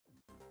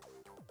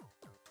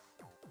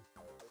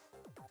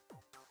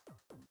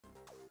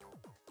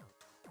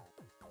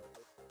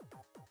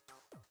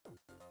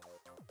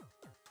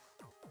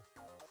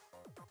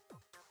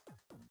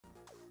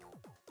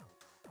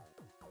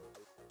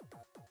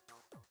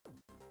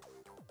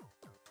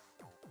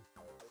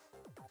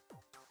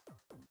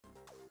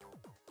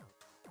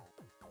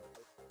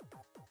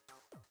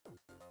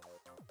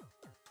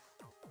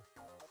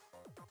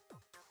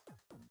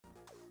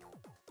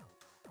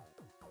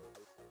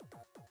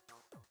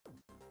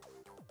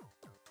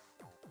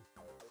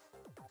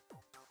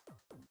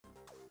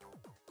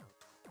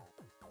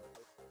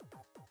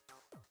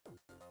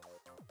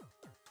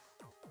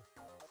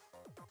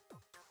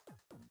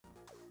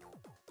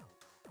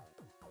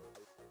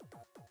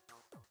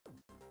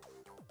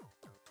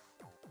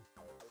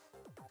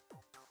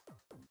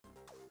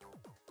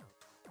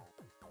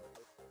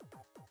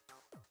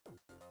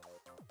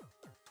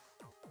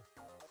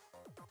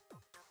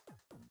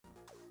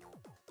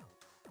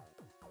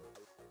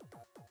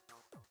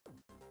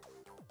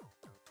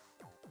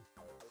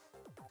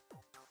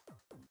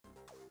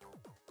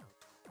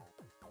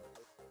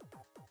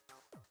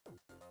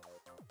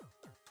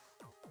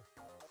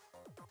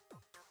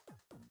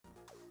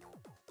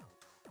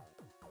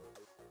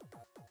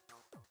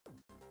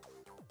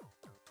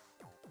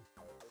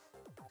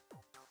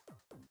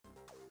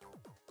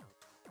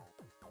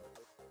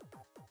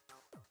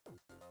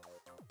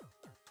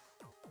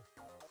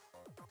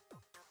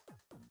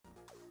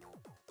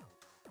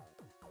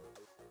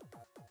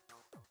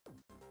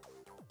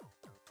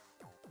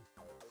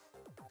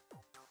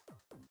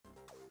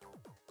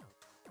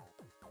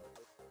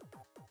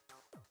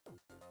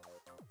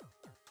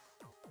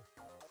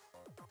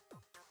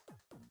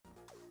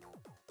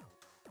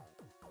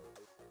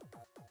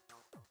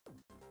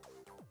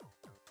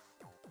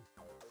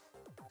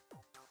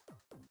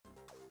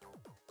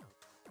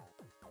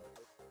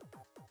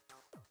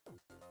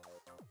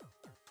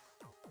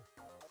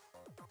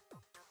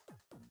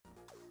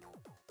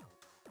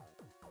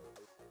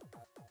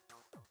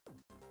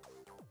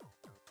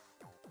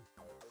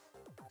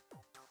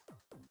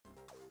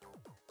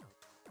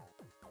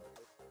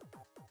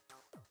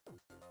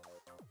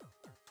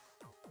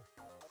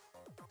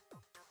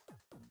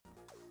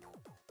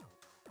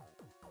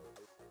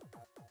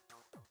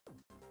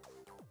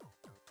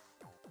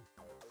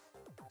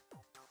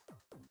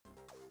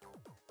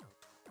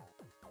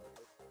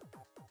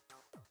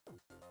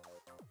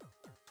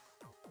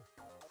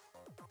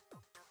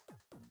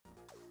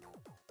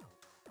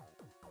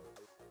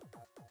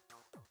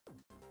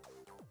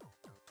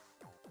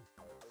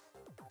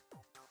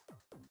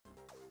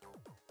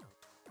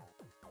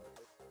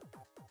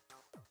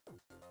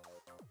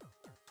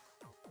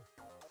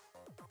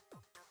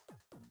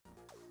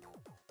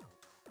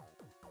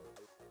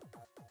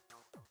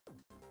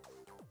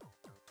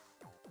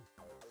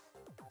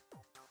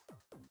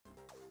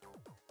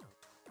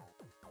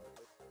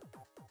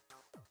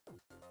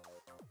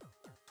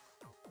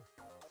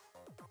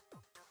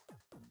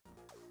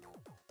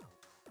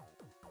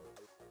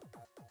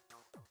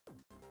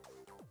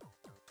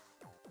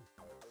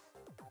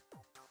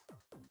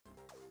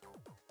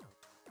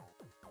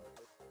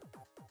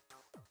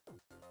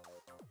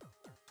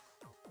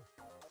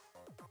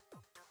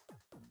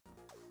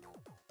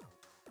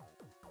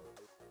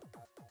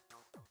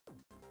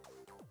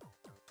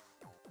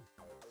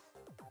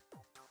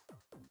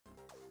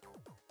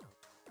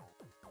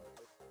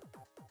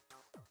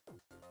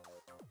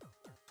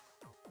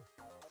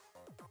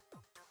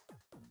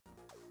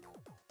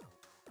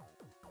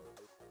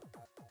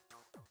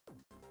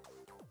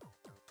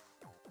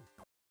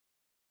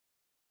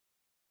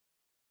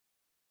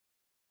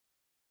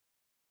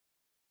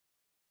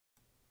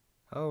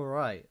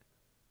Alright.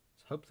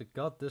 Let's hope to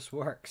God this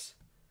works.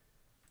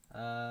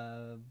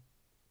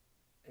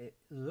 It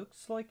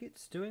looks like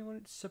it's doing what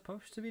it's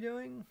supposed to be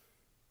doing.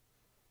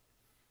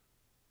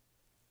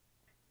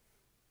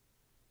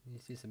 You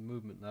see some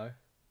movement though.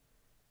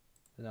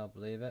 Then I'll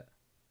believe it.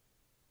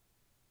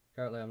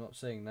 Currently I'm not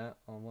seeing that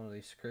on one of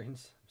these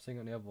screens. I'm seeing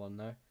it on the other one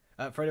though.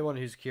 For anyone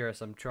who's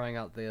curious, I'm trying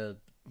out the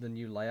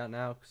new layout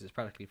now because it's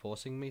practically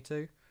forcing me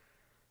to.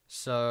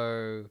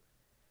 So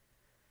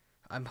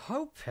I'm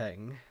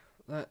hoping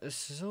that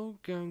this is all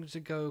going to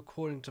go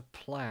according to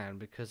plan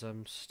because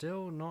I'm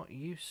still not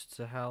used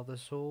to how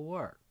this all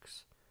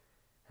works.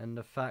 And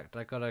the fact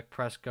I gotta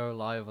press go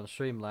live on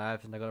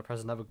Streamlabs and I gotta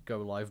press another go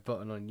live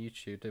button on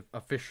YouTube to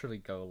officially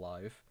go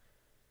live.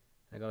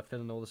 I gotta fill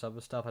in all this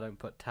other stuff. I don't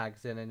put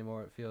tags in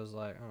anymore. It feels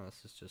like, oh,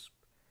 this is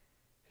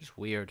just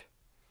weird.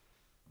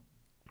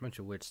 A bunch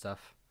of weird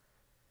stuff.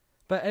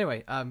 But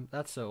anyway,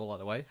 that's all out of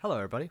the way. Hello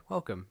everybody,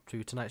 welcome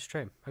to tonight's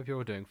stream. Hope you're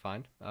all doing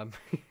fine.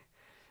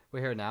 We're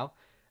here now.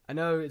 I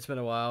know it's been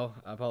a while.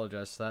 I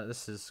apologize for that.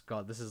 This is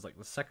like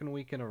the second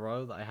week in a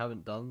row that I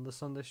haven't done the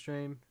Sunday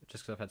stream,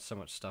 just because I've had so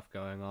much stuff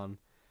going on,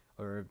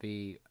 or it would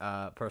be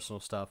personal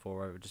stuff,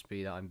 or it would just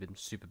be that I've been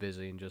super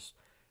busy and just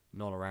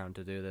not around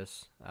to do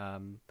this.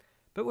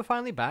 But we're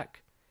finally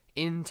back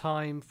in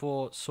time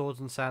for Swords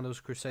and Sandals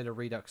Crusader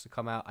Redux to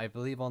come out, I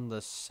believe on the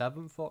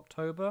 7th of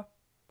October,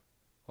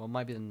 or it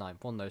might be the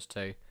 9th, one of those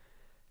two.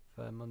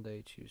 For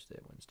Monday, Tuesday,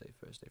 Wednesday,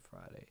 Thursday,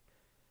 Friday.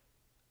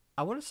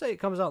 I want to say it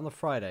comes out on the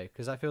Friday,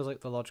 because that feels like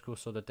the logical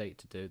sort of date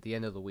to do, the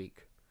end of the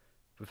week,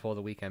 before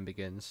the weekend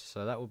begins.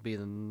 So that would be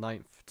the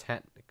 9th,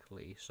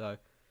 technically. So,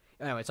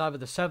 anyway, it's either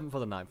the 7th or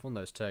the 9th, one of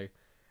those two.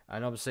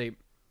 And obviously,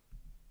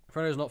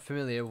 for those not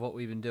familiar with what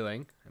we've been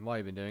doing, and why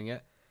we've been doing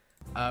it,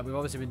 we've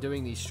obviously been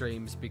doing these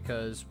streams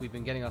because we've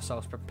been getting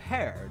ourselves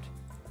prepared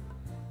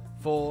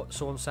for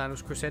Swords and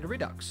Sandals Crusader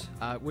Redux,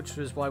 which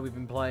is why we've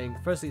been playing,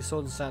 firstly,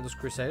 Swords and Sandals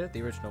Crusader,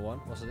 the original one.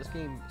 Also, this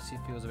game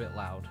feels a bit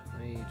loud.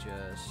 Let me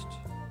just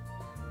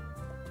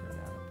turn it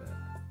down a bit.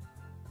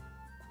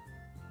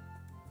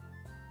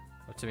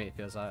 Well, to me, it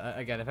feels like,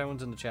 again, if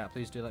anyone's in the chat,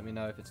 please do let me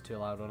know if it's too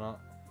loud or not.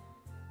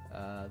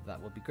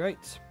 That would be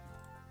great.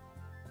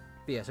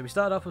 But yeah, so we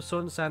started off with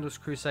Swords and Sandals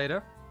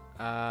Crusader.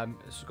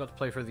 It's got to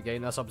play through the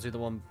game. That's obviously the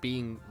one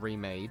being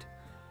remade,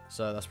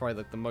 so that's probably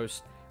like the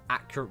most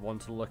accurate one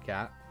to look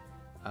at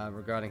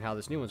regarding how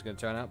this new one's going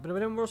to turn out. But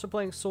then we're also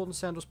playing Swords and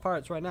Sandals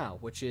Pirates right now,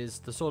 which is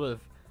the sort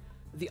of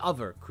the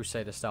other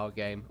Crusader-style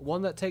game,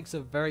 one that takes a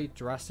very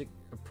drastic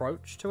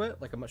approach to it,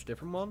 like a much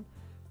different one,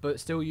 but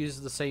still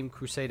uses the same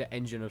Crusader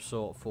engine of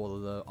sort for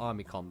the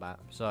army combat.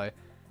 So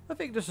I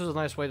think this was a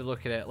nice way to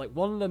look at it. Like,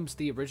 one of them's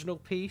the original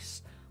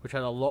piece, which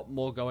had a lot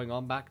more going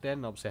on back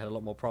then. Obviously had a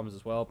lot more problems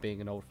as well,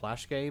 being an old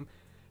Flash game.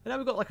 And now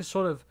we've got like a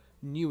sort of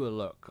newer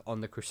look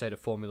on the Crusader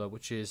formula,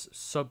 which is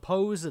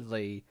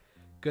supposedly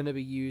going to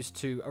be used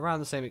to around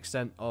the same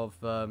extent of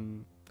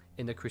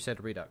in the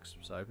Crusader Redux.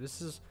 So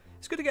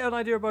it's good to get an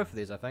idea of both of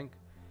these, I think.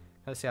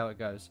 Let's see how it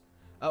goes.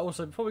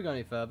 Also, before we go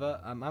any further,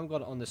 I haven't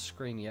got it on this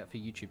screen yet for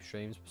YouTube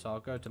streams, so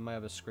I'll go to my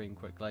other screen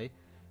quickly.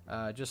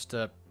 Just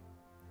to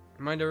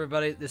remind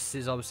everybody, this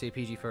is obviously a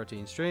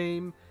PG-13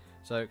 stream.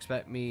 So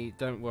expect me,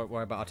 don't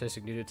worry about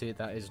artistic nudity,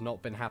 that has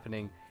not been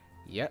happening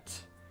yet.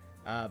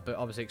 But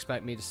obviously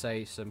expect me to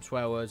say some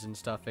swear words and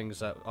stuff, things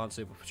that aren't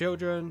suitable for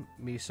children.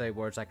 Me say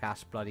words like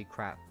ass, bloody,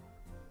 crap,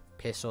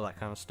 piss, all that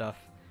kind of stuff.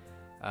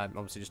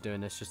 Obviously just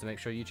doing this just to make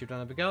sure YouTube don't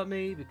have a go at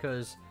me,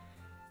 because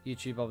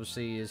YouTube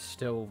obviously is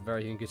still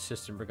very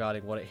inconsistent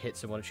regarding what it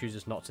hits and what it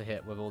chooses not to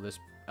hit with all this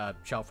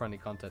child-friendly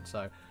content. So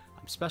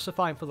I'm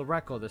specifying for the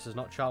record this is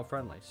not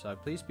child-friendly, so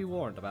please be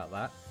warned about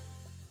that.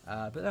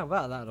 But now, with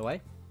that out of the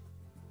way,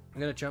 I'm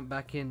going to jump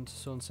back into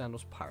Swords and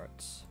Sandals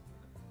Pirates.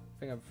 I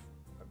think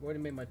I've already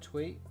made my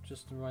tweet,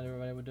 just to remind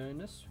everybody we're doing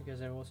this, in case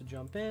anyone wants to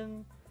jump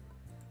in.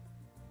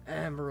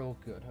 And we're all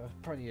good. I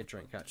probably need a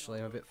drink, actually.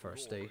 I'm a bit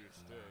thirsty.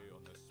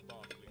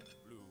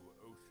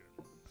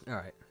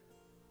 Alright.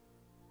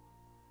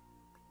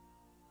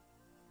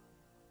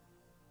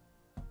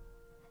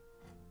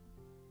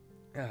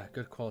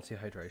 Good quality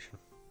hydration.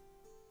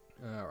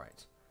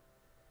 Alright.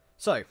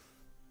 So,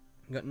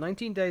 we've got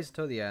 19 days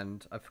until the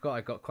end. I forgot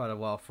I got quite a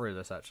while through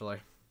this, actually.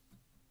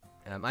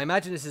 I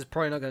imagine this is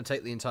probably not going to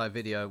take the entire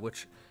video,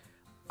 which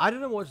I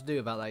don't know what to do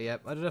about that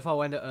yet. I don't know if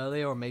I'll end it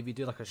earlier or maybe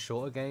do like a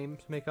shorter game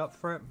to make up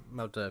for it.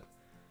 I'll have to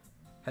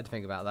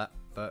think about that.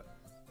 But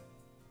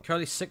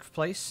currently 6th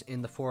place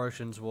in the Four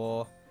Oceans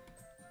War.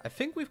 I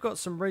think we've got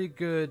some really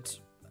good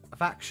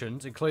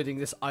factions, including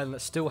this island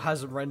that still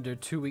hasn't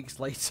rendered 2 weeks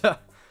later,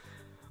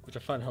 which I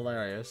find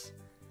hilarious.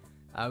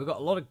 We've got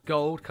a lot of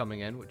gold coming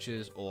in, which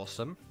is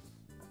awesome.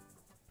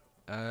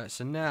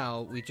 So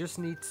now we just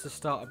need to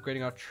start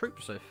upgrading our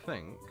troops, I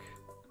think.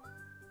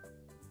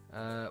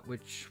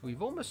 Which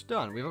we've almost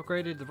done. We've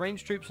upgraded the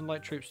ranged troops and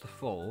light troops to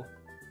full,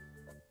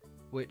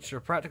 which are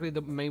practically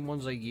the main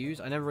ones I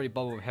use. I never really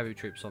bother with heavy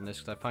troops on this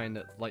because I find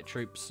that light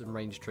troops and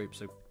ranged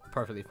troops are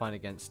perfectly fine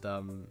against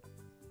what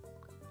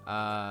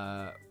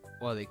are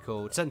they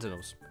called?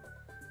 Sentinels.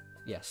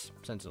 Yes,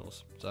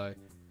 Sentinels. So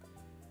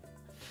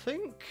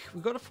think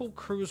we've got a full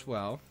crew as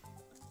well.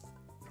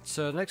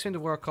 So the next thing to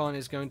work on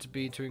is going to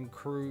be to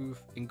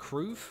improve the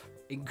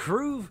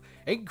crew.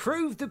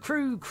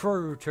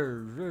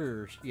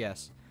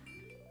 Yes.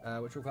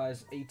 Which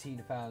requires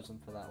 18,000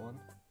 for that one.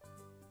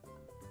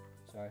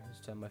 Sorry,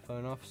 let's turn my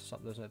phone off,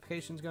 stop those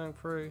notifications going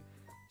through.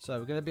 So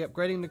we're going to be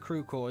upgrading the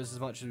crew quarters as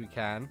much as we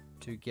can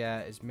to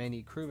get as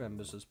many crew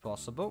members as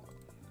possible.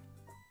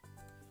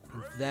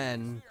 And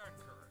then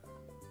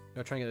we're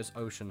going to try and get those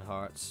ocean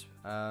hearts.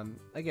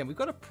 Again, we've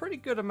got a pretty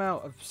good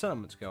amount of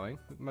settlements going.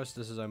 Most of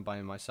this is owned by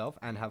myself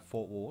and have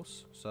fort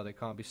walls, so they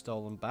can't be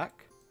stolen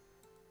back.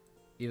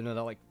 Even though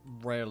that, like,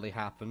 rarely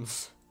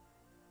happens.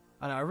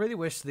 I know, I really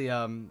wish the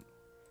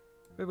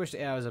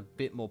AI was a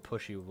bit more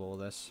pushy with all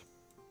this.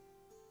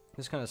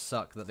 This kind of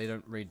sucks that they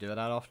don't really do it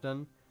that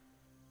often.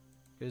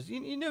 Because,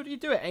 you know, you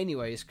do it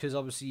anyways, because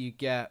obviously you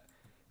get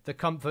the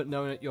comfort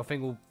knowing that your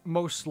thing will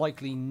most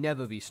likely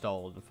never be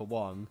stolen, for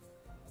one.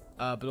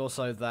 But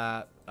also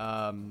that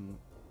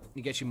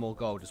it gets you more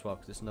gold as well,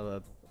 because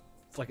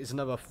it's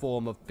another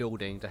form of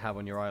building to have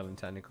on your island,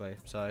 technically.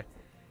 So, you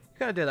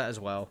kind of do that as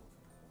well.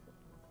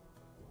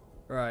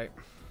 Right.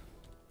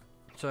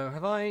 So,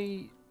 have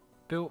I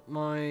built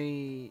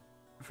my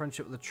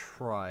friendship with the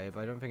tribe?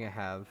 I don't think I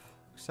have.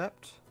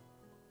 Accept.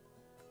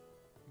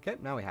 Okay,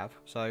 now we have.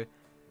 So,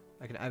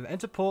 I can either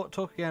enter port,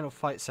 talk again, or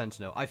fight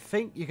Sentinel. I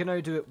think you can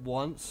only do it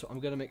once. So I'm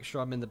going to make sure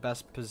I'm in the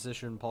best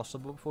position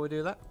possible before we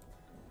do that.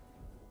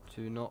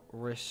 To not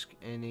risk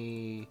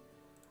any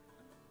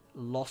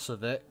loss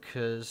of it,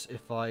 because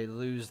if I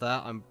lose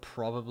that, I'm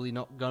probably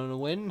not going to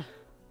win.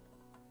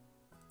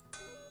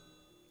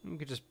 We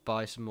could just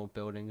buy some more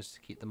buildings to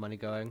keep the money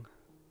going.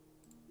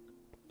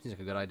 Seems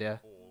like a good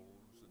idea.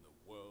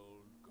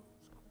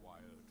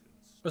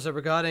 Also,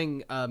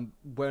 regarding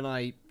when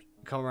I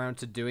come around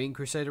to doing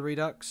Crusader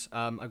Redux,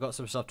 I've got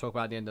some stuff to talk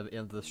about at the end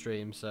of the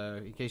stream,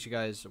 so in case you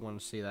guys want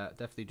to see that,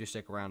 definitely do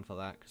stick around for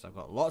that, because I've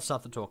got a lot of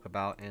stuff to talk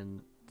about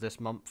in this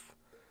month.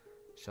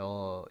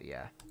 So,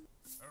 yeah.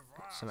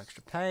 Got some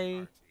extra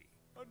pay.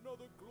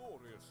 Another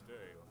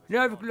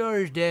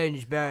glorious day in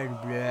this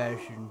bad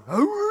blessing.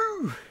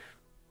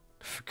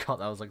 I forgot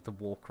that was like the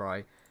war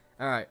cry.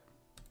 Alright.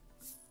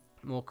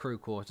 More crew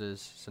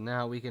quarters. So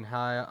now we can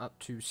hire up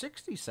to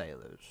 60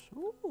 sailors.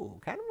 Ooh,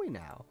 can we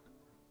now?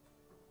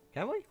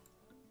 Can we?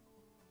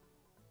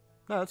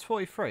 No, that's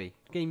 43.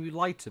 Game, you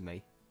lied to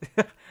me.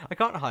 I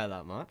can't hire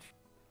that much.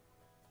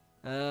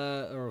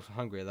 They're also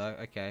hungry though.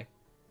 Okay.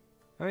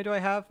 How many do I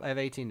have? I have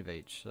 18 of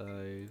each.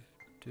 So,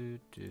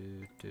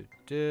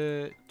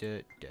 there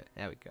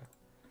we go.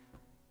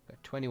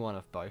 Got 21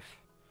 of both.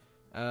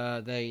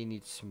 They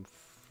need some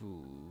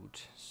food.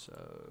 So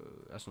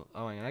that's not.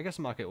 Oh, I guess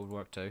the market would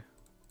work too.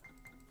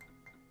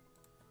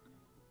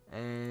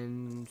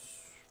 And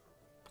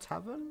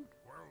tavern.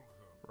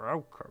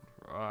 Welcome.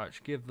 Right, let's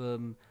give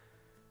them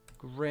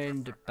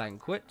grand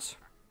banquet.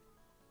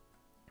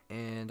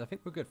 And I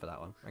think we're good for that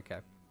one. Okay.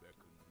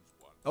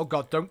 Oh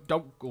god, don't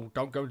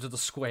go into the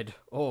squid.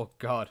 Oh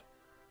god.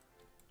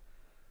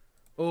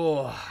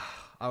 Oh,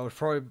 I would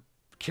probably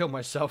kill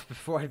myself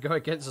before I'd go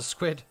against a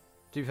squid.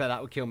 To be fair, that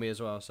would kill me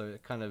as well. So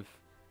it kind of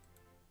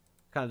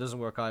doesn't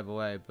work either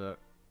way. But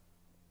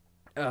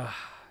I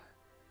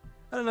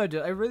don't know,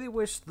 dude. I really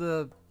wish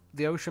the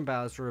ocean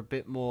battles were a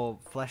bit more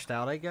fleshed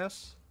out, I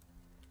guess.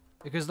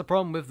 Because the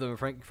problem with them,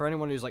 for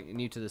anyone who's like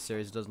new to this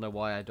series who doesn't know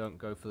why I don't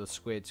go for the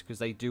squids, because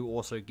they do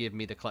also give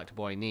me the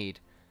collectible I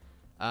need.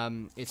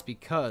 It's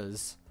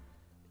because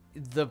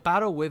the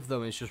battle with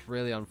them is just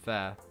really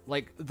unfair.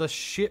 Like, the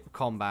ship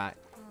combat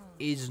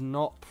is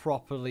not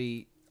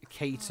properly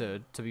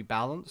catered to be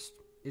balanced,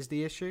 is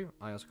the issue.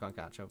 I also can't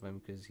catch up with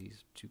him because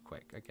he's too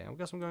quick. Okay, I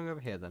guess I'm going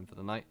over here then for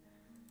the night.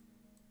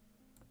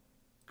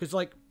 Because,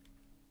 like,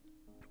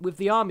 with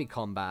the army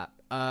combat,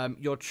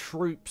 your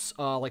troops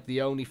are, like,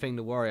 the only thing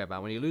to worry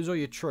about. When you lose all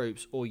your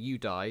troops, or you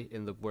die,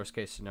 in the worst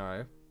case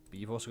scenario, but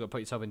you've also got to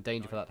put yourself in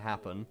danger for that to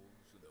happen,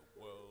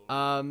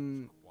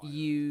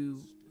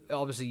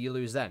 obviously you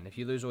lose then. If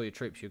you lose all your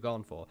troops, you're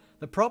gone for.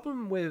 The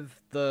problem with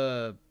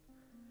the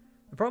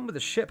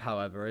ship,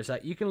 however, is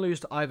that you can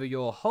lose to either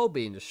your hull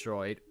being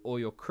destroyed or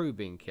your crew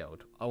being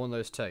killed. I want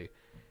those two.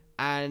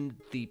 And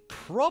the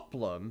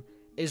problem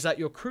is that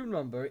your crew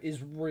number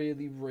is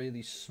really,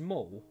 really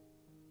small.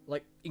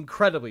 Like,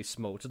 incredibly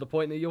small, to the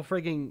point that your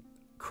frigging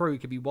crew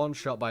could be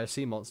one-shot by a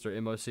sea monster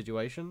in most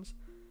situations.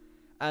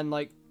 And,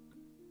 like,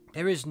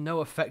 there is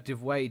no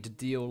effective way to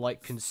deal,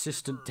 like,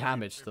 consistent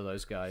damage to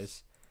those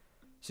guys.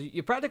 So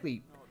you're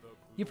practically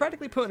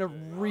put in a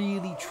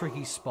really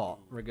tricky spot,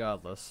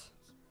 regardless.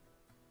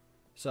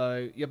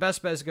 So your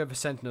best bet is to go for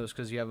Sentinels,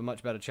 because you have a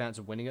much better chance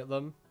of winning at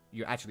them.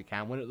 You actually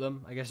can win at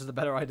them, I guess is the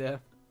better idea.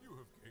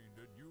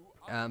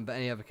 But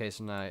any other case,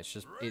 no,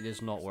 it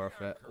is not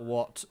worth it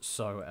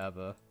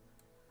whatsoever.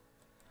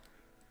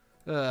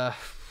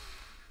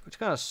 Which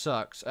kind of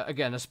sucks.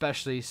 Again,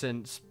 especially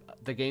since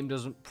the game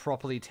doesn't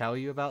properly tell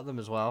you about them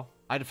as well.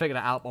 I had to figure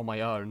that out on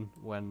my own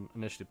when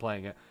initially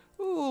playing it.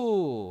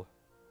 Ooh,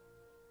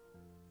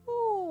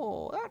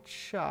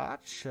 that's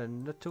a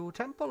little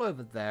temple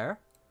over there.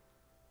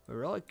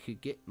 Or I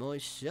could get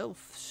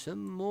myself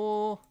some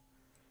more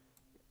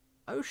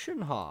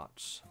ocean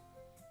hearts.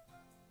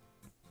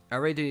 I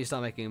really do need to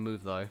start making a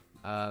move though.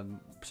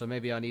 So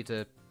maybe I need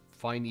to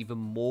find even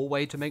more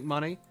way to make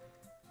money.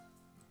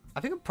 I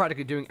think I'm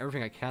practically doing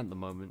everything I can at the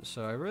moment,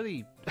 so I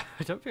really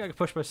I don't think I can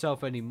push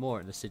myself anymore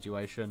in this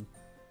situation.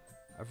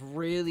 I've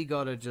really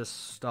got to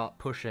just start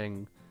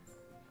pushing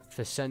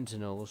for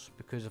sentinels,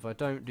 because if I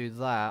don't do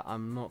that,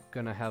 I'm not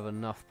going to have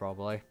enough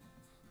probably.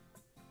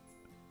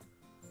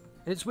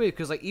 And it's weird,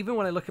 because like even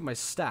when I look at my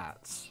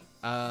stats,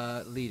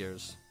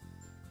 leaders,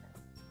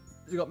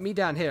 you got me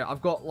down here,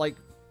 I've got like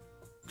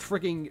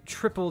frigging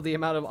triple the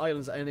amount of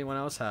islands that anyone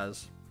else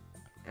has.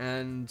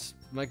 And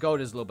my gold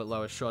is a little bit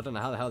lower, sure. I don't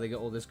know how the hell they get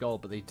all this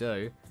gold, but they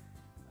do.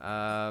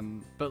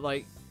 But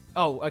like,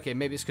 oh, okay,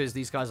 maybe it's because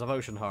these guys have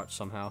ocean hearts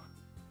somehow.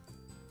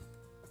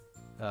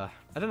 I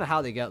don't know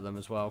how they get them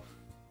as well.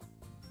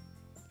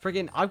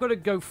 Friggin', I've got to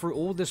go through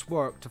all this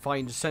work to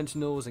find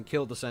sentinels and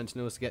kill the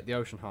sentinels to get the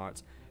ocean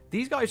hearts.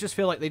 These guys just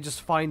feel like they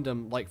just find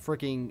them like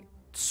frigging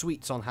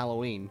sweets on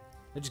Halloween.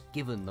 They're just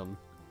giving them.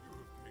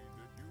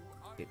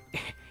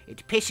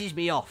 It pisses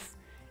me off.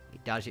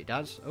 It does, it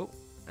does. Oh.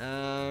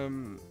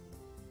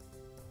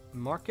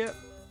 Market?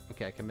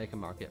 Okay, I can make a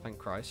market, thank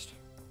Christ.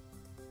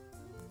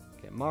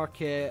 Okay,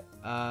 market,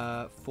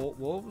 fort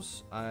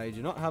walls. I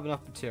do not have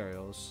enough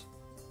materials.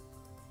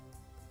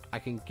 I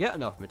can get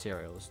enough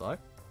materials, though. I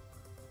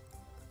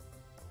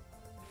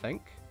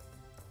think.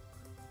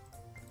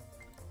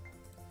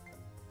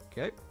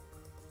 Okay.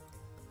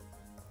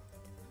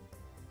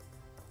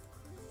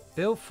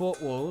 Build fort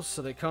walls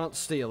so they can't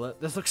steal it.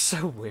 This looks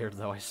so weird,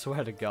 though, I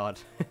swear to God.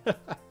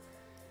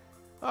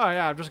 Oh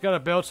yeah, I'm just gonna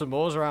build some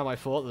walls around my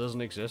fort that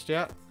doesn't exist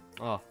yet.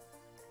 Oh,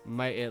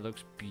 mate, it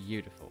looks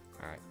beautiful.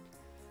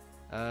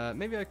 Alright.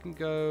 Maybe I can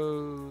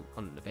go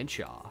on an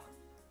adventure.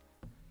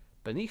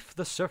 Beneath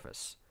the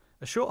surface.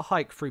 A short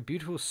hike through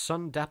beautiful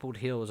sun-dappled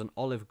hills and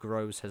olive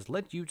groves has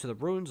led you to the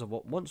ruins of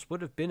what once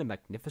would have been a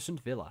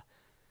magnificent villa.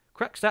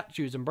 Cracked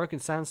statues and broken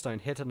sandstone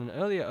hit on an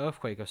earlier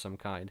earthquake of some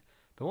kind,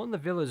 but on the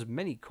villa's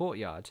many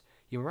courtyards,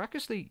 you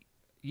miraculously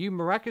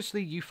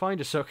find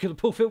a circular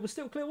pool filled with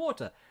still clear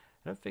water.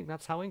 I don't think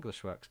that's how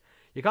English works.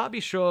 You can't be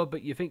sure,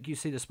 but you think you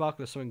see the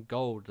sparkle of something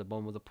gold at the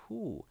bottom of the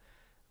pool.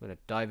 I'm going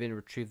to dive in and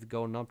retrieve the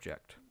golden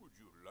object. Would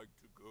you like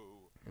to go?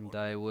 And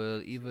I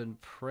will even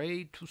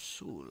pray to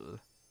Sul.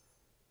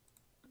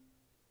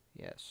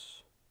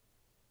 Yes.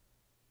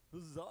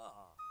 Huzzah!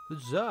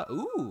 Huzzah!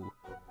 Ooh!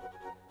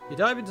 You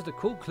dive into the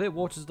cool, clear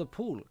waters of the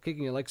pool.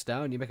 Kicking your legs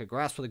down, you make a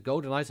grasp for the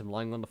golden item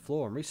lying on the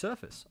floor and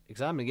resurface.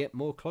 Examining it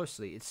more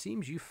closely, it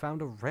seems you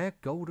found a rare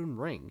golden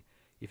ring.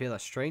 You feel a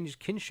strange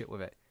kinship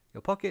with it. You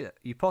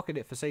pocket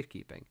it for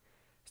safekeeping.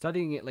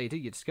 Studying it later,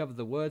 you discover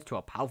the words to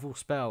a powerful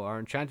spell are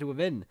enchanted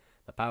within.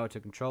 The power to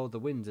control the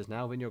winds is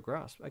now within your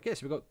grasp. Okay,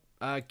 so we've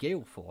got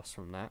Gale Force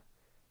from that.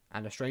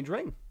 And a strange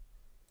ring.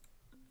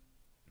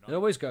 It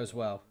always goes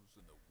well.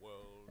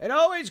 It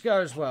always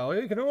goes well.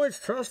 You can always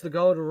trust the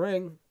golden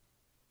ring.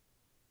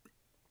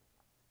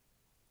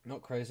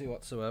 Not crazy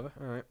whatsoever.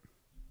 Alright.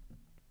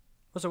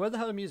 Also, where the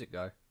hell did the music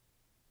go?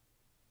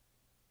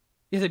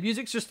 Yeah, the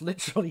music's just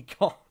literally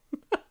gone.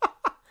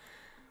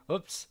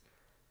 Oops.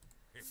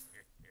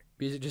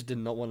 Music just did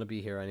not want to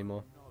be here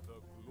anymore.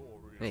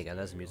 There you go,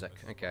 there's the music.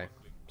 Okay.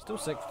 Still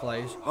 6th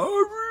place.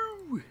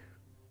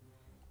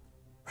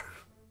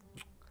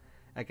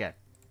 Okay.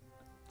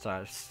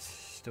 Sorry, it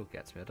still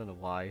gets me. I don't know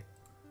why.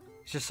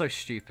 It's just so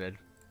stupid.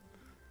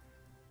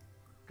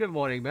 Good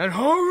morning, man.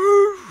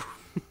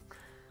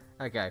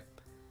 Okay.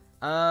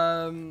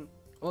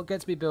 What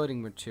gets me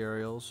building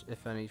materials,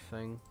 if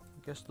anything?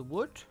 I guess the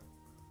wood?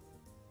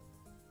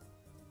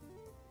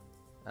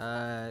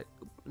 That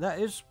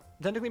is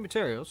technically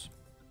materials.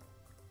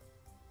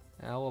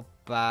 How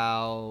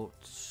about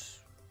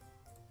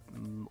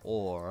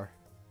ore?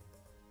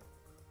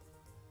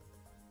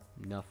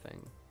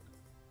 Nothing.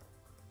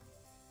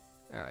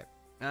 Alright.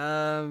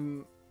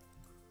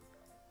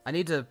 I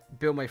need to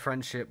build my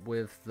friendship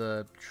with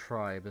the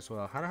tribe as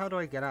well. How do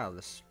I get out of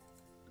this?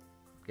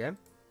 Game?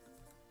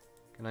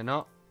 Can I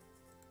not?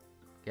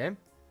 Game?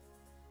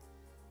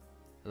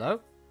 Hello?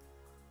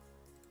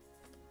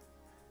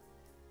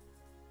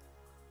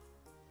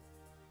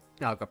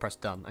 No, I've got to press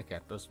done. Okay,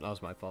 that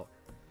was my fault.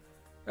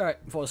 Alright,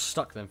 I thought I was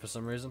stuck then for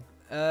some reason.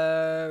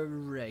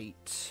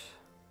 Right.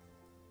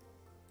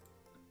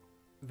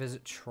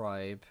 Visit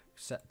tribe.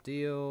 Accept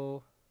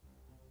deal.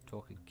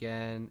 Talk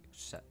again.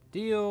 Accept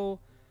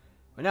deal.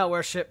 We're now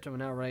worshipped and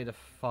we're now ready to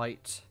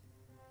fight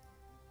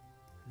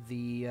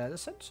the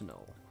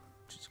sentinel,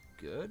 which is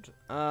good.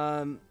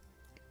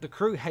 The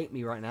crew hate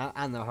me right now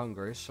and they're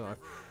hungry, so I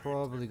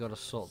probably got to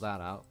sort that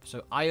out.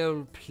 So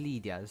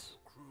Iolpleiades.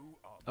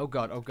 Oh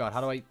god,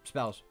 how do I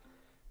spells?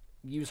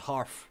 Use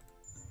Harf.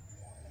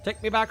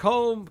 Take me back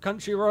home,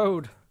 country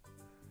road.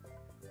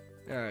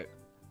 Alright.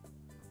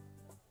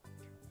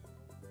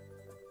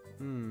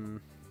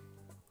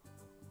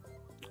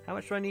 How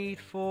much do I need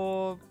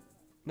for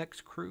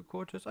next crew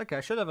quarters? Okay,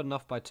 I should have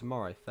enough by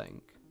tomorrow, I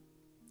think.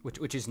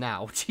 Which is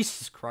now.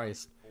 Jesus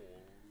Christ.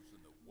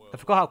 I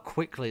forgot how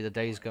quickly the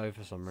days go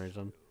for some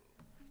reason.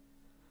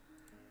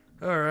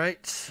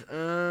 Alright.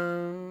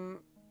 Round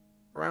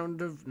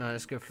of... No,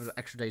 let's go for the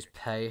extra day's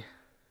pay.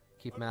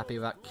 Keep him happy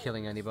without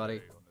killing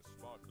anybody.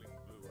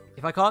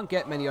 If I can't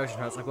get many ocean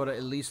hearts, I've got to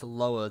at least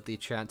lower the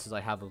chances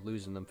I have of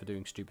losing them for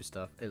doing stupid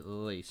stuff. At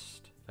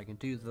least. If I can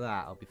do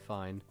that, I'll be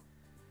fine.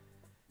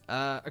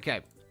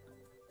 Okay.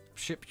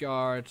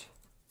 Shipyard.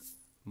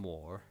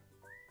 More.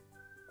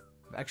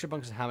 With extra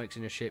bunkers and hammocks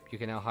in your ship, you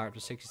can now hire up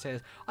to 60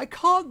 sailors. I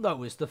can't,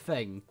 though, is the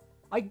thing.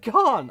 I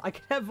can't. I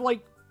can have,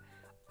 like...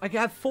 I can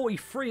have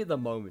 43 at the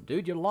moment,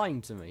 dude. You're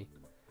lying to me.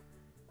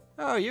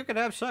 Oh, you can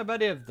have so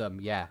many of them.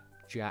 Yeah,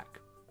 Jack.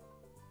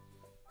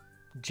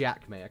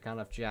 Jack, mate. I can't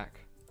have Jack.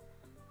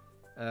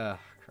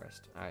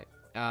 Christ. Alright.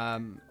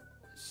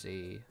 Let's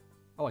see.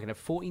 Oh, I can have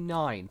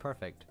 49.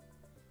 Perfect.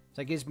 So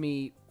that gives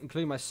me,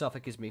 including myself,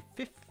 that gives me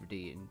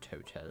 50 in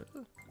total.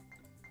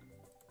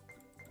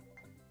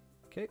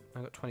 Okay,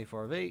 I got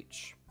 24 of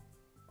each.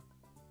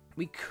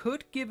 We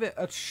could give it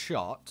a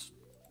shot.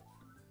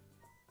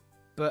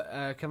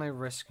 But, can I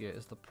risk it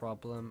is the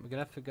problem. We're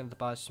gonna have to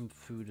buy some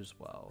food as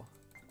well.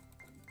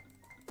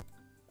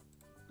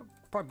 I'll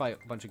probably buy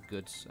a bunch of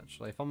goods,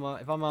 actually. If I'm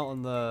out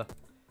on the...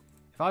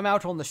 If I'm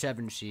out on the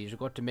 7 seas, I've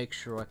got to make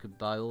sure I can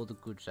buy all the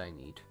goods I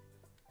need.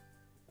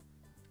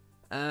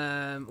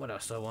 What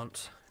else do I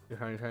want?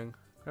 Anything?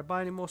 Can I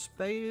buy any more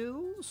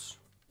spells?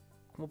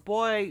 Well,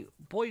 boy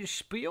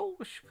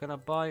spells? Can I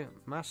buy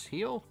mass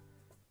heal?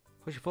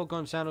 Push your full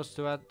gun sandals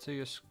to add to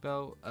your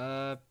spell.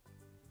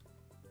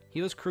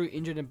 Heals crew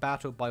injured in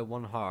battle by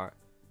 1 heart.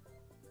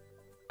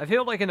 I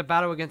feel like in a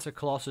battle against a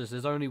Colossus,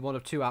 there's only one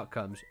of 2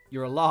 outcomes.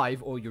 You're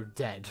alive or you're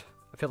dead.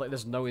 I feel like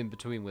there's no in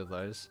between with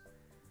those.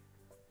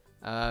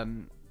 I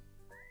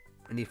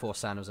need 4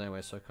 sandals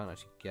anyway, so I can't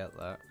actually get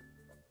that.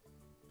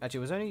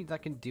 Actually, was there any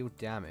that can deal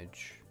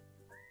damage?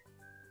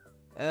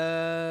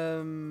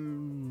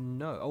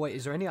 No. Oh wait,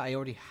 is there any I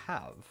already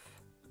have?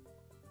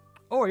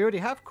 Oh, I already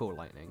have Cool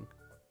Lightning.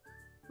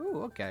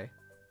 Ooh, okay.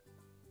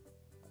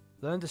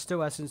 Learn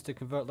Distill Essence to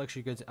convert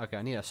luxury goods.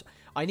 Okay,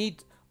 I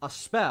need a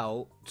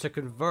spell to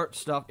convert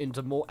stuff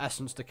into more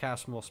essence to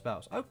cast more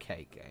spells.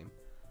 Okay, game.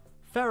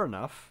 Fair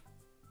enough.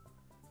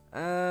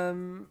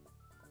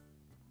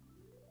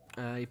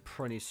 I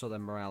probably saw their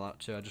morale out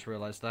too. I just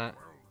realised that.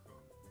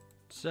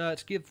 So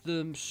let's give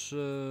them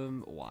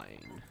some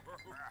wine.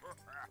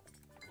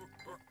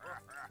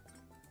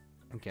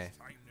 Okay.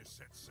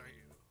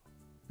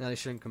 Now they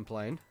shouldn't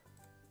complain.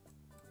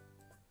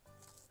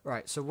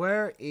 Right, so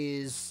where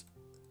is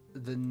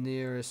the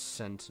nearest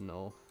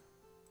sentinel?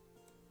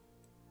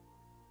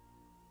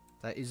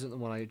 That isn't the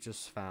one I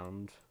just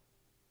found.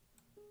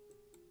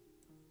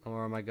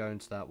 Or am I going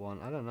to that one?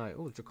 I don't know.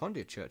 Oh,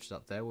 Dracondia Church is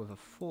up there with a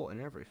fort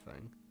and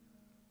everything.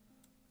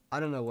 I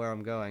don't know where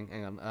I'm going.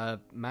 Hang on.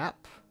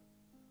 Map?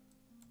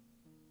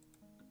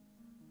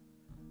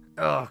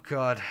 Oh,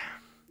 God.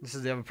 This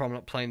is the other problem,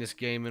 not playing this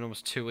game in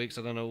almost 2 weeks.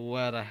 I don't know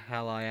where the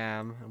hell I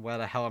am and where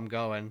the hell I'm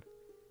going.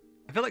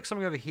 I feel like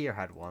something over here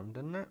had one,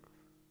 didn't it?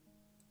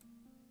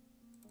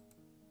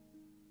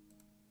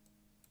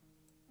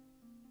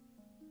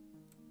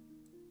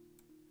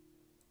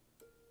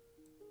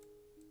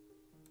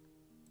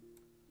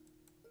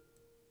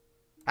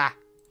 Ah!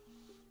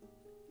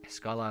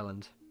 Skull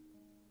Island.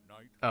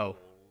 Oh.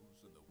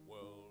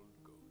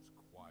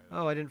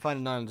 Oh, I didn't find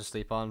an island to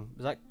sleep on.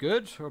 Is that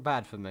good or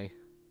bad for me?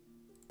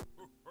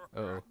 Uh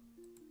oh.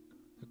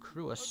 The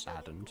crew are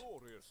saddened.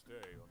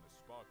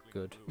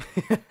 Good.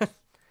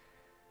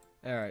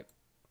 Alright.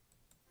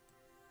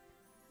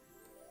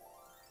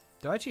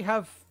 Do I actually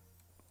have...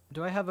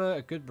 Do I have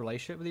a good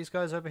relationship with these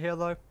guys over here,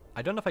 though?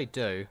 I don't know if I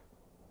do.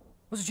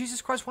 Was it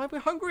Jesus Christ, why are we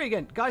hungry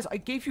again? Guys, I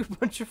gave you a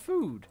bunch of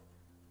food.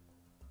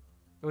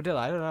 Or did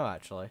I? I don't know,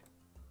 actually.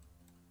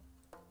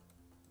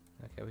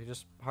 Okay, we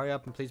just hurry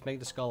up and please make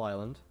the Skull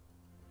Island.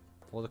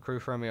 Or the crew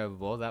throw me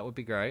overboard. That would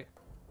be great.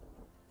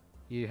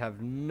 You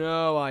have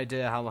no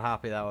idea how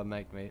happy that would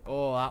make me.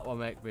 Oh, that will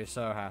make me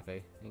so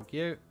happy. Thank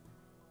you.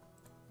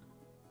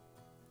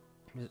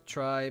 Visit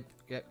tribe.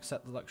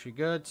 Accept the luxury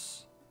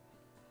goods.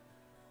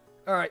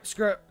 Alright,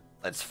 screw it.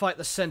 Let's fight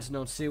the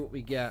Sentinel and see what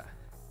we get.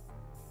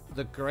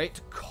 The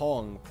Great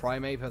Kong,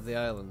 primate of the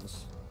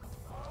islands.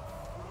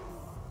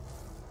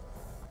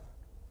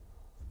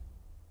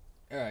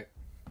 Alright.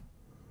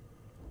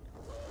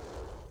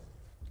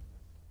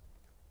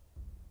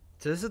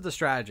 So this is the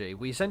strategy.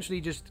 We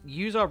essentially just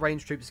use our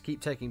ranged troops to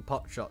keep taking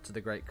pot shots to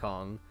the Great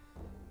Kong.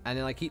 And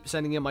then I keep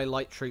sending in my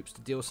light troops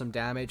to deal some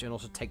damage and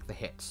also take the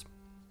hits.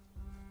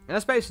 And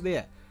that's basically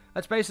it.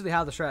 That's basically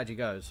how the strategy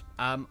goes.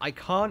 I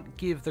can't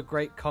give the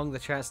Great Kong the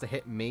chance to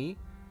hit me.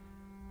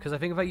 Because I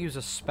think if I use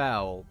a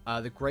spell,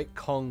 the Great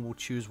Kong will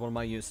choose one of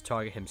my units to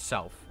target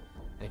himself.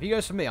 And if he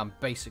goes for me, I'm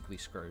basically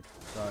screwed.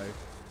 So,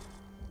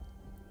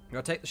 I'm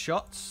going to take the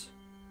shots.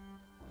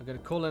 I'm going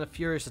to call in a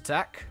Furious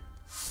Attack.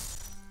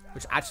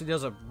 Which actually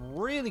does a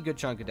really good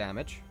chunk of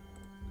damage.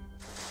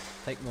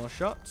 Take more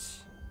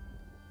shots.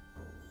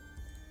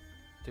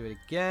 Do it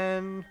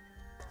again.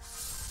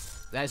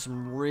 That's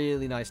some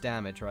really nice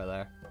damage right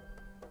there.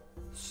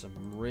 some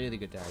really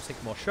good damage.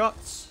 Take more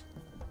shots.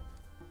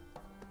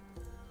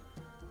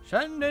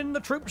 Send in the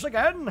troops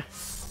again.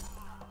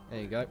 There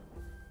you go.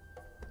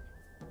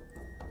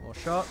 More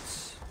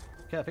shots.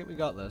 Okay, I think we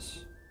got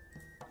this.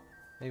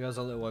 Maybe I was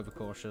a little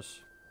overcautious.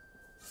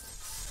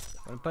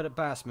 Don't put it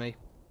past me.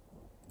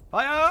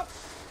 Fire!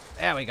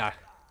 There we go.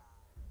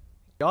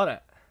 Got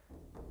it.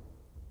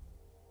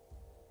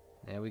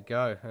 There we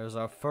go. There's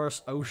our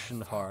first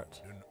ocean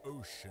heart. An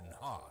ocean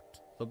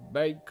heart. The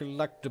main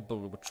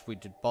collectible which we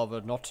did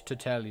bother not to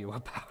tell you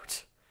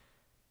about.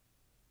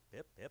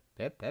 Pip, pip.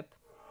 Pip, pip.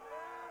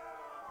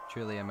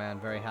 Truly a man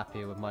very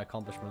happy with my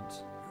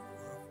accomplishments.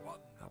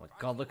 Oh my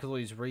god, look at all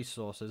these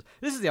resources.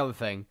 This is the other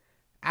thing.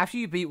 After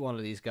you beat one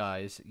of these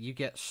guys, you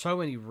get so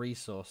many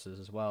resources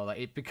as well. Like,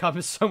 it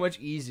becomes so much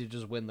easier to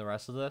just win the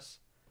rest of this.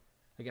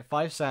 I get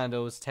 5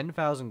 sandals,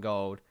 10,000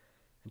 gold,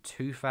 and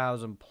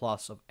 2,000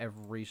 plus of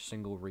every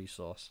single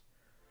resource.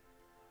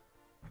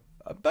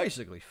 I'm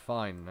basically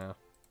fine now.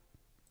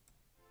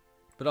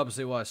 But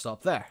obviously, why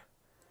stop there?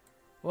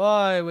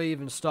 Why we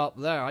even stop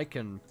there? I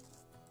could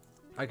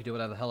do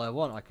whatever the hell I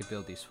want. I could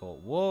build these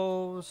fort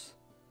walls.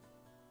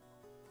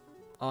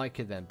 I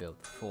could then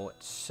build the fort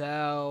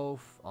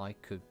itself. I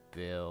could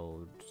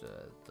build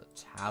the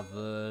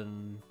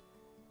tavern.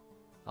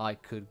 I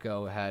could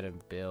go ahead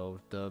and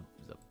build the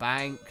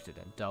bank to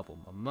then double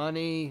my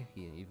money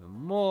even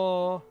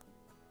more.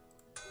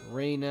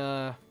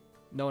 Arena.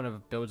 No one ever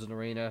builds an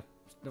arena.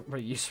 It's not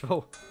very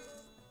useful.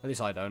 At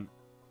least I don't.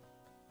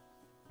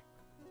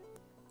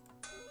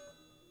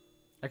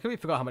 I completely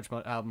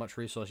forgot how much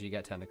resource you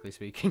get, technically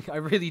speaking. I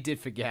really did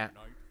forget.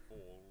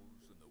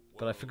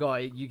 But I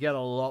forgot you get a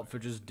lot for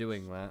just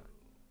doing that.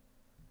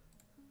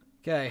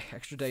 Okay,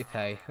 extra day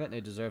pay. I bet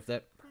they deserved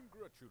it.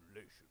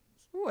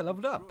 Ooh, I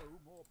leveled up.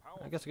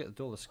 I guess I get the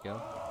duelist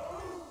skill.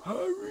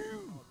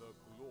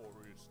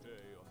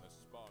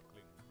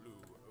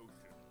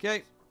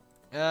 Okay.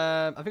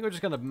 I think we're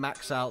just gonna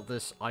max out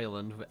this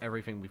island with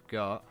everything we've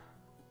got.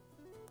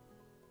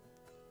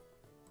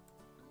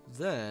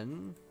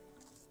 Then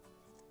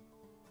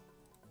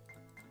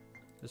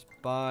just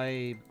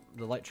buy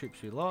the light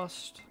troops we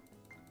lost.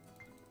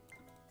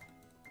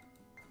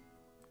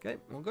 Okay,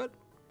 all good.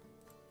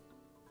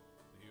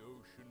 The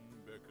ocean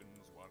beckons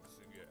once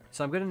again.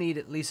 So I'm going to need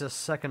at least a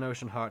second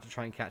ocean heart to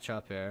try and catch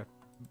up here.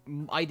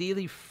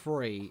 Ideally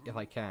free, if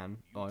I can.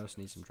 Oh, I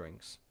also need some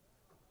drinks.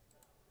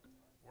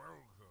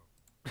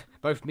 Welcome.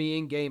 Both me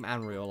in-game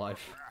and real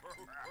life.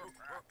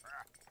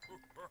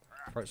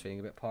 Throat's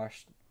feeling a bit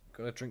parched.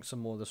 Gotta drink some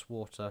more of this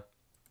water.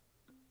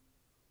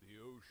 The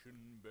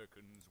ocean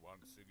beckons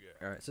once again.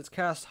 Alright, so let's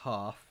cast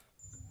half.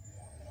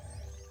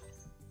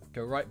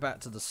 Go right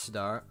back to the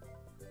start.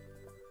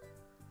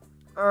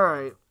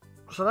 Alright,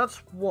 so that's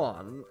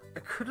one. I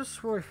could have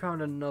swore I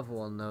found another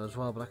one though as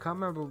well, but I can't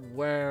remember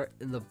where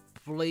in the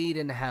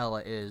bleeding hell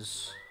it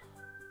is.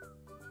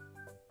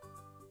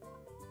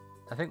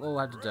 I think what we'll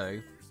have to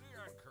do,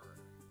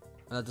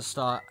 I have to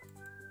start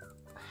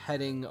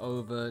heading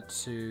over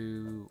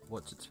to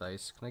what's its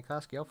face. Can I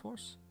cast Gale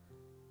Force?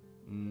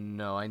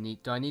 No,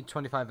 do I need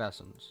 25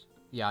 essence?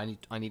 Yeah,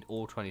 I need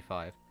all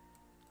 25.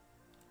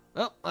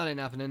 Well, that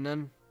ain't happening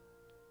then.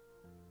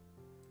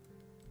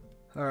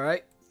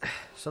 Alright.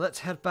 So let's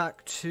head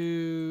back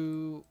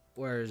to...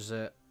 Where is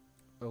it?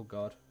 Oh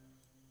god.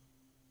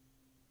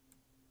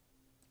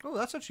 Oh,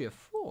 that's actually a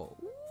 4.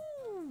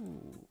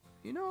 Ooh.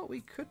 You know what?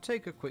 We could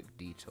take a quick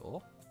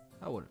detour.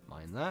 I wouldn't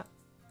mind that.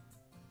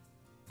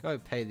 Go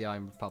pay the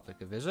Iron Republic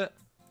a visit.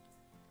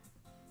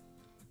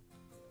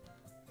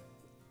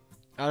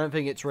 I don't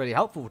think it's really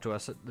helpful to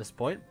us at this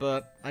point,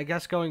 but I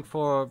guess going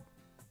for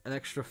an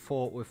extra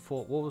fort with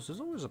fort walls is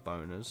always a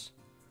bonus.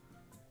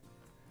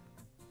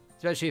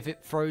 Especially if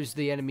it throws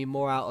the enemy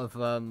more out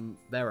of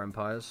their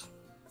empires.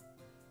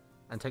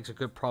 And takes a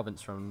good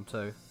province from them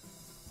too.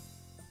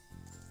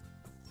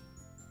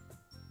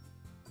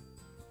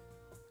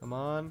 Come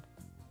on.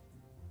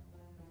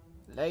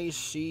 Lay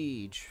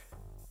siege.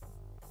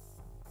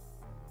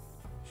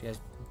 She has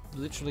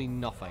literally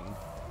nothing.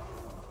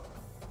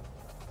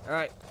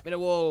 Alright, in a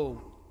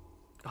wall.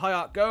 High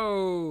up,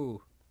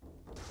 go!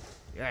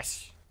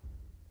 Yes!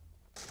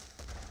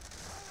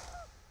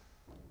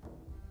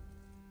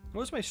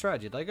 What's my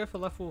strategy? Did I go for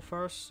left wall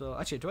first? So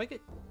actually, do I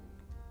get...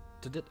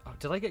 Did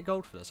I get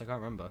gold for this? I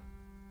can't remember.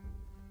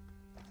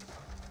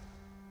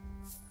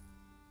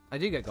 I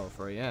do get gold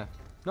for it, yeah.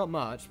 Not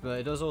much, but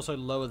it does also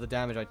lower the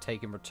damage I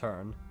take in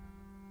return.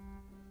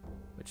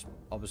 Which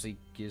obviously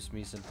gives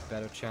me some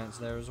better chance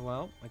there as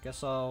well. I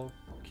guess I'll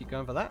keep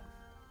going for that.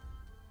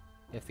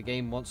 If the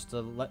game wants to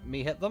let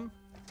me hit them.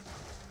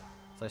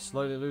 So I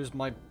slowly lose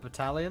my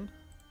battalion.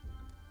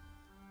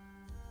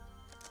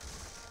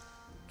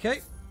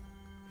 Okay.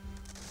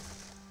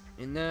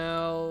 And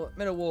now,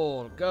 middle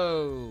wall,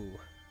 go!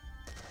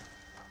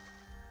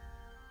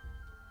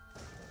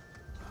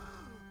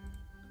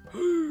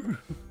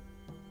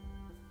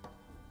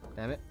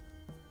 Damn it.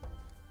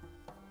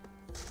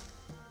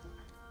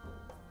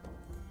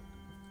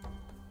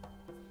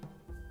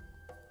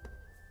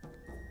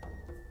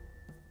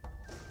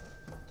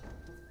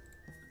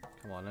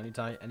 Come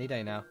on, any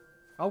day now.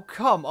 Oh,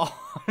 come on!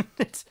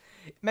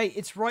 Mate,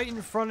 it's right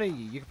in front of you.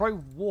 You could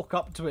probably walk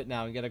up to it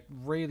now and get a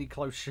really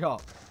close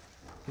shot.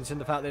 Considering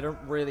the fact they don't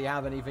really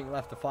have anything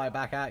left to fire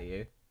back at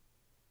you.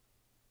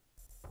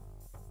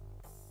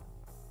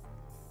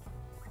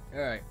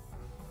 Alright.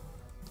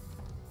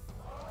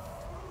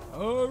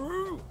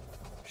 Oh,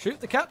 shoot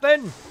the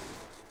captain!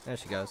 There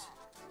she goes.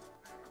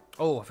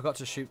 Oh, I forgot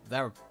to shoot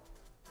there.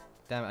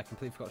 Damn it, I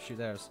completely forgot to shoot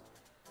theirs.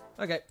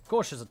 Okay,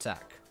 cautious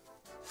attack.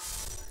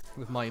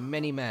 With my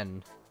many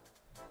men.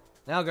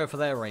 Now I'll go for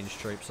their ranged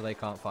troops so they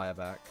can't fire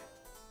back.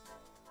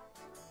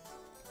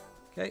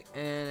 Okay,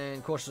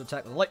 and cautious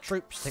attack with light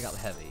troops. Take out the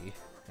heavy.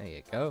 There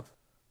you go.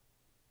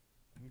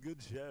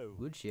 Good show.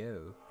 Good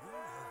show.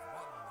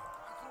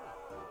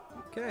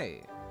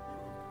 Okay.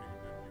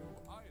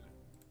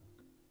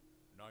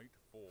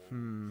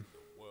 We're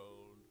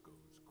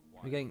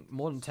getting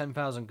more than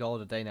 10,000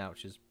 gold a day now,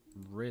 which is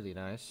really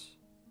nice.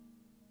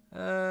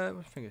 I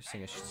think I'll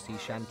sing a sea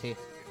shanty.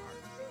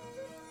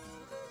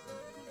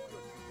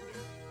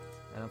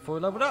 And I'm fully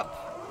leveled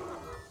up.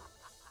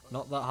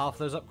 Not that half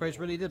those upgrades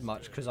really did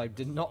much, because I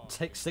did not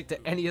stick to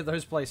any of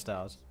those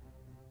playstyles.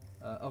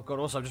 Oh god,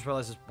 also I just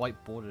realized this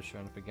white border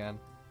showing up again.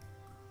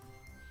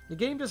 The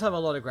game does have a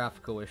lot of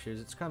graphical issues,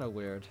 it's kind of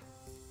weird.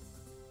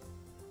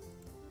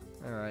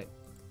 Alright,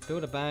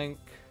 build a bank.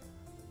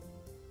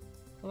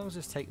 How long does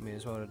this take me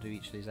as well to do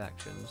each of these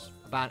actions?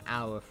 About an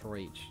hour for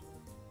each.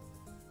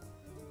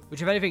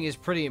 Which, if anything, is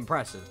pretty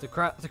impressive. To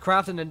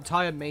craft an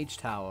entire mage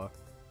tower,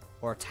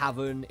 or a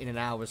tavern in an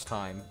hour's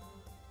time.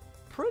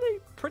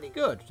 Pretty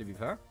good, to be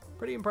fair.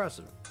 Pretty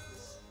impressive.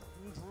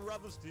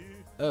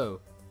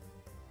 Oh.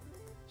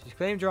 She's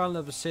claimed your island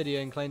of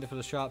Obsidian and claimed it for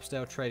the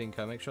Sharpsdale Trading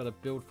Co. Make sure the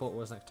build fort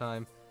was next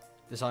time.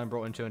 This island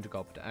brought in 200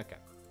 gold. Okay.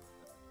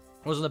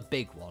 Wasn't a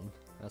big one.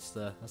 That's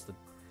the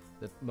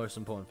most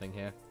important thing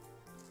here.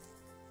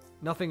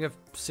 Nothing of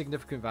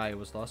significant value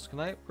was lost. Can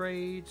I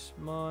upgrade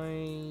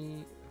my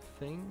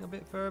thing a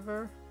bit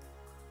further?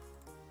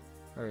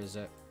 Where is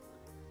it?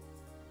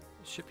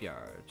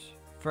 Shipyard.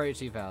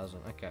 32,000.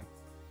 Okay.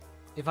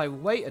 If I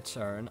wait a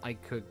turn, I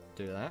could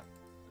do that.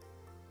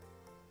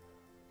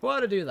 Why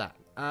to do that?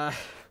 I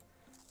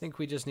think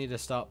we just need to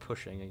start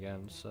pushing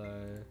again, so...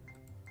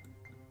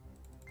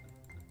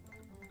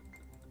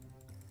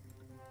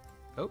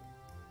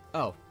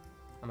 Oh.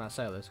 I'm out of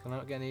sailors. Can I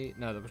not get any...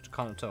 No, there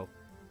can't at all.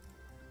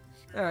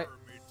 Alright.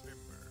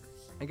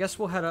 I guess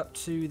we'll head up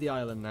to the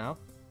island now.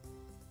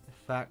 In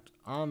fact,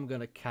 I'm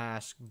gonna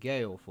cast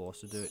Gale Force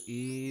to do it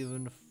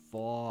even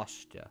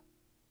faster.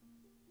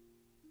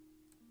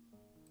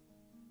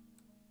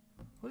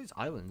 All these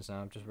islands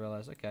now, I've just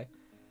realized. Okay.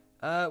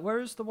 Where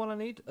is the one I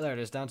need? There it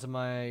is, down to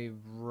my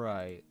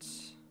right.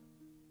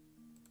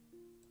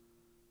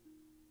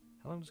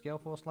 How long does Gale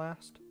Force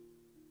last?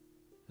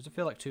 Does it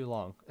feel like too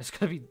long? It's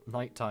gonna be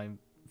nighttime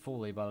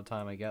fully by the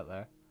time I get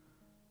there.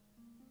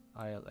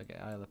 Okay,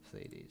 Isle of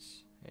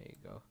Pleiades. There you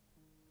go.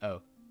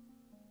 Oh.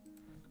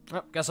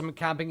 Oh, guess I'm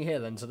camping here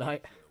then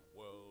tonight.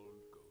 The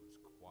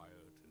world goes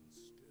quiet and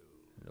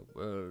still. The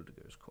world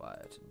goes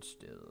quiet and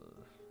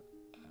still.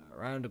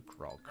 Around a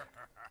grog.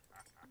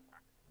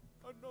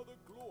 Another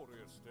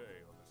glorious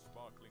day on the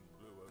sparkling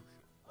blue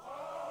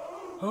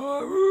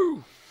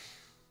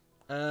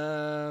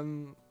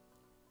ocean.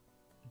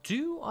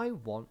 Do I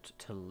want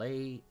to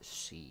lay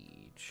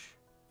siege?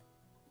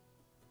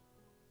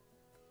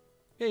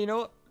 Yeah, you know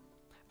what?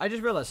 I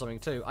just realized something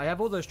too. I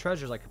have all those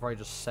treasures I could probably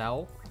just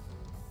sell.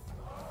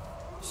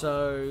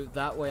 So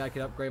that way I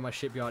could upgrade my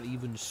shipyard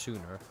even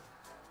sooner.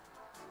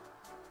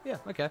 Yeah,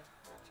 okay.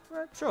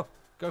 Alright, sure.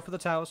 Go for the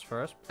towers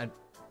first. And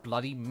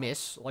bloody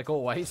miss, like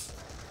always.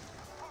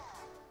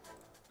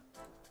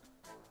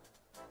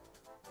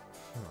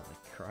 Holy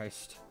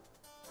Christ.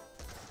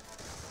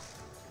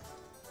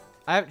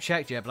 I haven't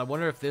checked yet, but I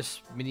wonder if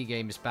this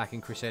minigame is back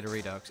in Crusader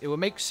Redux. It would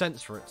make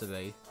sense for it to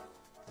be.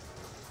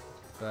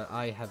 But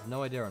I have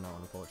no idea on that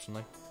one,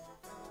 unfortunately.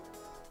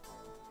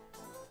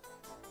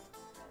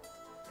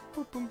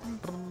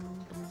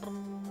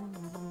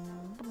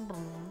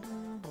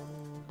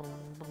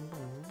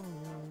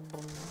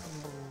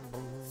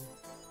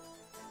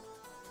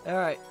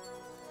 Alright.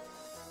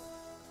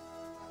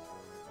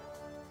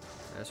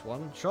 There's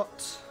one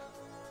shot.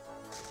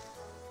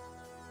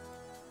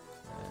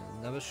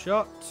 Another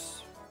shot.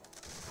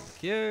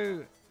 Thank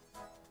you.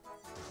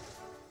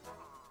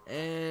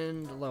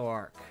 And low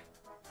arc.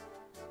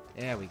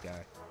 There we go.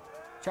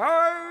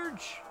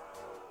 Charge!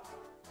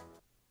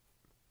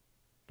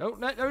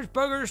 Don't let those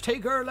buggers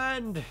take our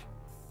land.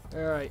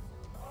 Alright.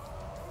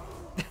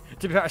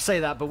 To be fair, I say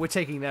that, but we're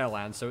taking their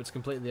land, so it's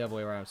completely the other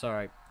way around.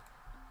 Sorry.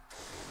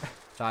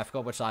 Sorry, I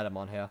forgot which side I'm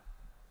on here.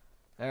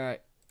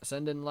 Alright.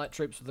 Send in light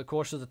troops with a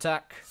cautious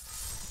attack.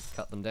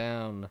 Cut them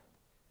down.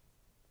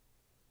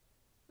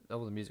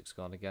 Oh, the music's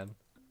gone again.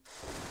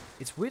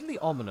 It's weirdly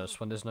ominous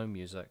when there's no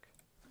music.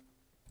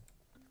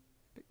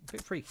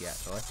 Bit freaky,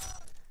 actually.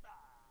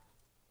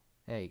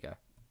 There you go.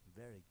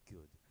 Very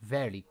good.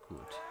 Very good,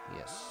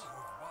 yes.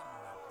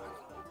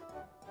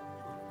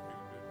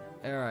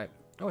 Alright.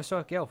 Oh, I still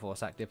have Gale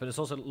Force active, but it's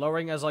also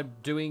lowering as I'm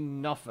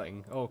doing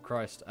nothing. Oh,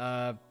 Christ.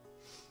 Bank.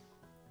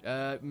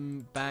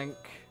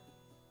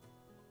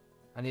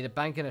 I need a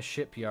bank and a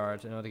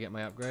shipyard in order to get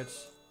my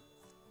upgrades.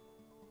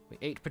 We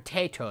ate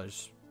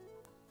potatoes.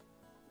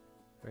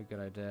 Very good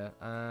idea.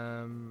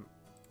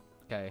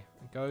 Okay.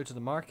 Go to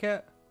the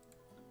market.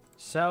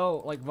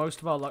 Sell, like,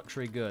 most of our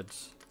luxury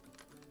goods.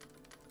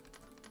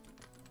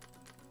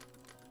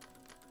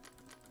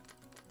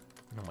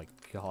 Oh my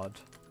god.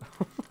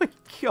 Oh my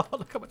god,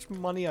 look how much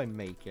money I'm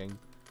making.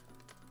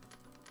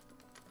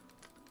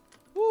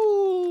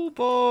 Woo,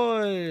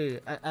 boy!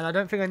 And I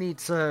don't think I need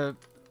to...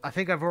 I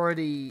think I've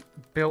already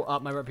built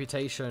up my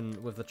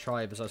reputation with the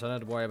tribe, so I don't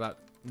have to worry about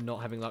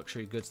not having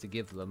luxury goods to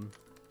give them.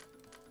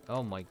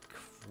 Oh my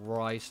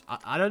Christ.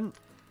 I don't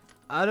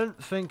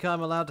think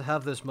I'm allowed to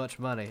have this much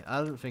money.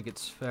 I don't think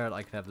it's fair that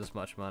I can have this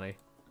much money.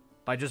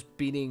 By just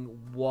beating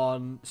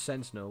one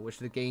sentinel, which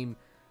the game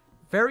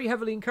very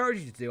heavily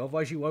encourages you to do,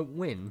 otherwise you won't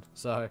win.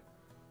 So,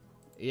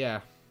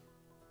 yeah.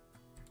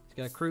 Let's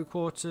get a crew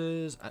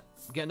quarters.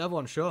 Get another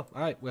one, sure.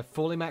 Alright, we're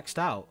fully maxed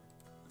out.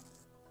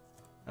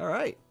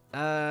 Alright.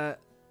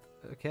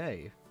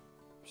 Okay.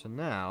 So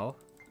now,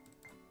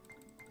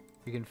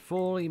 we can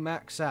fully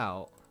max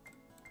out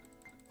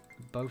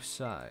both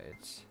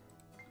sides.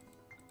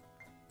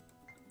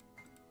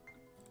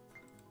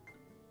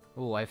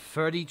 Oh, I have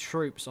 30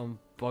 troops on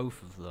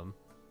both of them.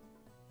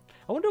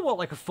 I wonder what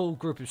like a full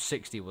group of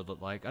 60 would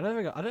look like. I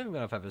don't think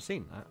I've ever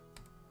seen that.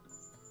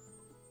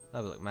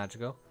 That would look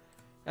magical.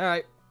 All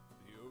right.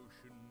 The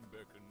ocean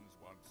beckons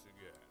once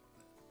again.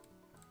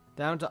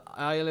 Down to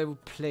Isle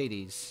of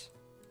Pleiades.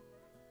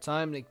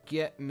 Time to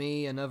get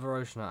me another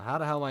ocean heart. How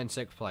the hell am I in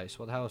 6th place?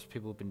 What the hell have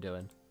people been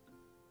doing?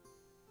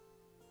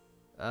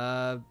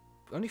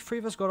 Only 3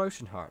 of us got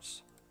ocean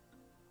hearts.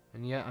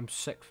 And yeah, I'm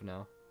 6th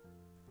now.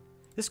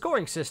 The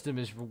scoring system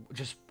is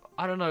just...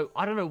 I don't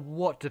know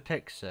what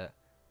depicts it.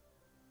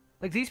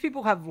 Like, these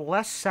people have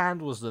less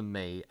sandals than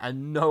me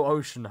and no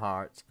ocean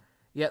hearts.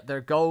 Yet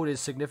their gold is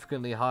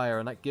significantly higher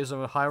and that gives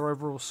them a higher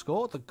overall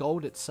score. The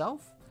gold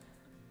itself?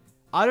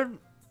 I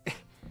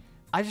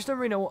just don't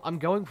really know what I'm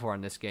going for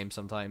in this game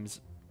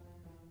sometimes.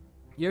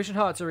 The ocean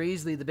hearts are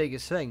easily the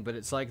biggest thing, but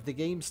it's like the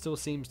game still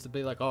seems to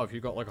be like, oh, if you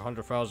got like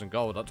 100,000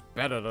 gold, that's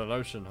better than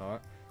ocean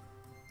heart.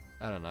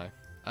 I don't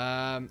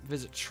know.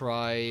 Visit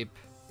tribe.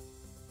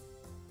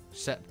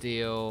 Set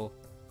deal.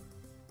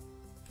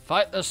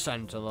 Fight the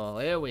sentinel.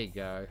 Here we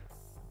go.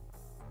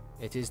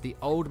 It is the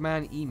old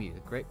man emu,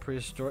 the great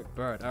prehistoric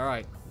bird.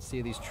 Alright, let's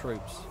see these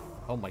troops.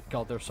 Oh my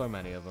god, there's so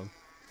many of them.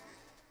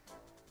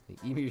 The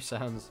emu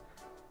sounds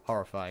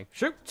horrifying.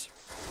 Shoot!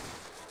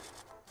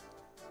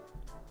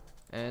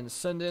 And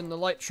send in the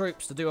light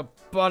troops to do a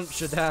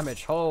bunch of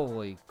damage.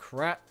 Holy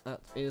crap,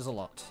 that is a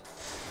lot.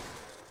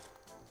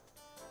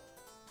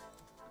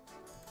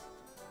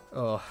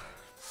 Oh.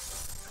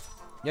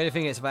 The only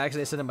thing is, if I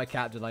accidentally send in my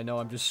captain, I know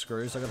I'm just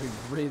screwed, so I gotta be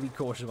really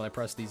cautious when I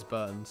press these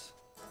buttons.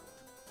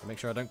 Make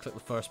sure I don't click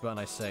the first button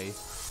I see.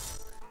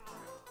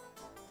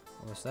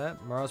 What's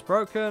that? Morale's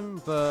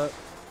broken, but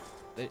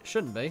it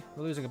shouldn't be.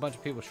 We're losing a bunch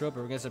of people, sure,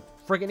 but we're against a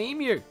friggin'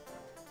 emu!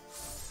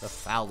 The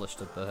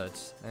foulest of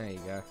birds. There you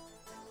go.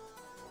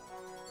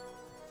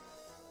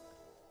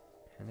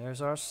 And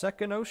there's our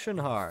second ocean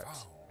heart.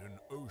 Found an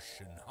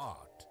ocean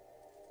heart.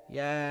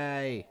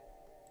 Yay!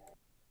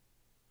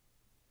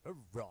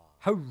 Hurrah!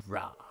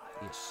 Hurrah!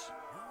 Yes.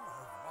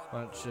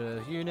 Bunch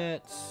of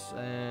units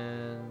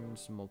and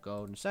some more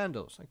golden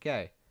sandals.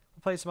 Okay.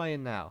 What place am I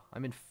in now?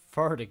 I'm in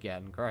 3rd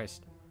again.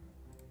 Christ.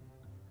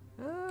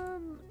 I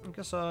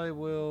guess I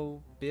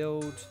will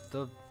build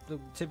the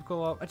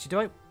typical... Actually,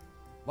 do I...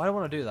 Why do I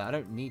want to do that? I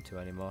don't need to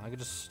anymore. I could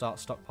just start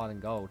stockpiling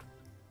gold.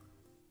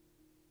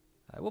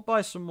 We'll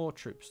buy some more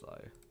troops,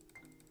 though.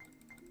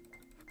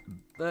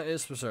 That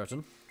is for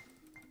certain.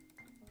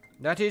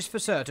 That is for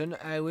certain.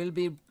 I will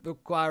be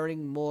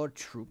requiring more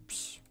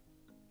troops.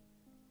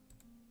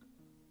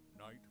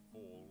 Night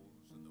falls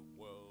and the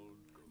world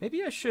goes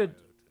Maybe I should...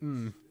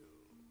 quiet.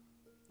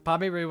 Part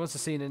of me really wants to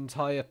see an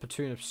entire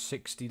platoon of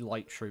 60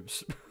 light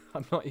troops.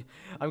 I'm going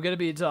to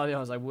be entirely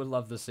honest. I would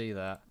love to see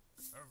that.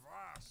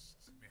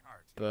 Avast, me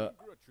heart. But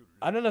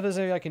I don't know if there's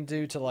anything I can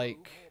do to,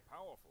 like...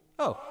 Powerful.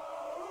 Oh!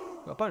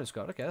 Got a bonus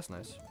card. Okay, that's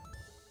nice.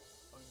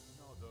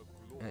 Another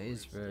That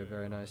is very,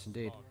 very nice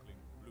indeed. sparkling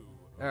blue.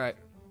 Alright.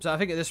 So I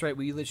think at this rate,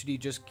 we literally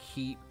just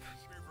keep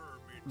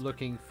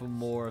looking for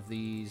more of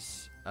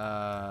these,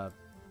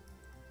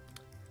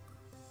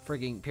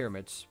 frigging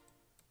pyramids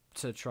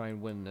to try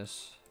and win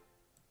this.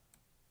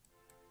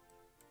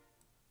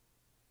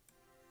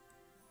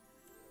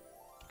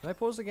 Can I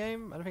pause the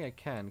game? I don't think I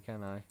can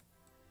I?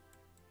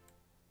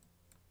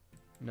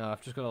 No,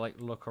 I've just got to, like,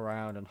 look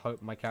around and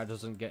hope my character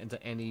doesn't get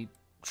into any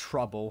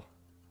trouble.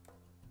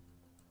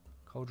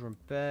 Cauldron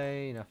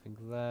Bay, nothing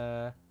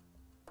there.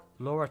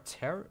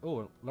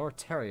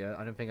 Lorateria.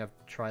 I don't think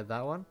I've tried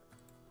that one.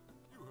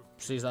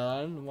 Seize that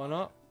island, why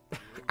not?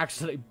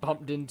 Accidentally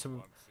bumped into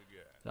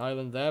an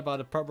island there by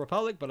the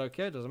Republic, but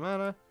okay, doesn't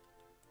matter.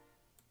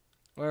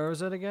 Where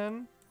is it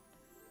again?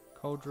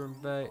 Cauldron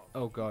Bay.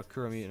 Oh god,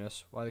 crew are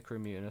mutinous. Why the crew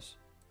mutinous?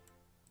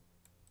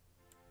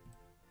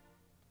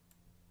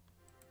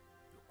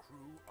 Your crew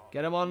are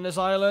Get him on this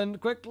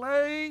island,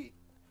 quickly!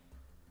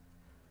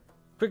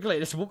 Quickly,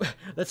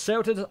 let's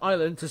sail to this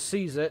island to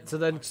seize it, to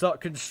then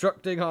start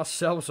constructing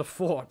ourselves a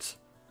fort.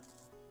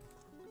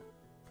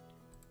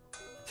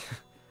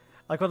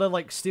 Like when I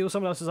like steal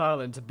someone else's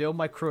island to build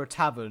my crew a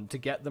tavern to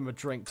get them a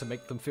drink to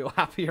make them feel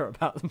happier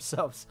about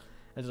themselves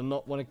and to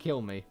not want to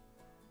kill me.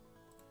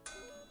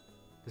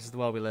 This is the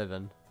world we live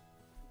in.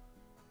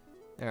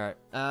 Alright,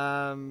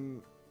 I'll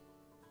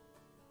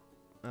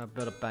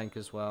build a bank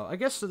as well. I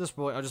guess at this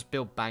point I'll just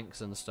build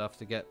banks and stuff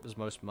to get as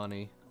much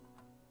money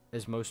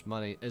as much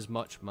money as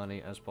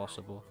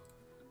possible.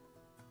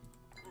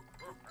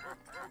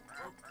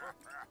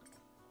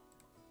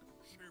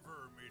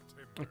 shiver me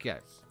timbers. Okay.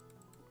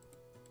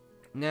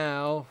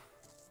 Now,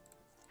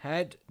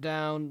 head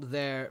down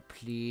there,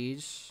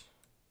 please.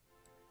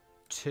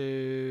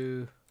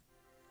 To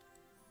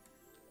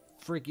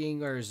freaking,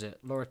 where is it?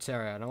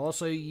 Loretaria. And I'll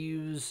also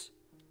use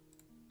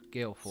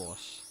Gale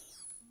Force.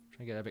 Try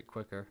to get a bit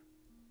quicker.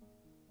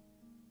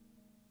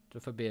 If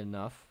it'll be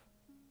enough.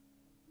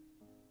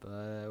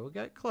 But we'll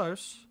get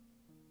close.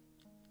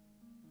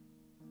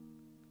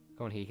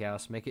 Come on, Heek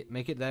House. Make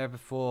it there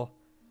before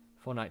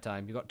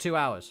nighttime. You've got 2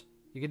 hours.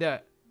 You can do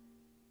it.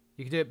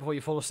 You can do it before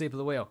you fall asleep at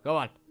the wheel. Go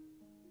on.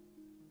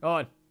 Go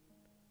on.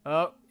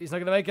 Oh, he's not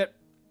going to make it.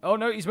 Oh,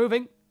 no, he's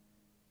moving.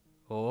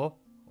 Oh.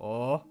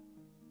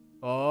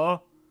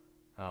 Night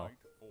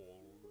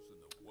falls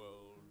and the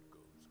world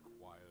goes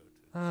quiet.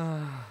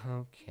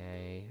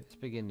 Okay. Let's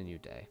begin a new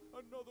day.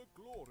 Another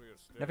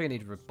glorious day. Never gonna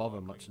need to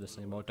bother much of this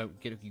anymore. Don't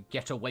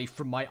get away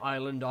from my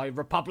island, I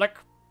Republic!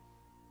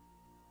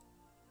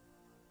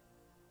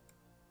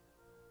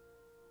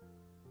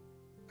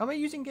 Am I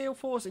using Gale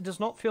Force? It does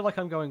not feel like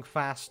I'm going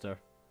faster.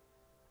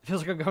 It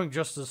feels like I'm going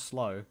just as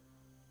slow.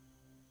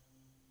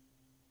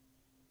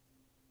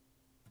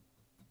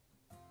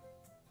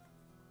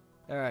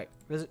 Alright,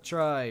 visit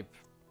tribe.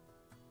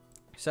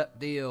 Accept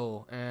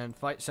deal and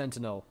fight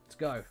Sentinel. Let's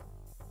go.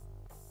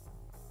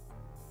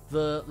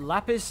 The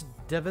Lapis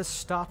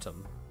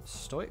Devastatum.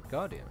 Stoic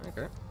Guardian,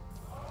 okay.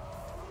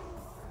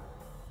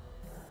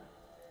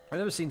 I've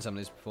never seen some of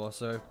these before,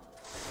 so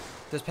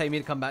just pay me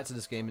to come back to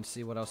this game and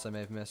see what else I may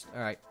have missed.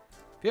 Alright.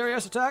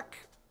 Furious attack!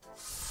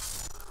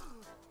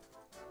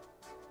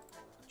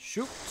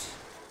 Shoot!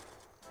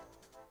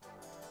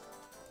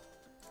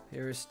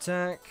 Furious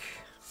attack.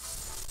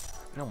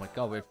 Oh my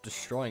god, we're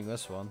destroying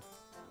this one.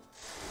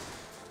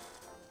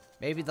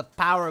 Maybe the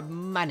power of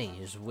money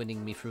is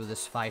winning me through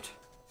this fight.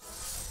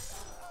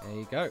 There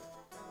you go.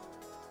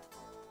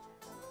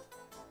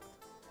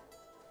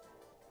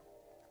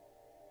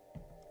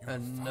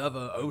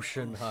 Another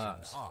ocean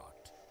heart.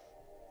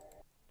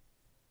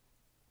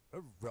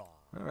 Hurrah.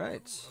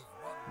 Alright.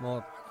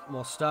 More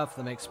stuff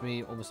that makes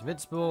me almost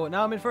invincible.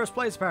 Now I'm in first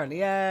place apparently.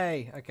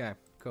 Yay! Okay,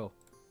 cool.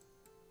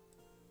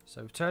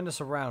 So we've turned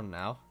this around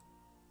now.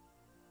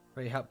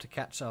 Really helped to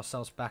catch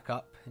ourselves back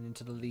up and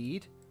into the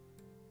lead.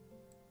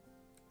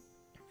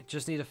 I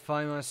just need to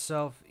find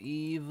myself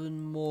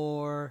even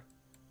more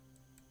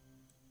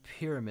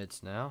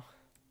pyramids now.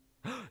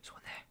 There's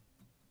one there.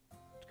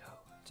 Let's go.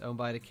 It's owned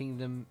by the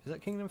Kingdom. Is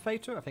that Kingdom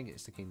Fator? I think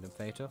it's the Kingdom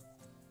Fator.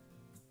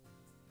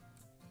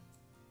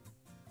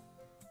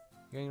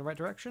 Going in the right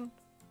direction?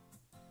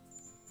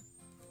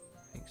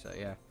 I think so,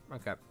 yeah.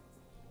 Okay.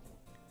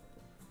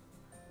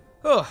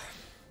 Oh.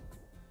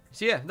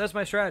 So yeah, that's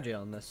my strategy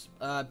on this.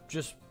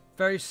 Just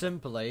very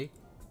simply,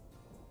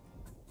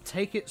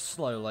 take it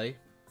slowly,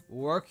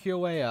 work your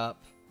way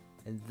up,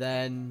 and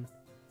then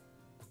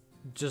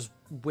just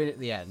win at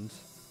the end.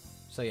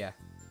 So yeah,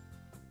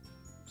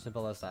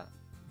 simple as that.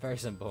 Very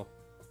simple.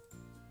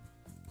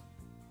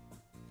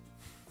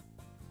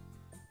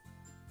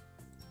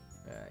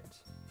 Alright.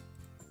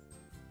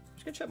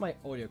 Just gonna check my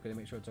audio quickly,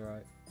 make sure it's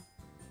alright.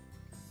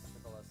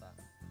 Simple as that.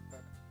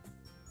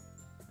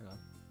 Hang on.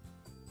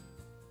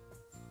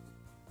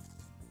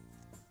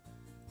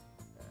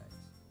 Alright.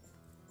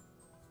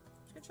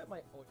 Just gonna check my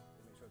audio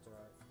quickly, make sure it's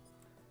alright.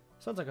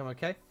 Sounds like I'm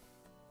okay.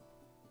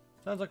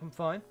 Sounds like I'm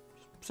fine.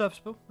 Just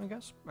serviceable, I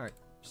guess. Alright.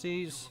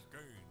 Seize.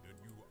 Gained a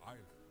new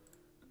island.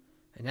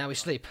 And now we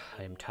sleep.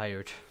 I am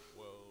tired. The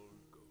world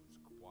goes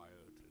quiet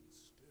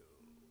and still.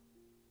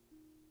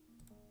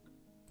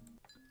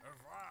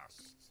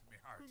 Avast, me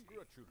hearty.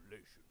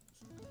 Congratulations.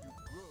 You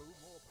grow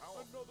more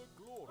powerful. Another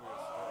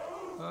glorious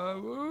day.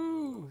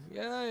 Woo!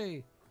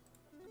 Yay!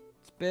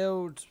 Let's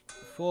build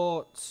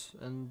forts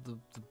and the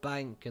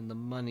bank and the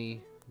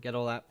money. Get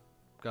all that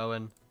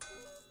going.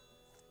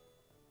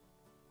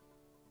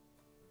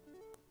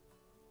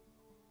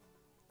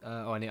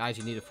 I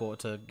actually need a fort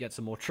to get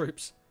some more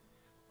troops.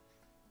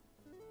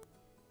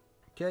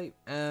 Okay,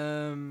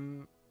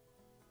 I'll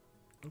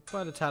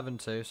buy the tavern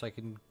too, so I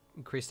can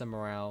increase their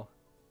morale.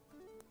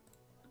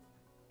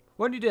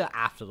 Why don't you do that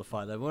after the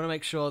fight, though? We want to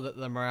make sure that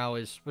the morale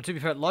is... But to be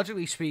fair,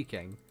 logically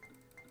speaking,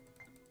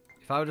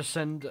 if I were to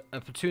send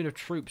a platoon of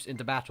troops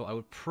into battle, I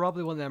would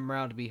probably want their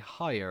morale to be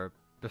higher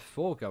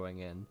before going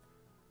in.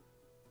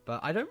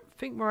 But I don't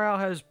think morale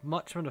has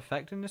much of an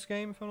effect in this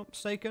game, if I'm not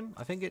mistaken.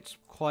 I think it's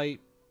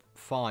quite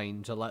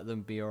fine to let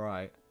them be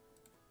alright.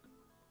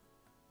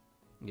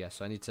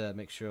 Yes, I need to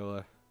make sure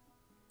I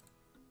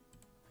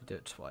do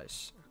it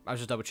twice. I was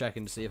just double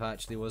checking to see if I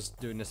actually was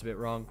doing this a bit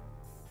wrong.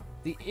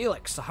 The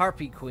Elix, the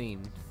Harpy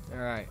Queen.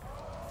 Alright.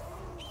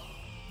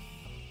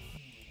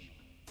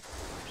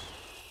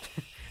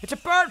 It's a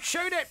bird!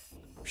 Shoot it!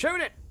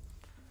 Shoot it!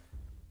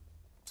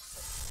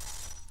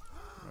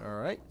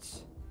 Alright.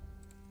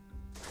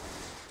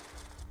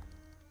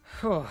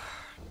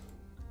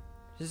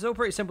 This is all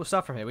pretty simple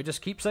stuff from here. We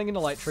just keep sending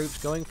the light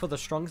troops, going for the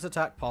strongest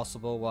attack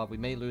possible while we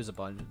may lose a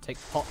bunch. Take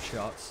pot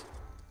shots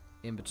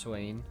in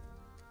between.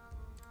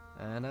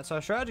 And that's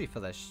our strategy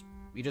for this.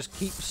 We just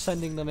keep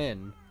sending them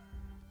in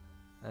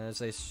as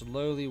they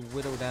slowly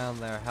whittle down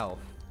their health.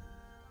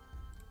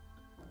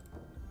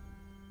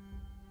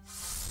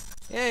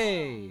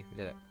 Yay! We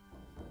did it.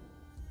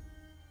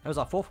 That was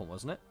our fourth one,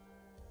 wasn't it?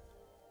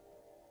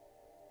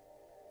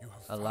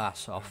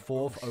 Alas, our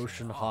fourth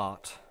ocean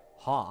heart.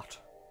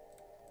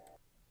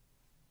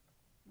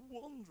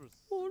 Wondrous.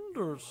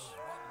 Wonders.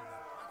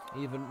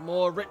 Even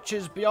more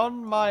riches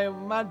beyond my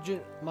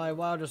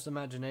wildest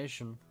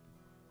imagination.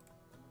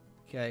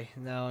 Okay,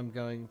 now I'm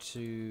going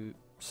to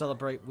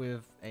celebrate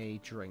with a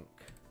drink.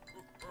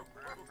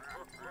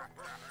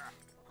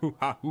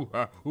 Hoo-ha,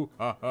 hoo-ha,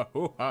 hoo-ha,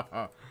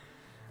 hoo-ha.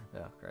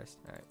 Oh, Christ.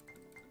 Alright.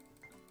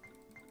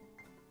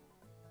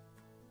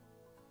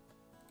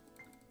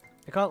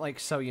 I can't, like,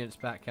 sell units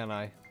back, can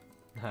I?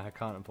 No, I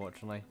can't,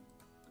 unfortunately.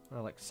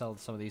 I'll, like, sell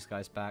some of these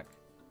guys back.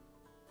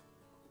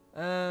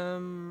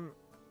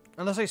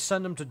 Unless I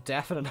send them to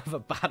death in another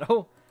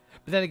battle.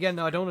 But then again,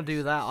 no, I don't want to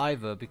do that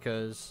either,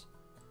 because...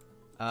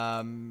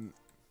 obviously,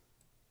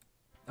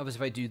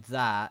 if I do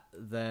that,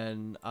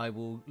 then I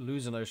will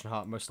lose an Ocean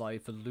Heart, most likely,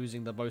 for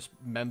losing the most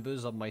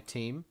members of my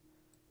team.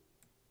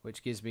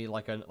 Which gives me,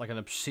 like, an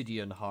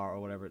Obsidian Heart,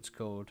 or whatever it's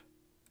called.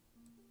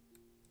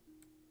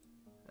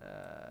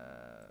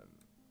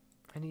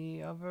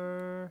 Any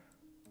other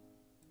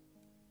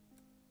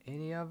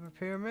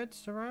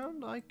pyramids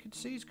around I could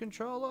seize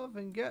control of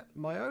and get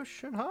my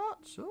Ocean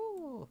Hearts?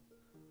 Ooh.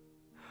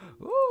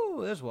 Ooh,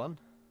 there's one.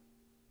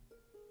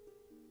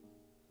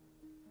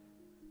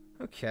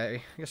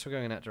 Okay, I guess we're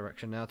going in that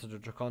direction now to the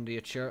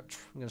Dracondia Church.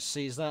 I'm going to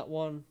seize that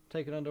one,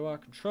 take it under our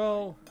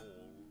control.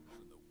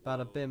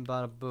 Bada bim,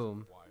 bada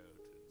boom.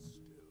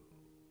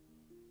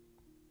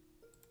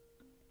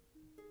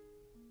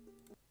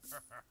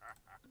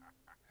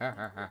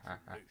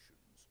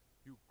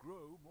 You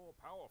grow more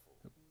powerful.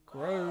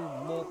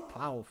 Grow more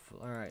powerful.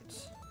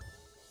 Alright.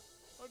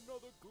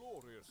 Another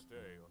glorious day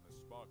on the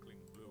sparkling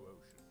blue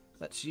ocean.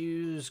 Let's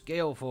use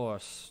Gale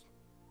Force.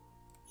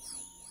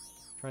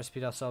 Try to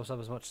speed ourselves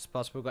up as much as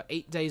possible. We've got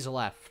 8 days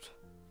left.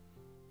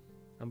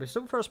 And we're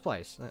still first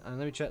place. And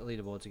let me check the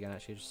leaderboards again,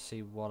 actually, just to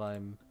see what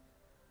I'm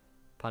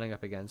punning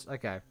up against.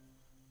 Okay.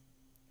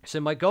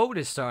 So my gold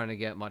is starting to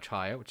get much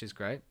higher, which is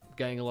great.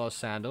 Getting a lot of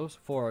sandals,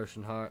 4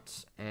 ocean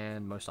hearts,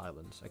 and most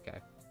islands. Okay.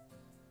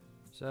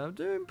 So I'm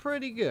doing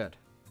pretty good.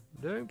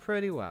 Doing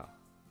pretty well.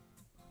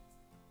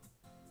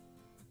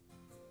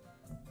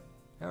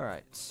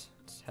 Alright.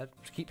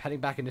 Let's keep heading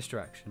back in this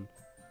direction.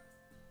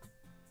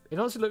 It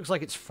honestly looks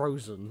like it's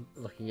frozen,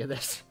 looking at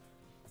this.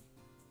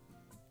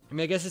 I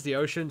mean, I guess it's the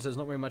ocean, so there's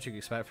not very much you can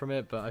expect from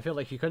it, but I feel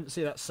like if you couldn't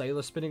see that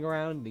sailor spinning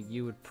around,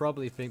 you would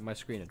probably think my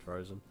screen had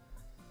frozen.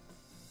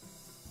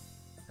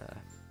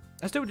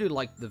 I still do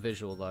like the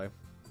visual, though.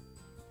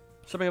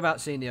 Something about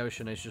seeing the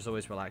ocean is just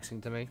always relaxing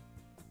to me.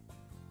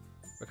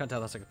 I can't tell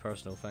that's like a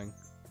personal thing.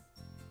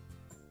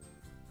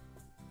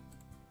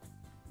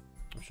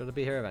 I'm sure they'll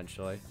be here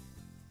eventually.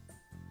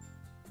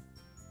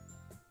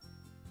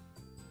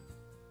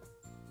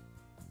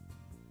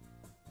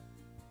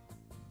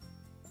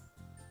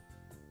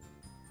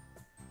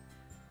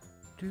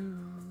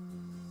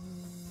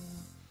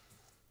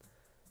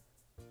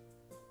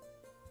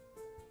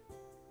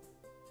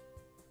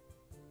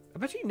 I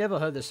bet you never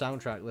heard the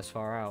soundtrack this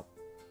far out.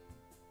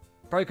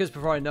 Probably because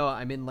before I know it,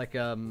 I'm in like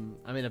I'm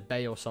in a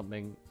bay or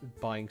something,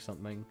 buying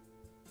something.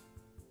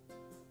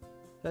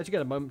 I actually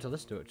get a moment to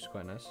listen to it, which is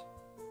quite nice.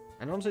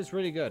 And honestly, it's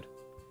really good.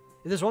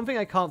 If there's one thing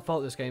I can't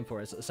fault this game for,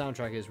 is that the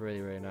soundtrack is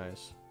really, really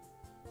nice.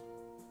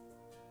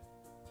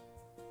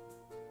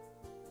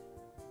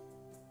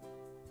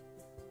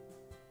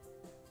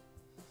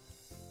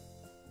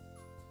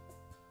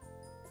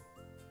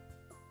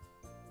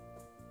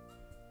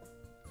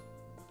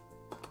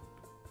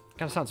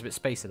 Kind of sounds a bit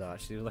spacey though,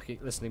 actually,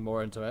 listening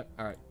more into it.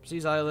 Alright,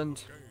 Seas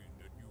Island.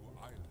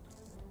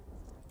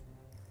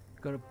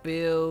 Gonna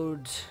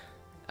build...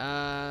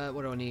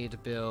 what do I need to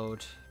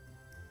build?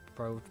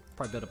 Probably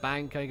build a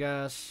bank, I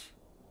guess.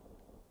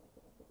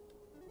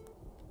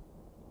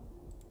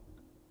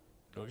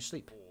 Go to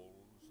sleep.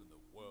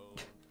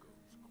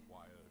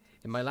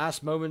 In my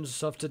last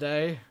moments of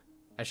today,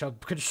 I shall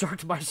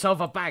construct myself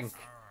a bank.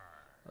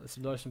 That's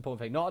the most important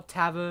thing. Not a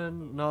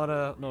tavern, not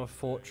a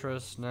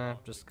fortress. Nah,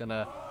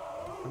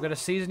 I'm gonna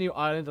seize a new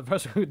island. The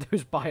first thing I'm gonna do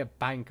is buy a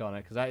bank on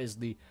it, because that is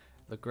the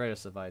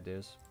greatest of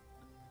ideas.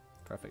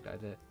 Perfect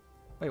idea.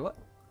 Wait, what?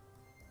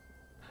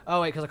 Oh,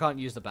 wait, because I can't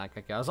use the bank.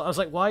 Okay, I was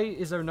like, why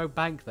is there no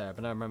bank there?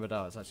 But I remembered,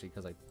 oh, it's actually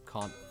because I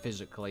can't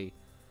physically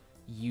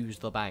use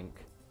the bank.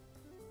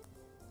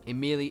 It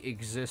merely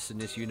exists in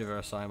this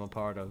universe I am a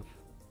part of.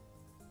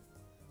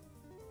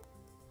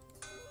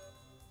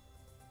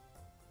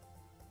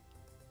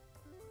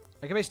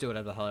 I can basically do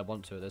whatever the hell I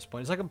want to at this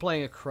point. It's like I'm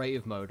playing a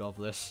creative mode of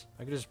this.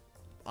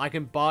 I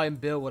can buy and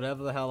build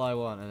whatever the hell I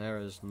want, and there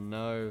is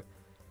no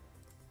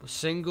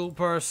single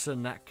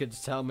person that could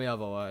tell me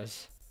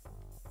otherwise.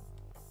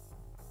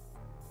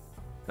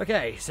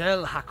 Okay,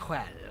 Zel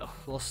Haquel,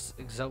 lost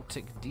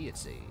exotic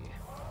deity.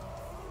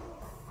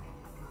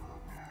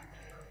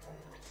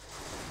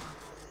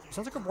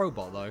 Sounds like a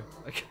robot though.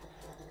 Like,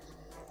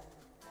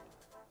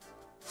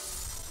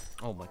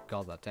 oh my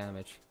god, that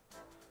damage!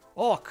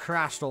 Oh,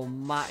 Christ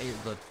Almighty,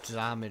 the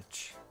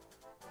damage!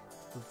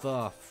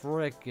 The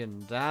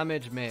freaking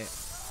damage, mate!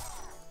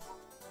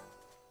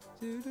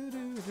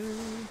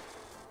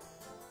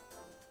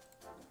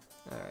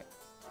 Alright.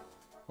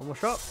 One more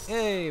shot.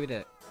 Yay, we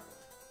did it.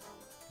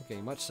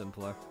 Okay, much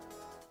simpler.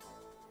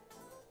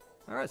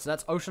 Alright, so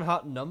that's Ocean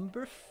Heart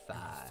number 5.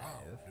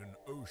 An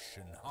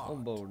ocean heart.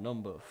 Combo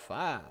number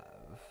 5.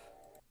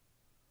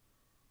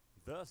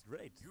 First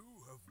rate. You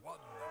have won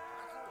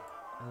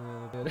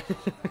the battle.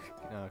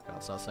 No, I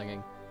can't start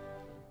singing.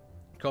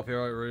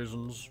 Copyright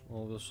reasons,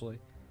 obviously.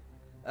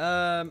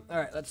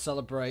 Alright, let's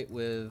celebrate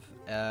with,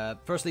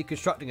 firstly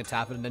constructing a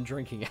tavern and then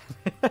drinking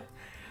it.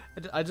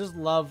 I just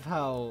love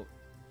how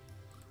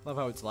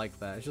it's like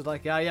that. It's just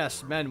like, ah,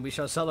 yes, men, we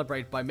shall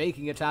celebrate by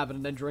making a tavern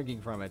and then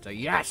drinking from it.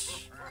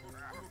 Yes!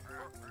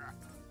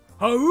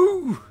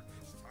 Oh!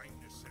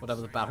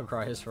 Whatever the battle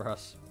cry is for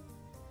us.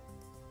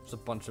 It's a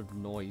bunch of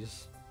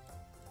noise.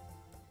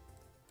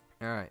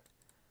 Alright.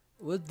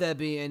 Would there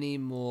be any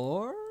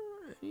more?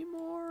 Any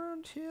more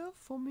around here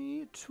for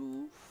me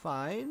to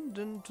find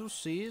and to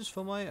seize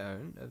for my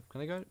own?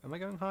 Can I go? Am I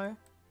going higher?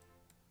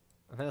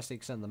 I think that's the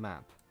extent of the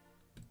map.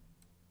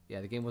 Yeah,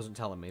 the game wasn't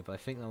telling me, but I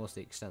think that was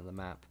the extent of the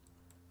map.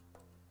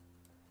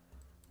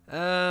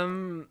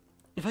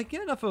 If I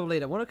get enough of a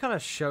lead, I want to kind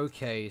of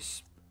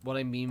showcase what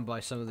I mean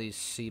by some of these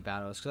sea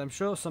battles, because I'm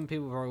sure some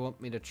people probably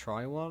want me to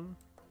try one.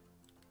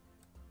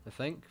 I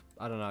think.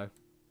 I don't know. I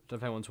don't know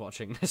if anyone's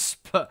watching this,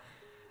 but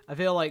I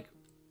feel like,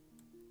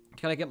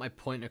 can I get my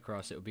point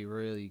across? It would be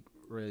really,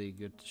 really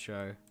good to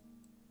show.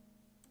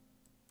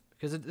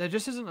 Because there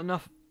just isn't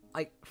enough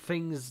like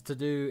things to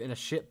do in a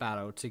ship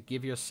battle to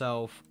give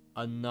yourself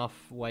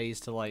enough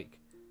ways to like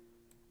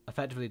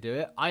effectively do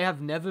it. I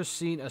have never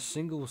seen a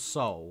single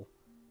soul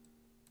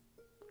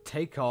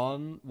take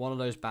on one of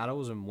those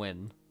battles and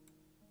win.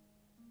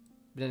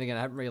 But then again,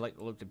 I haven't really like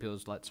looked at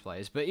people's let's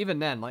plays. But even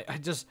then, like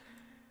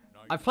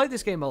I've played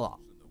this game a lot.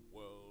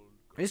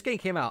 When this game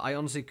came out, I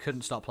honestly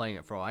couldn't stop playing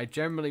it for a while. I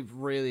generally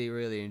really,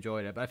 really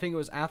enjoyed it. But I think it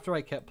was after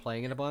I kept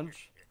playing it a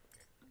bunch,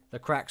 the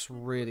cracks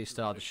really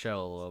started to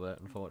show a little bit,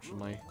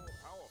 unfortunately.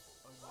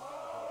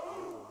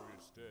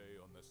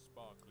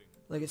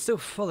 Like, it's still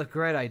full of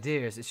great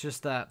ideas. It's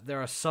just that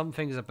there are some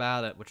things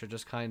about it which are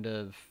just kind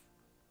of,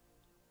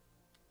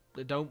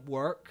 they don't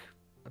work,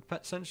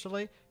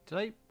 essentially. Did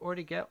I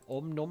already get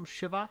Om Nom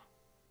Shiva?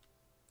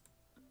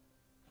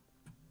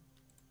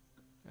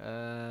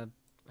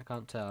 I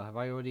can't tell. Have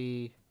I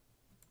already...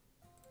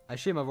 I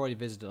assume I've already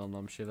visited Om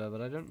Nom Shiva, but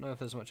I don't know if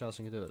there's much else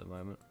I can do at the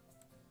moment.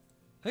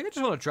 I think I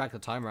just want to drag the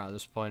timer out at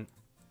this point.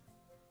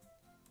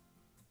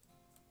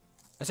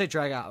 I say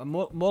drag out.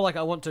 More like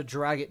I want to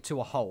drag it to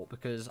a halt,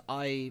 because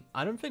I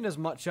don't think there's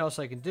much else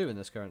I can do in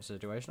this current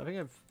situation. I think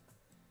I've...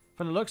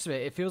 From the looks of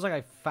it, it feels like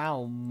I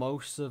found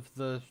most of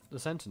the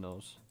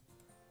Sentinels.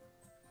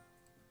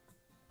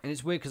 And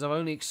it's weird, because I've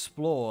only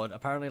explored,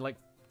 apparently, like,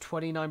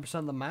 29%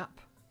 of the map.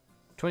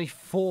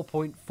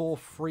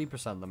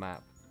 24.43% of the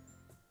map.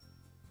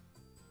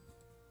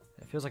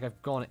 It feels like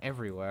I've gone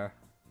everywhere.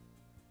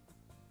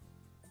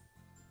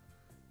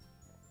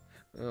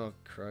 Oh,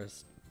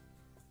 Christ.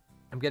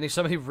 I'm getting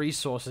so many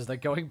resources, they're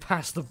going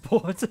past the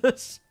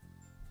borders.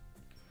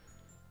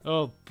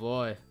 Oh,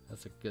 boy.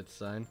 That's a good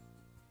sign.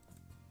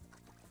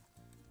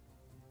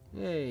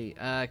 Yay.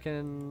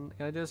 Can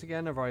I do this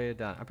again, or have I already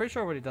done? I'm pretty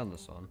sure I've already done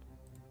this one.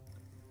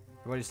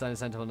 I've already started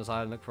Sentinel on this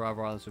island, look for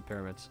other islands with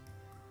pyramids.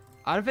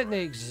 I don't think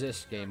they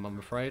exist, game, I'm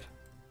afraid.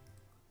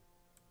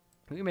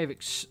 I think we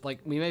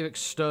may have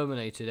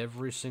exterminated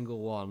every single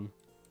one.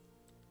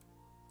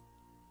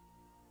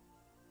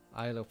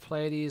 Isle of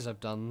Pleiades, I've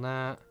done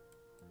that.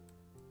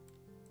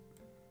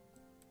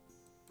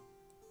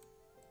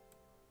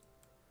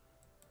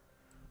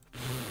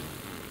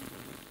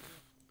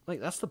 Like,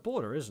 that's the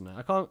border, isn't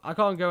it? I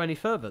can't go any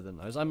further than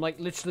those. I'm like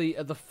literally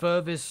at the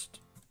furthest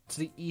to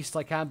the east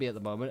I can be at the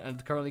moment,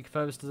 and currently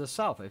furthest to the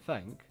south, I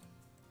think.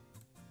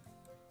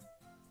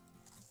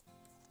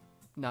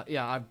 No,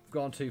 yeah, I've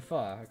gone too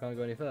far. I can't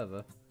go any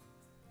further.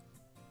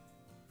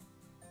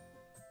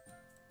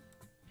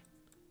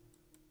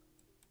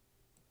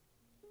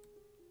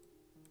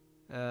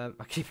 I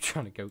keep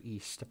trying to go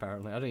east,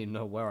 apparently. I don't even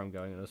know where I'm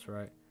going at this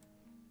rate.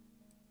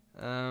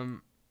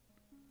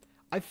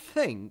 I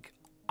think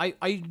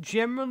I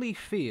generally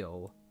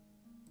feel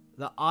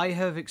that I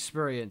have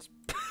experienced...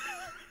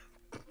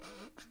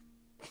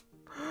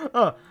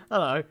 Oh,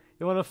 hello.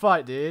 You want to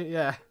fight, do you?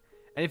 Yeah.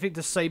 Anything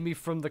to save me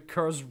from the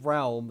cursed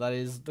realm that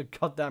is the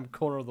goddamn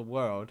corner of the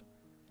world.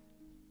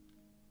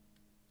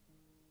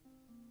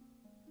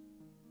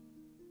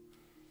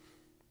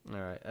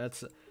 Alright,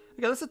 let's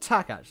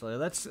attack actually.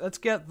 Let's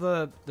get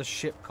the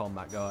ship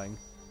combat going.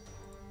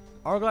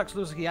 Arglax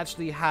looks like he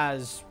actually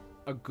has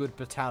a good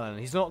battalion.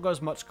 He's not got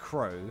as much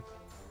crew,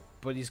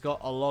 but he's got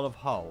a lot of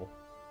hull.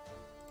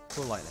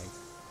 Full lightning.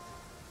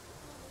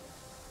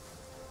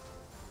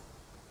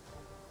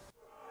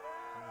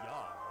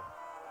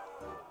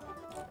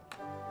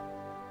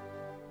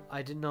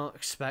 I did not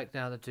expect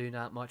now to do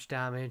that much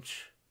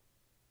damage.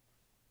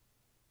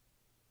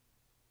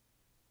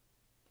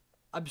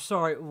 I'm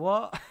sorry,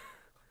 what?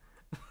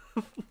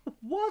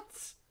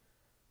 What?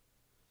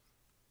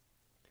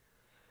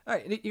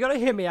 Alright, you gotta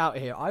hear me out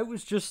here. I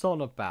was just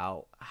on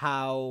about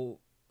how,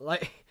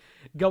 like,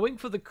 going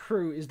for the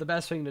crew is the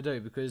best thing to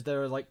do because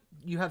there are, like,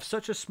 you have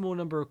such a small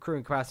number of crew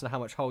in comparison to how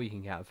much hull you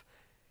can have.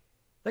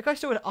 That guy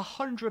still had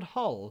 100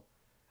 hull,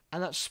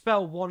 and that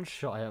spell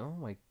one-shot him. Oh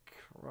my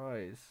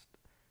Christ.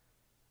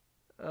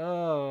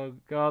 Oh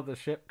god, the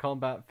ship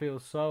combat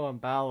feels so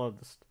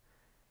unbalanced.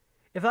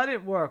 If that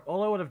didn't work,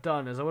 all I would have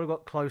done is I would have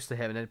got close to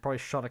him and then probably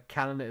shot a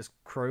cannon at his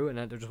crew and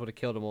then just would have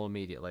killed them all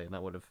immediately, and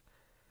that would have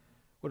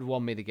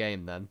won me the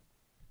game then.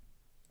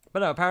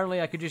 But no,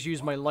 apparently I could just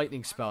use my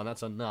lightning spell and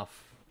that's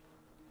enough.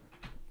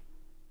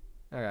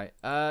 Alright,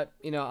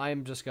 you know,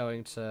 I'm just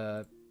going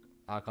to...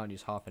 I can't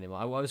use half anymore.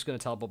 I was going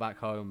to teleport back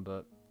home,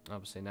 but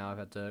obviously now I've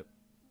had to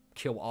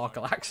kill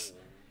Argalax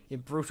in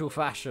brutal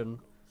fashion.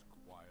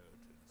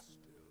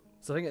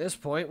 So I think at this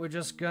point we're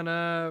just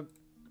gonna...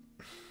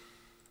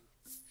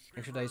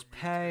 Extra day's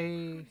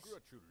pay.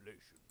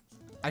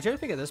 I don't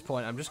think at this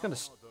point I'm just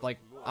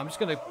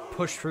gonna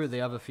push through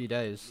the other few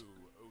days,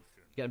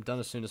 get them done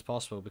as soon as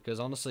possible. Because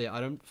honestly,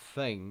 I don't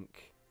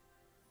think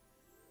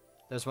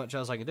there's much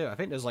else I can do. I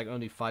think there's like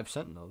only 5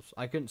 sentinels.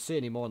 I couldn't see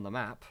any more on the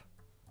map.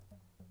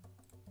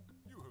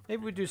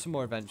 Maybe we do some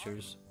more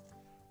adventures.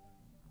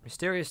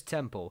 Mysterious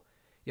temple.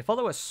 You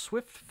follow a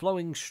swift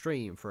flowing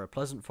stream through a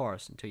pleasant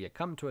forest until you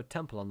come to a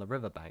temple on the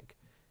riverbank.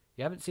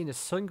 You haven't seen a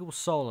single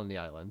soul on the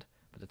island,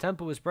 but the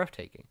temple is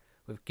breathtaking,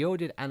 with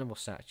gilded animal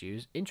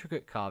statues,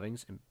 intricate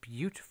carvings, and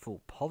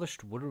beautiful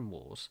polished wooden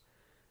walls.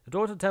 The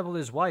door to the temple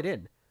is wide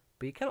in,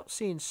 but you cannot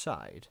see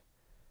inside.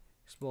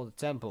 Explore the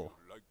temple.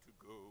 Would you like to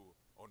go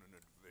on an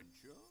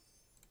adventure?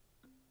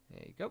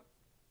 There you go.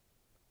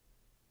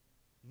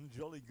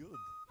 Jolly good.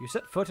 You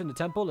set foot in the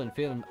temple and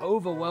feel an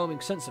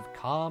overwhelming sense of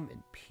calm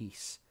and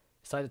peace.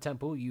 Inside the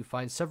temple, you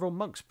find several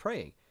monks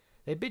praying.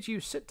 They bid you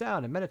sit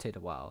down and meditate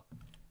a while,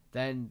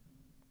 then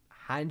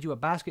hand you a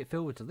basket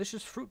filled with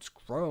delicious fruits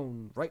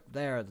grown right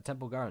there at the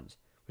temple gardens.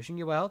 Wishing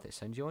you well, they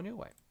send you on your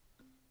way.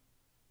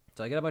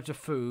 So I get a bunch of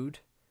food,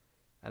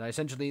 and I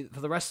essentially,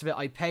 for the rest of it,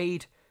 I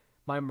paid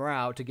my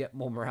morale to get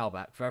more morale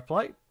back. Fair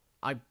play.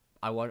 I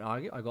won't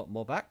argue. I got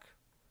more back.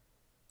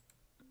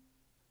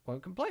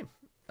 Won't complain.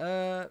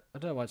 I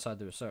don't know why I decided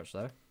to do research,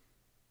 though.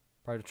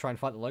 Probably to try and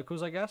fight the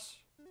locals, I guess.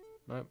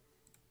 Nope.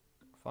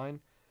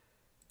 Fine.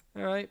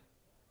 Alright.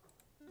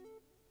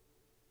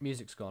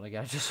 Music's gone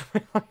again, I just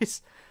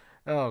realised.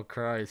 Oh,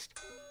 Christ.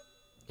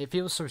 It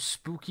feels so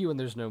spooky when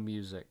there's no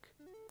music.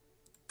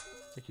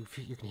 It's like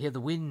you can hear the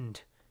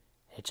wind.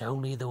 It's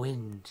only the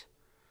wind.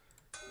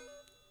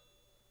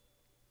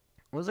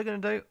 What was I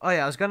going to do? Oh,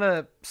 yeah, I was going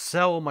to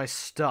sell my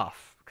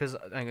stuff. Because,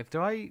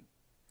 do I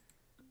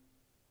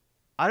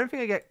don't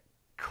think I get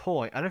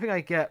coin. I don't think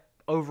I get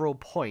overall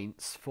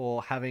points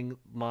for having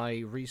my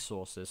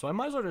resources. So I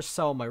might as well just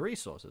sell my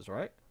resources,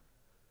 right?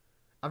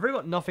 I've really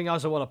got nothing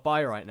else I want to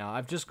buy right now.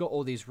 I've just got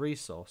all these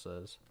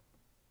resources.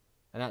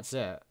 And that's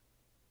it.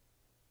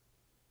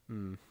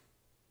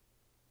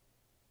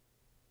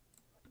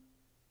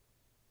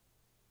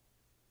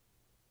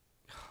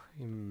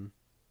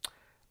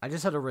 I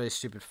just had a really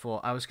stupid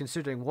thought. I was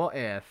considering what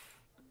if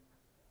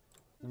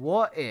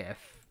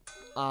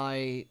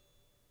I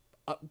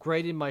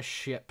upgraded my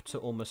ship to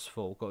almost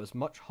full, got as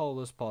much hull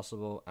as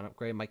possible, and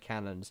upgraded my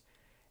cannons,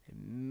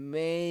 and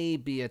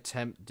maybe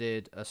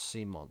attempted a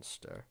sea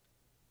monster.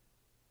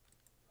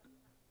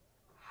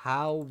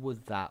 How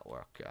would that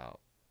work out?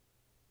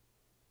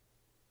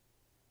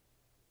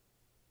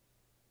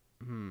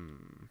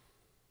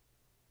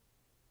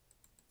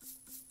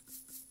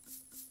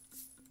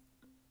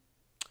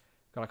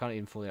 God, I can't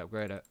even fully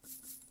upgrade it.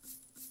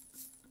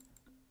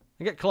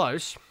 I get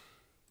close.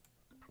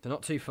 They're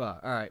not too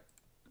far. Alright.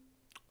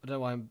 I don't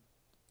know why I'm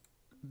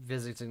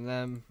visiting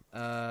them.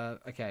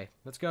 Okay.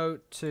 Let's go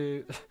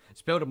to...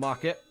 let's build a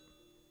market.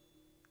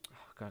 Oh,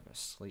 God, I'm going to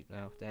sleep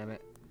now. Damn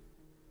it.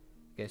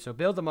 Okay, so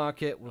build the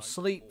market. We'll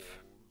sleep.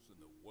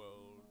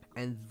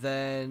 And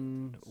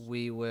then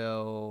we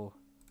will...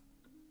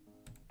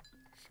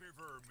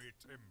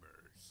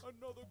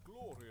 Another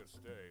glorious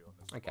day on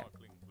the okay.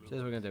 sparkling blue. So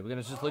here's what we're going to do. We're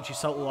going to just literally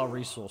sell all our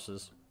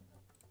resources.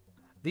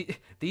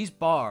 These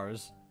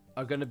bars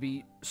are going to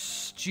be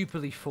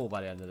stupidly full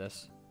by the end of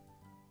this.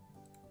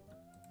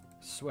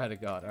 Swear to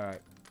God.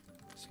 Alright.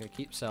 Just going to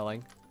keep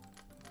selling.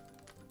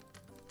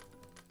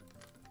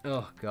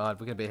 Oh, God.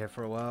 We're going to be here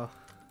for a while.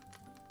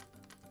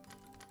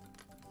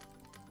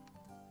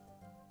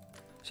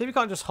 See if you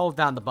can't just hold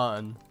down the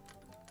button.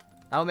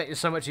 That'll make it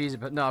so much easier.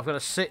 But no, I've got to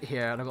sit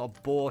here and I've got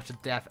to bore to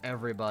death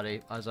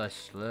everybody as I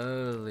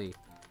slowly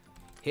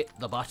hit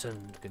the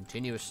button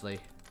continuously.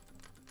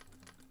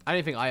 I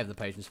don't think I have the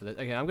patience for this.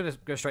 Okay, I'm going to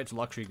go straight to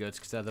luxury goods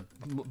because they're the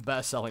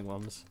better selling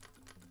ones.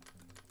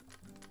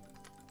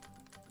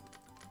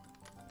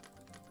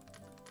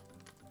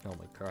 Oh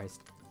my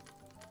Christ.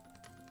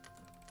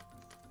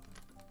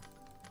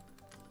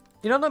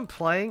 You know what I'm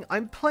playing?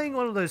 I'm playing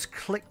one of those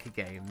click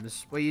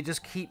games where you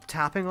just keep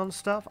tapping on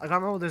stuff. I can't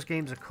remember what those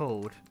games are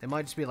called. They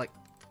might just be like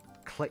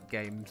click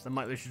games. That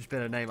might literally just be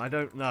a name. I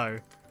don't know.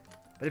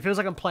 But it feels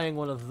like I'm playing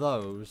one of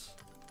those.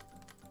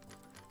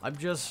 I'm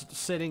just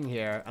sitting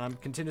here and I'm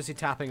continuously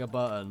tapping a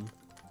button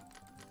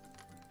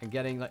and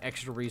getting like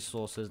extra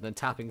resources and then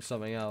tapping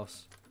something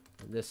else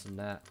and this and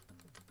that.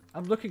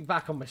 I'm looking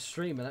back on my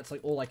stream and that's like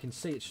all I can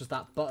see. It's just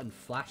that button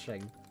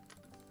flashing.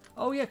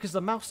 Oh yeah, because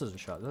the mouse doesn't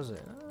shut, does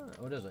it?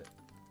 Or does it?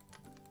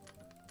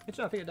 I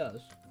think it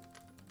does.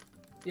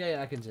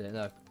 Yeah, I can see it.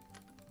 No.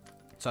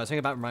 So I was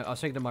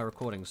thinking of my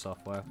recording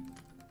software.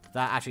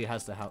 That actually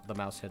has the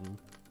mouse hidden.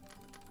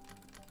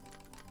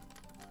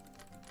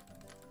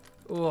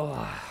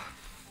 Oh.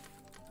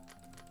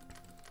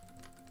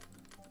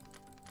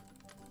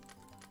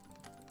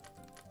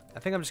 I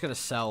think I'm just gonna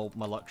sell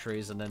my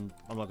luxuries, and then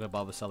I'm not gonna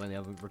bother selling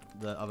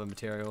the other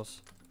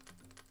materials.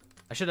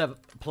 I should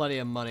have plenty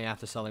of money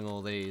after selling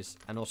all these,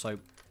 and also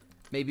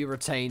maybe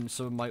retain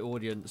some of my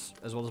audience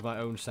as well as my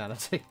own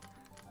sanity.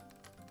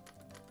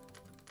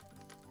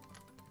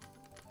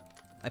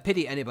 I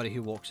pity anybody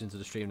who walks into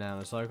the stream now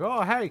and is like,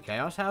 "Oh, hey,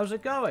 Chaos, how's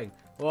it going?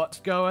 What's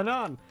going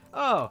on?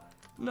 Oh,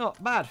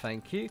 not bad,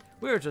 thank you.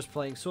 We're just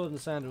playing Swords and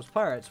Sandals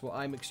Pirates, where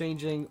I'm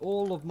exchanging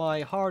all of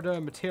my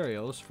hard-earned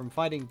materials from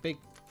fighting big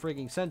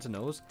frigging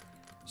sentinels,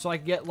 so I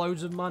can get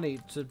loads of money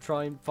to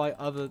try and fight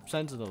other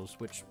sentinels,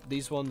 which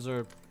these ones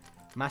are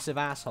massive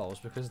assholes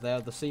because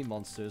they're the sea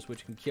monsters,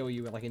 which can kill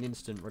you in like an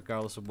instant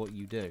regardless of what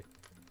you do.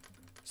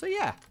 So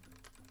yeah,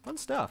 fun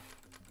stuff.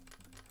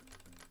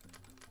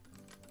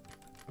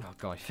 Oh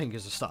god, my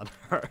fingers are starting to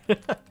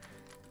hurt.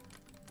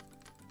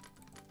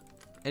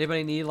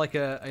 Anybody need like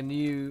a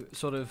new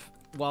sort of,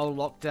 while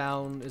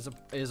lockdown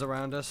is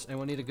around us,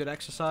 anyone need a good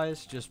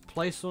exercise? Just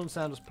play Swords and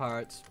Sandals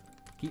Pirates,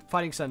 keep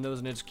fighting sentinels,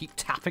 and then just keep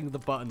tapping the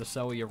button to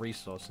sell your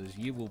resources.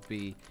 You'll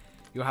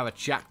have a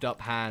jacked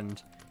up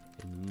hand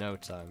in no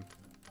time.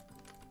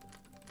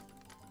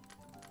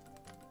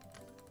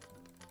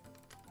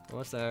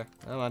 What's there?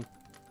 Come on.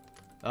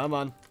 Come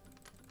on.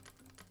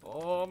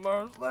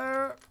 Almost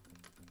there.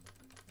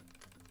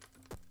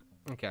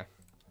 Okay.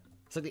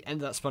 It's like the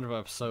end of that SpongeBob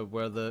episode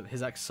where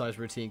his exercise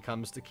routine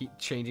comes to keep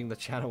changing the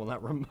channel on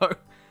that remote.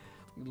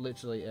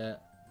 Literally it.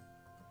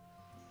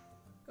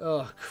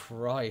 Oh,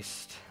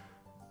 Christ.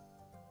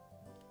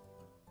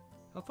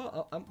 I'm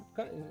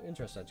kind of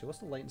interested actually. What's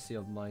the latency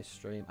of my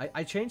stream?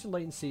 I changed the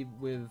latency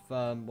with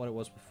what it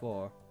was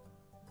before.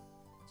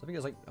 So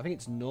I think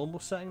it's normal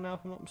setting now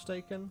if I'm not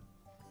mistaken.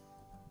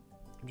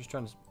 I'm just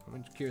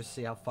curious to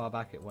see how far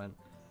back it went.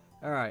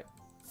 Alright.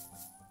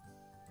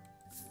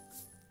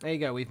 There you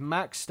go, we've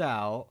maxed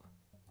out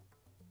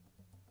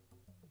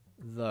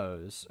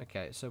those.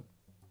 Okay, so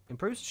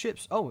improves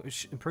ships. Oh,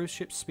 it improves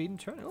ship's speed and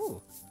turn.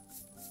 Oh,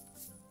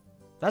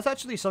 that's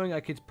actually something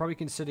I could probably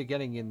consider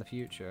getting in the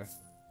future.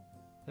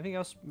 Anything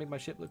else make my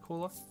ship look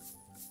cooler?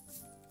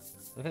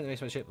 I think that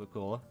makes my ship look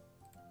cooler.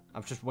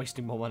 I'm just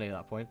wasting more money at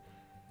that point.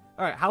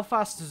 Alright, how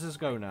fast does this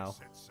go now?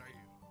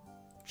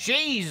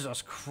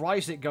 Jesus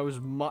Christ, it goes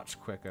much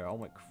quicker. Oh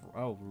my,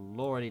 oh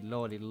lordy,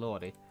 lordy,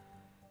 lordy.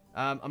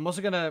 I'm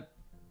also gonna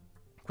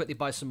quickly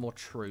buy some more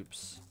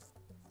troops.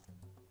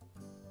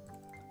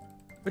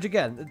 Which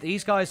again,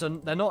 these guys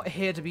they're not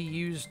here to be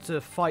used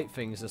to fight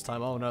things this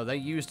time. Oh no, they're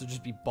used to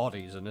just be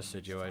bodies in this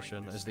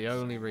situation. Is the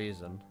only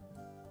reason.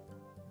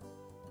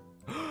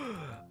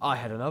 I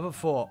had another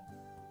thought.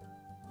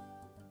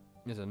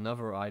 There's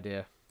another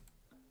idea.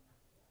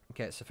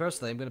 Okay, so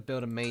firstly, I'm going to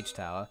build a mage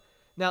tower.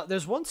 Now,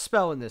 there's one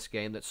spell in this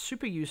game that's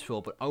super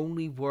useful, but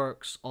only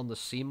works on the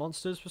sea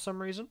monsters for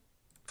some reason.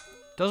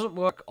 Doesn't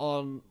work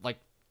on, like,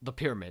 the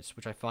pyramids,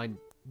 which I find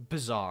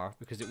bizarre,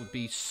 because it would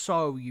be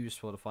so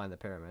useful to find the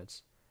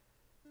pyramids.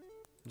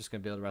 I'm just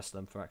going to build the rest of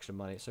them for extra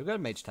money. So, go to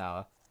mage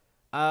tower.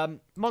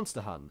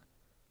 Monster hunt.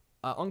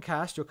 On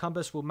cast, your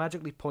compass will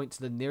magically point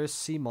to the nearest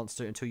sea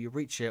monster until you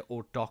reach it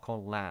or dock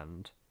on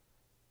land.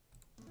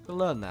 We'll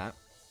learn that.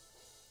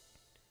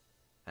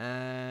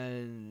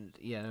 And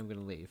yeah, I'm going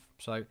to leave.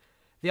 So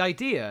the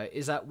idea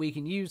is that we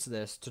can use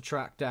this to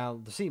track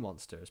down the sea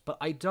monsters. But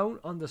I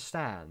don't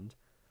understand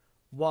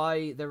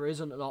why there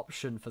isn't an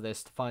option for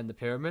this to find the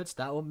pyramids.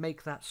 That will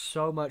make that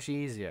so much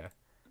easier.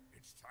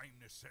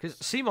 Because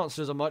sea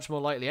monsters are much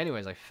more likely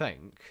anyways, I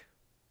think.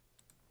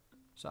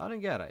 So I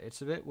don't get it.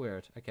 It's a bit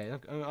weird. Okay,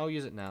 I'll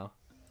use it now.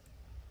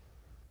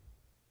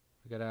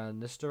 We go down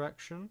this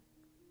direction.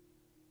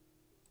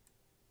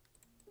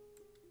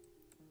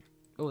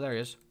 Oh, there he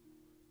is.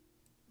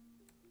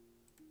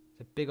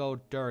 The big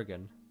old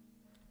Durgan.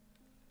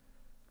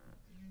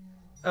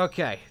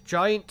 Okay,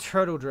 giant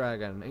turtle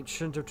dragon,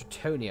 ancient of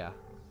Teutonia.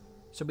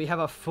 So we have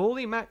a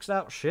fully maxed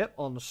out ship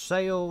on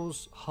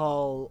sails,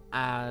 hull,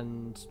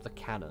 and the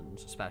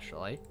cannons,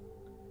 especially.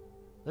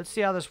 Let's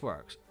see how this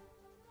works.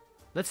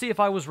 Let's see if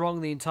I was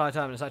wrong the entire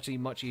time and it's actually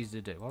much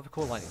easier to do. We'll have a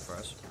cool lightning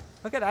first.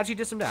 Okay, it actually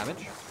did some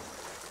damage.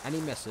 And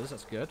he misses,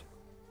 that's good.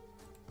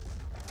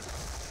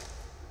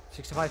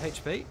 65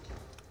 HP.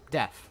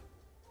 Death.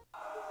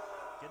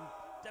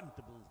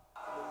 Contemptible.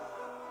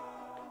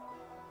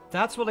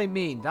 That's what I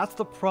mean. That's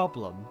the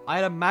problem. I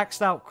had a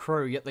maxed out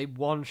crew, yet they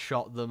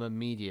one-shot them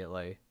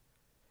immediately.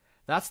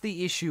 That's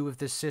the issue with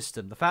this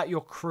system. The fact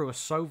your crew are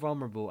so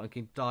vulnerable and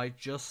can die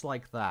just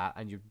like that,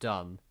 and you're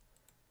done.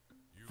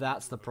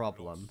 That's the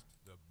problem.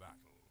 The battle.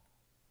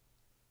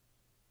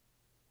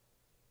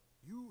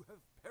 You have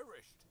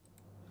perished.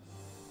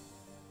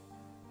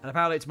 And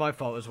apparently it's my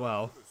fault as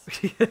well.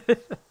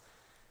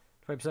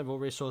 20% of all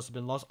resources have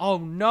been lost. Oh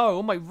no!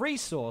 All my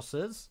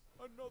resources!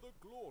 Another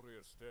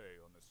glorious day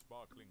on the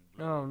sparkling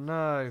blue. Oh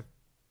no.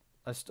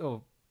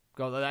 Oh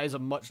god, that is a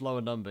much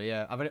lower number,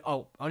 yeah. I've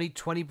only, only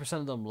 20%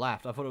 of them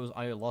left. I thought it was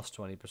I lost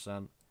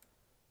 20%.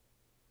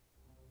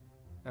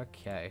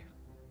 Okay.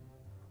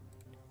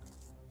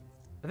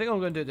 I think I'm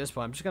going to do it this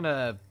way. I'm just going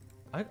to...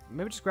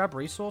 maybe just grab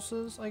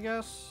resources, I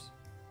guess?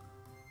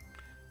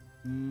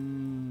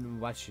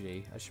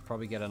 Actually, I should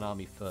probably get an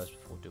army first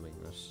before doing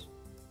this.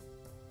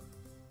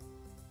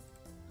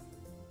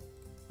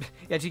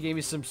 He actually gave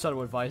me some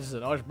subtle advice. He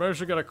said, I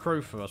should get a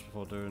crew first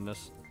before doing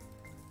this.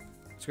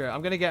 It's great.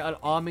 I'm going to get an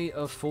army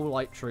of full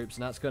light troops,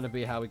 and that's going to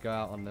be how we go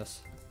out on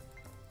this.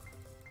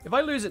 If I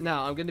lose it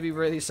now, I'm going to be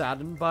really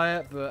saddened by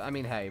it, but, I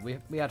mean, hey,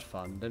 we had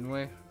fun, didn't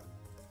we?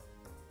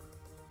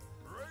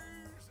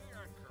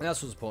 And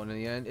that's what's important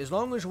in the end. As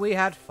long as we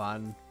had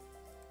fun,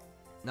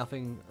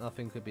 nothing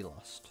could be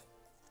lost.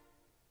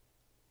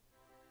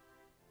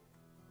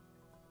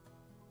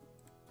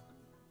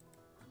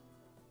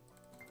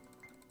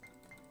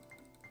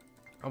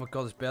 Oh my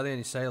god, there's barely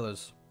any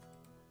sailors.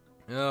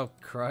 Oh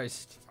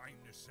Christ. Time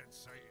to set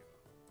sail.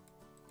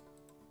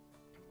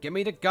 Give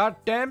me the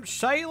goddamn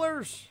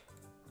sailors!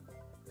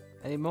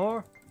 Any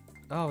more?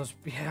 Oh,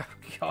 yeah,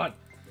 god.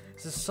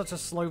 This is such a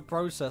slow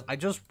process. I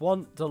just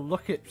want to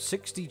look at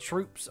 60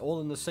 troops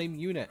all in the same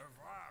unit.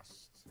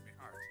 Avast, me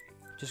hearty.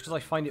 Just because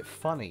I find it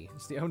funny.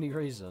 It's the only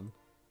reason.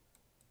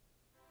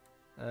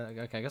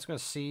 Okay, I guess I'm going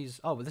to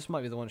seize... Oh, but this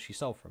might be the one she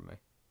stole from me.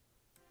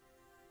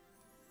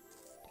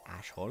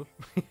 Asshole.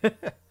 Okay,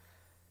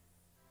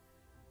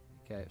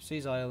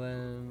 seize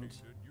island.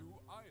 It's a new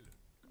island.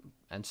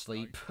 And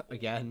sleep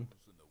again.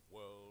 And the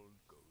world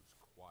goes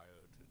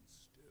quiet and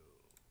still.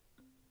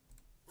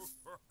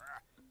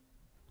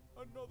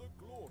 Another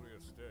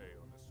glorious day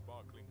on the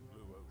sparkling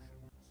blue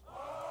oceans.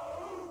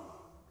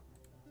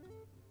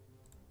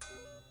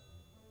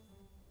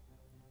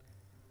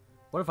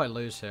 What if I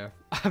lose here?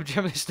 I'm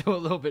generally still a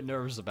little bit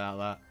nervous about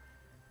that.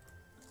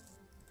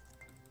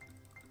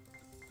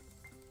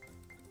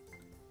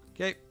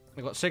 Okay,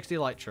 I've got 60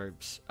 light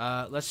troops.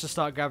 Let's just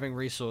start gathering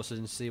resources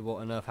and see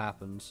what on earth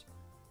happens.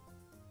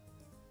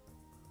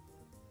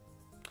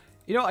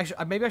 You know,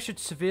 maybe I should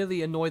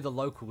severely annoy the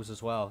locals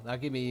as well. That'll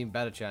give me an even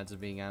better chance of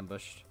being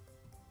ambushed.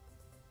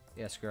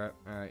 Yeah, screw it.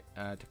 Alright,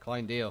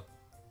 decline deal.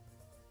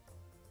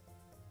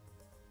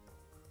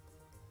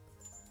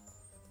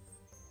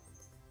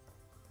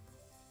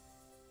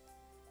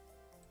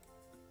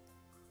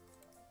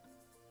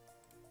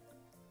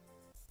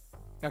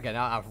 Okay,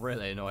 now I've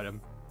really annoyed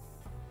him.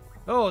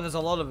 Oh, there's a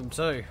lot of them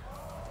too.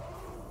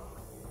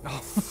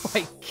 Oh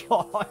my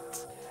god.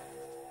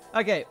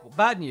 Okay,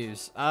 bad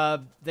news.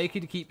 They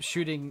could keep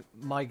shooting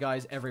my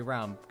guys every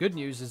round. Good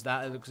news is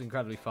that it looks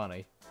incredibly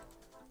funny.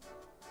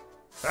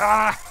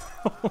 Ah!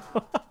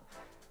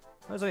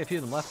 There's only a few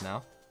of them left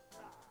now.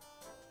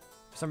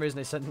 For some reason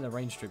they sent in the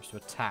range troops to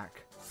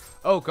attack.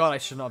 Oh god, I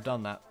should not have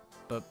done that.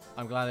 But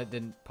I'm glad it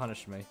didn't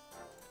punish me.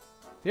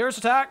 Here's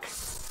attack!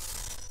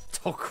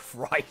 Oh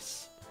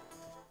Christ.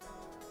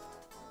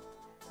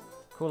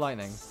 Cool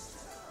lightning.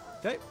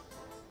 Okay.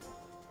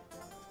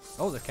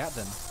 Oh, the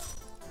captain.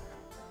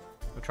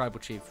 Or tribal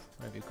chief,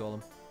 whatever you call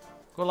him.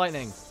 Cool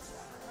lightning.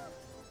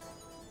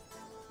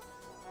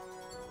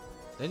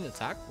 They didn't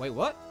attack? Wait,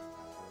 what?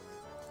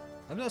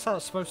 I think that's how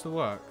it's supposed to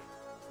work.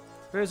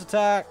 Here's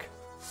attack.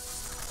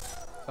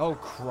 Oh,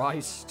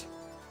 Christ.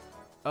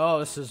 Oh,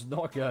 this is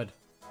not good.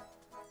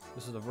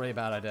 This is a really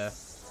bad idea.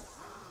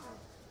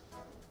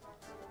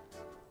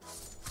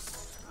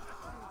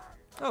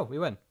 Oh, we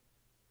win.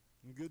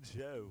 Good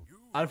show.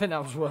 I don't think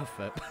that was worth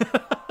it.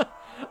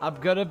 I'm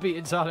gonna be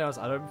entirely honest,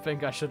 I don't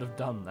think I should have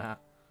done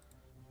that.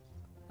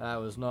 That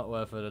was not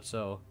worth it at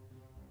all.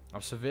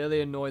 I've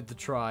severely annoyed the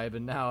tribe,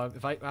 and now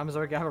if I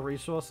gather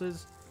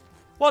resources,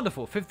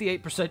 wonderful,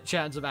 58%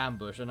 chance of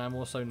ambush, and I'm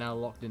also now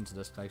locked into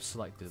this because I've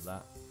selected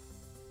that.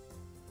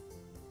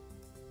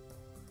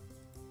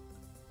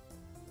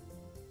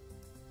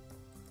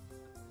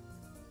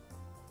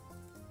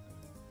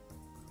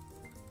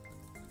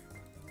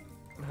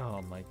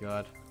 my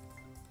god.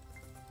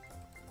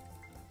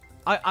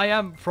 I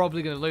am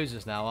probably going to lose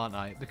this now, aren't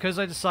I? Because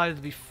I decided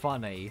to be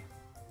funny.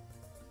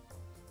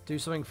 Do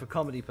something for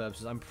comedy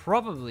purposes. I'm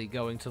probably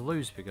going to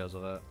lose because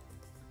of it.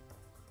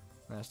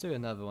 Let's do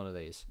another one of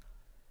these.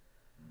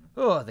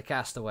 Oh, the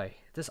Castaway.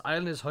 This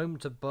island is home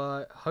to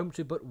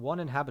but one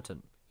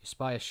inhabitant. You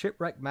spy a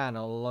shipwrecked man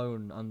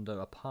alone under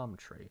a palm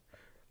tree.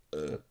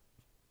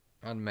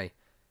 And me.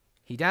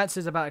 He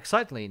dances about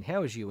excitedly and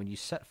hails you when you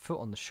set foot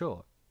on the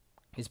shore.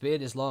 His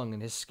beard is long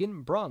and his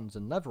skin bronze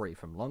and leathery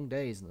from long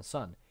days in the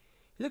sun.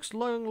 He looks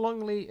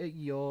longingly at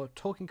your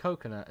talking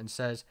coconut and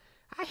says,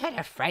 I had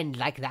a friend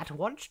like that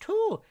once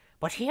too,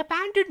 but he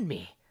abandoned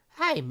me.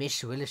 I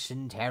miss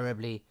Willison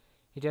terribly.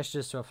 He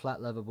gestures to a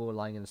flat leather ball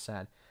lying in the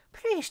sand.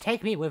 Please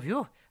take me with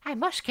you. I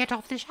must get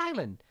off this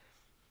island.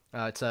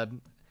 It's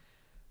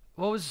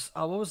what was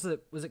was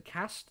it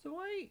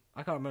Castaway?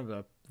 I can't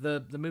remember.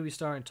 The movie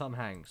starring Tom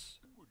Hanks.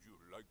 Would you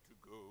like to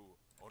go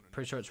on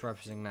Pretty sure it's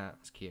referencing that.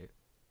 It's cute.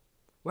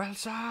 Well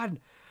son!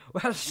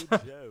 Well Good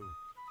son! show.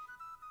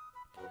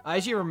 I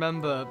actually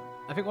remember,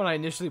 I think when I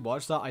initially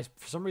watched that, I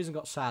for some reason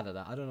got sad at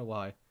that. I don't know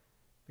why.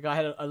 The guy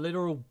had a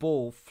literal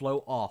ball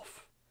float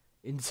off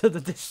into the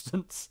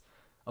distance.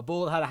 A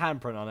ball that had a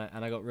handprint on it,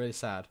 and I got really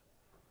sad.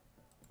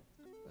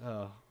 Oh,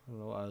 I don't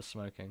know what I was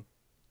smoking.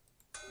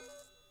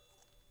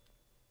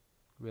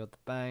 Reeled the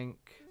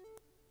bank.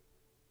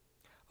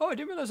 Oh, I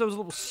didn't realize there was a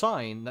little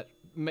sign that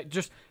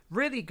just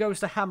really goes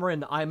to hammer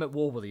in that I'm at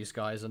war with these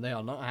guys, and they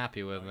are not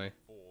happy with me.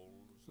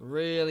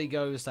 Really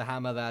goes to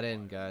hammer that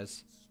in,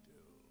 guys.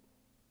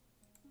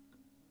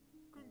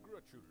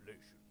 Congratulations.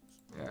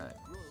 Alright.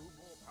 Grow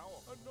more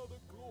power. Another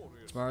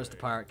glorious Tomorrow's the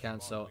day Pirate on the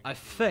Council. sparkling I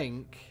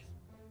think...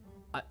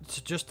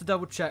 just to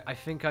double check, I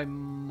think I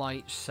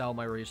might sell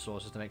my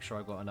resources to make sure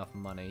I've got enough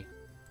money.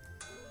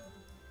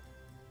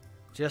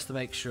 Just to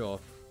make sure.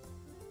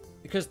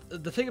 Because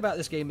the thing about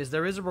this game is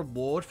there is a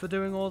reward for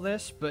doing all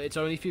this, but it's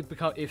only if you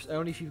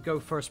go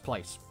first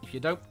place. If you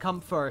don't come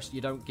first,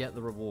 you don't get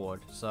the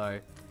reward. So,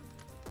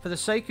 for the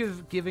sake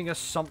of giving us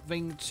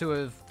something to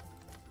have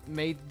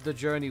made the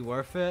journey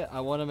worth it,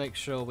 I want to make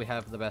sure we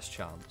have the best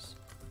chance.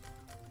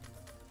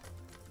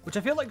 Which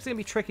I feel like is going to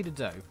be tricky to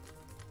do.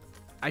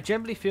 I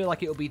generally feel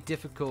like it'll be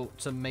difficult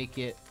to make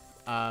it,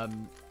 to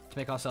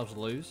make ourselves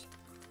lose.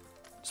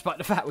 Despite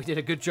the fact we did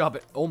a good job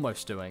at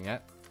almost doing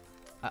it.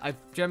 I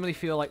generally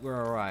feel like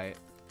we're alright,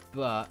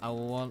 but I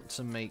want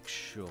to make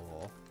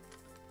sure.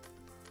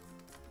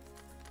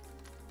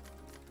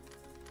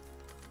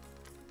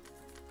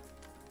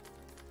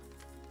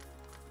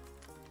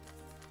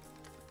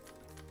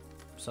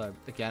 So,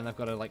 again, I've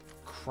got to, like,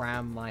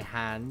 cram my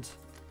hand.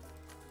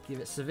 Give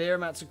it severe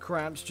amounts of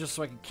cramps just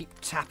so I can keep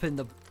tapping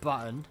the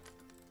button.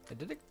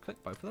 Did it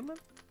click both of them then?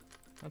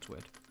 That's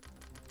weird.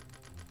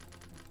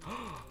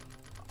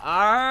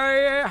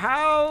 I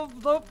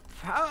have the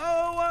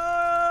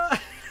power!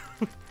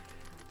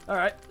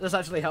 Alright, this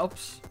actually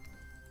helps.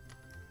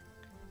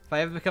 If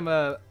I ever become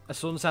a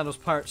Swords and Sandals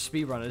Pirates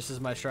speedrunner, this is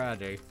my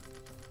strategy.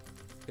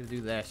 I'm gonna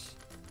do this.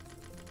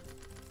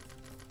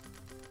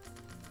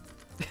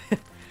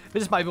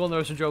 This might be one of the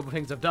most enjoyable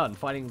things I've done,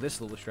 finding this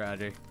little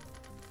strategy.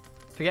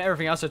 Forget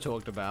everything else I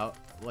talked about,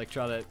 like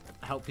trying to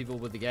help people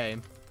with the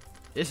game.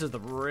 This is the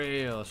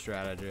real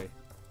strategy.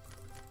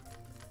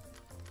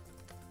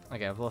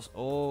 Okay, I've lost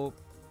all...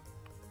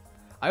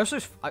 I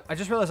just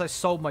realized I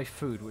sold my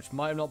food, which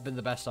might have not been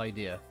the best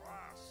idea.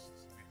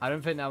 I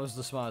don't think that was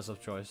the smartest of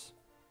choice.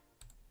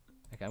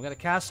 Okay, I'm going to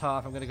cast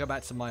half, I'm going to go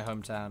back to my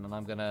hometown, and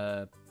I'm going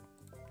to...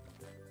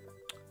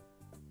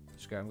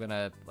 Screw it, I'm going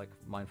to, like,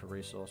 mine for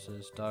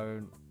resources.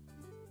 Don't.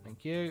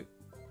 Thank you.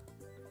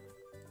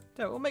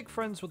 Yeah, we'll make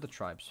friends with the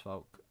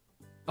tribesfolk.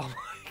 Oh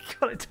my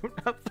god, I don't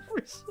have the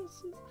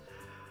resources.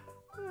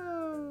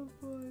 Oh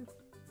boy.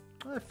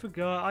 I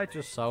forgot, I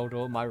just sold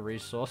all my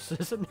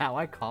resources and now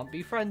I can't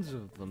be friends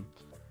with them.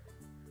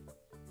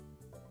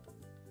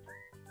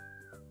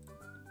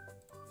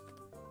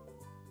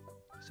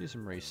 Let's do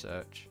some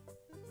research.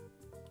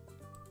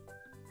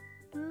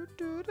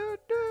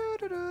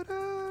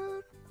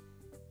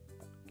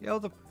 Kill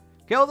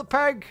the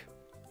pig!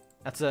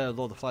 That's a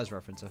Lord of the Flies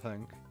reference, I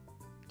think.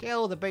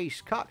 Kill the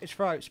beast, cut its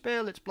throat,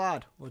 spill its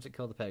blood. Or was it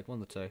kill the pig?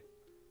 One of the two.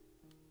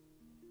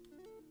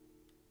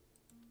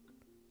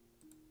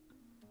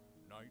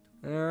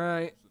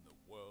 Alright.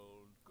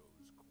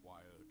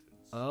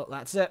 Oh,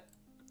 that's it.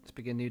 Let's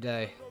begin a new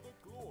day.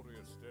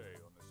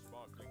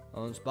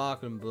 On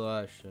sparkling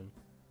blush and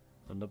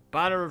on the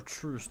banner of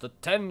truce, the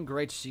 10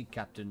 great sea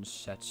captains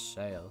set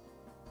sail.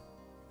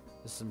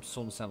 This is some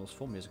Swords and Sandals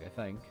 4 music, I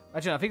think.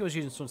 Actually, I think it was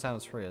using Swords and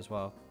Sandals 3 as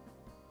well.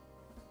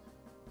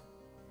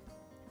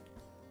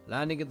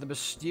 Landing at the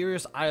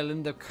mysterious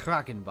island of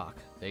Krakenbach,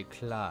 they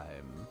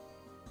climb.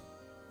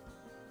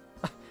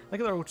 Look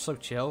at they're all so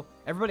chill.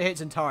 Everybody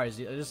hates Antares.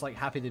 They're just like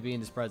happy to be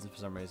in his presence for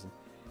some reason.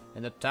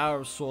 In the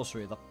Tower of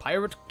Sorcery, the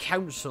Pirate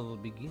Council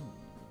begins.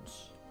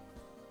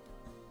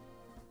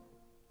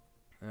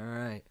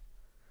 Alright.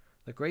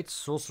 The Great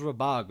Sorcerer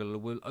Bargle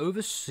will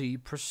oversee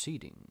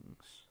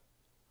proceedings.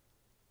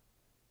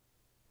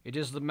 It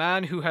is the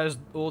man who has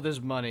all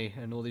this money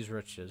and all these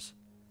riches.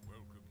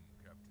 Welcome,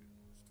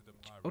 captains, to the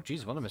pirate. Oh,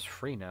 jeez, one of them is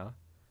free now.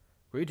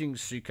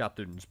 Greetings, sea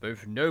captains,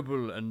 both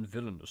noble and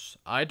villainous.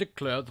 I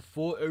declare the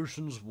Four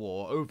Oceans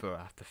War over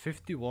after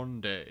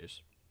 51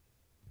 days.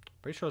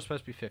 Pretty sure it's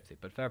supposed to be 50,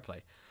 but fair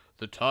play.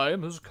 The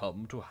time has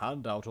come to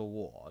hand out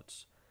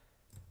awards.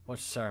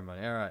 What's the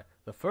ceremony? Alright.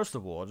 The first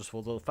award is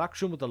for the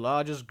faction with the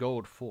largest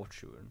gold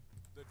fortune.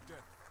 The Death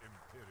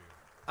Imperium.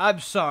 I'm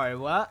sorry,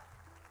 what?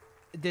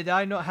 Did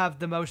I not have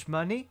the most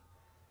money?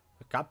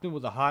 The captain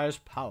with the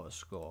highest power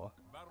score.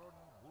 Baron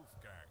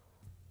Wolfgang.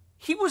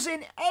 He was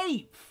in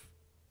 8th!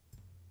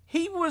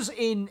 He was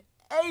in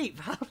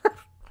 8th!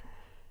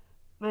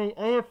 Mate,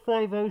 I have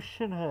 5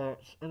 ocean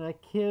hearts and I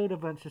killed a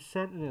bunch of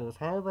sentinels.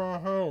 How the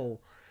hell?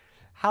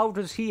 How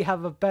does he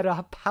have a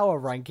better power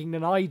ranking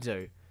than I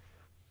do?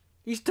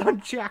 He's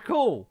done jack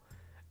all,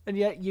 and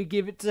yet you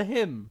give it to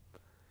him.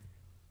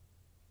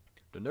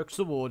 The next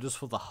award is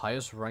for the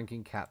highest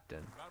ranking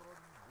captain. Baron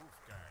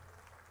Wolfgang.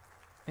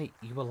 Hey,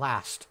 you were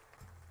last.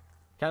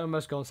 Captain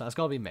most gold. That's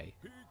gotta be me.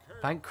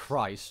 Thank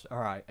Christ.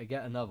 Alright, I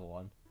get another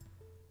one.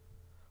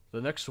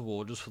 The next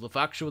award is for the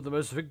faction with the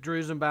most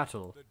victories in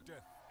battle. The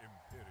Death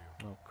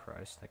Imperium. Oh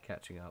Christ, they're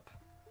catching up.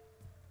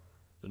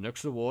 The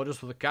next award is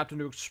for the captain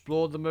who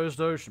explored the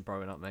most ocean.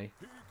 Probably not me.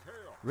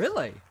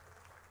 Really?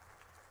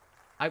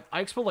 I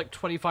explored like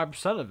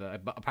 25% of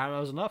it, but apparently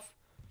that was enough.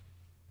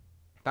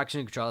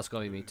 Faction in control, that's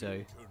gotta be me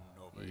too.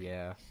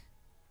 Yeah.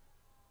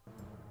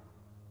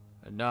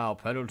 And now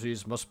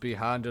penalties must be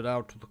handed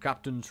out to the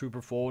captains who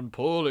performed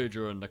poorly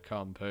during the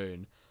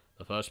campaign.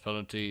 The first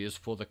penalty is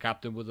for the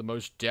captain with the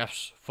most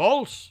deaths.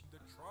 False! The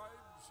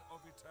tribes of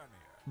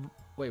Eternia.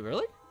 Wait,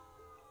 really?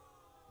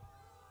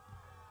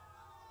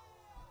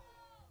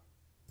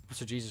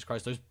 So Jesus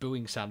Christ, those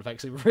booing sound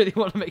effects, they really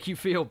want to make you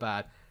feel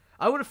bad.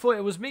 I would have thought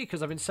it was me,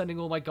 because I've been sending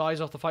all my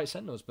guys off to fight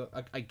Sentinels, but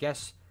I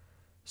guess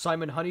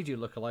Simon Honeydew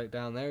lookalike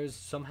down there is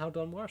somehow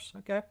done worse.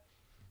 Okay.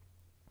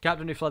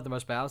 Captain who fled the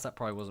most battles, that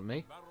probably wasn't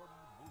me. Baron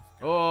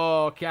Wolfgang.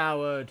 Oh,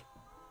 coward.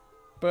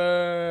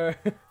 Brr.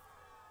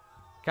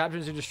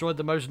 Captains who destroyed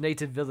the most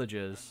native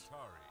villages.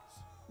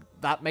 Antares.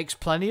 That makes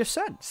plenty of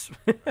sense.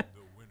 And the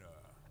winner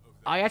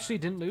of the I actually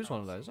didn't lose one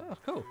of those. Oh,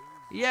 cool.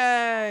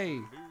 Yay!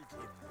 Legion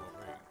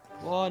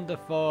of 8.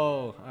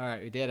 Wonderful.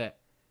 Alright, we did it.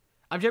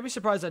 I'm genuinely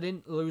surprised I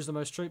didn't lose the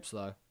most troops,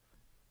 though.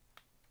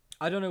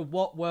 I don't know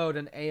what world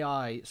an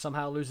AI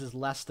somehow loses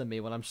less than me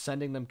when I'm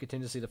sending them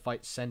continuously to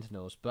fight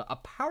Sentinels, but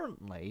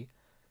apparently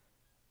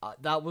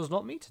that was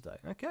not me today.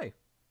 Okay.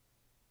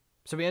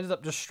 So we ended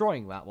up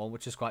destroying that one,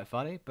 which is quite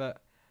funny,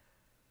 but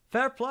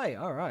fair play.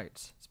 Alright,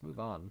 let's move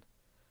on.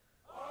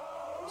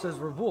 So as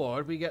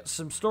reward, we get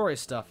some story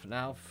stuff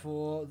now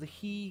for the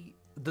Chaos,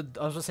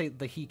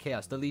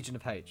 the Legion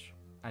of H,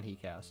 and He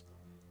Chaos.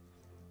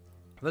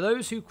 For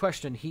those who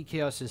questioned He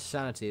Chaos'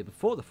 sanity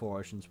before the Four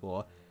Oceans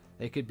War,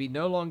 there could be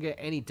no longer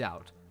any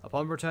doubt.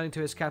 Upon returning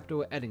to his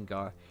capital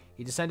Edingar,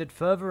 he descended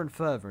further and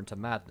further into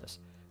madness.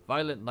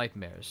 Violent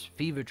nightmares,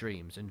 fever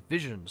dreams, and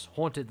visions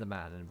haunted the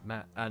man,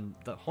 and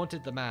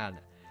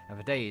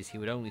for days he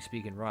would only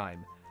speak in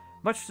rhyme,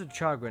 much to the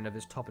chagrin of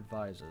his top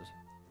advisors.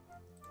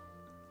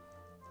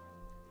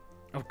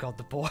 Oh god,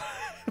 the boy.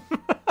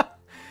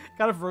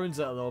 Kind of ruins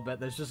it a little bit.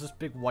 There's just this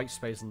big white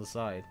space on the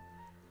side.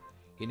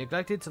 He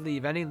neglected to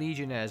leave any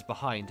legionnaires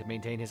behind to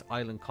maintain his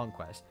island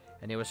conquest,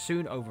 and they were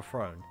soon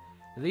overthrown.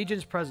 The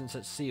legion's presence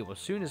at sea was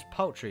soon as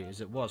paltry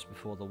as it was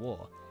before the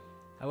war.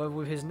 However,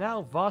 with his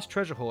now vast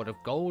treasure hoard of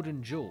gold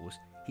and jewels,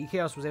 He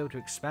Chaos was able to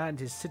expand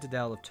his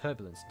citadel of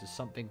turbulence into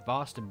something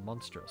vast and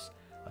monstrous,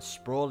 a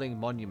sprawling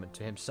monument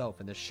to himself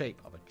in the shape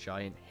of a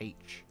giant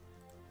H.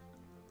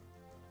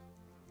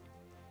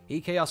 He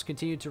Chaos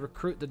continued to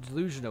recruit the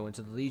delusional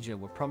into the Legion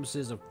with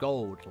promises of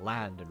gold,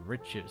 land, and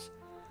riches.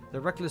 The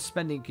reckless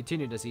spending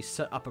continued as he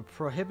set up a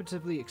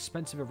prohibitively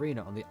expensive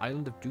arena on the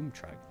island of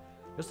Doomtrag.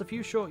 Just a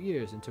few short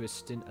years into his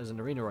stint as an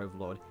arena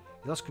overlord,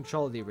 he lost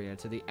control of the arena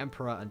to the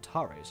Emperor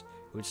Antares,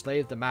 who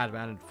enslaved the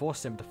madman and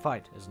forced him to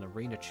fight as an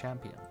arena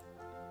champion.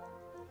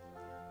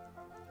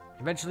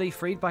 Eventually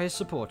freed by his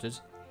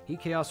supporters, He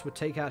Chaos would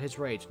take out his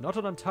rage not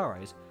on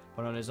Antares,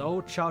 but on his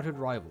old childhood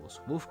rivals,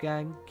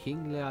 Wolfgang,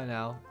 King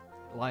Lionel,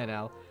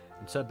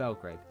 and Sir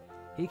Belgrave.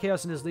 He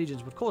Chaos and his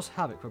legions would cause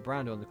havoc for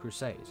Brando and the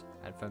Crusades,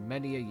 and for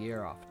many a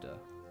year after.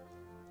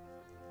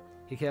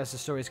 He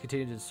Chaos' stories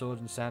continued in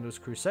Swords and Sandals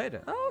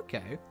Crusader. Oh,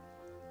 okay.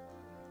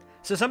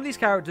 So some of these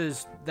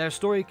characters, their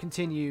story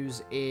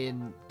continues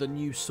in the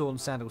new Swords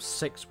and Sandals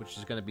 6, which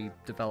is going to be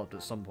developed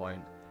at some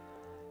point.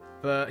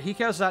 But He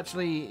Chaos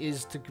actually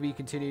is to be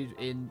continued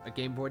in a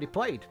game we've already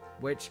played,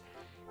 which,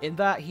 in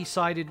that he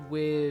sided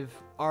with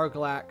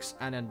Arglax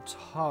and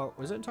Antares.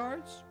 Was it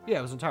Antares? Yeah,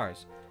 it was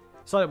Antares.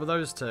 Sided with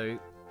those two,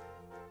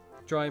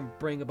 try and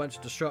bring a bunch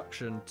of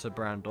destruction to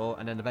Brandor,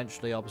 and then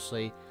eventually,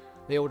 obviously,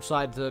 they all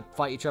decided to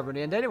fight each other in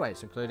the end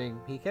anyways, including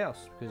He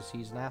Chaos, because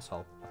he's an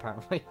asshole,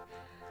 apparently.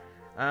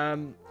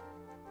 So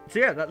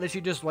yeah, that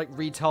literally just, like,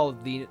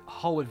 retold the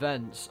whole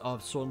events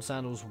of Swords and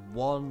Sandals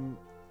 1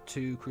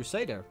 to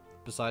Crusader,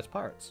 besides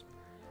Pirates.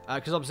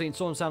 Because obviously in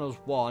Swords and Sandals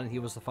 1, he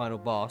was the final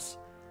boss,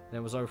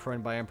 then was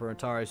overthrown by Emperor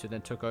Antares, who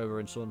then took over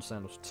in Swords and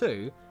Sandals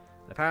 2.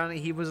 And apparently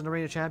he was an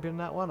arena champion in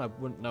that one. I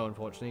wouldn't know,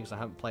 unfortunately, because I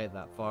haven't played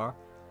that far.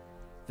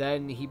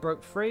 Then he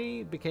broke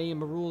free,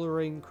 became a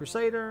ruling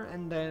Crusader,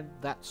 and then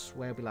that's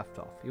where we left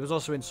off. He was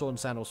also in Swords and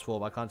Sandals 4,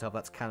 but I can't tell if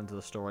that's canon to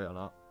the story or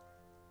not.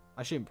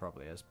 I assume it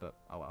probably is, but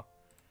oh well.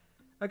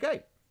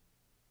 Okay.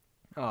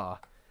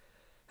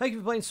 Thank you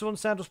for playing Swords and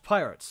Sandals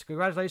Pirates.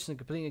 Congratulations on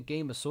completing a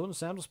game of Swords and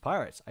Sandals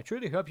Pirates. I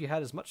truly hope you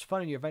had as much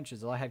fun in your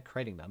adventures as I had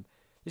creating them.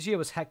 This year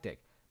was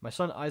hectic. My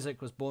son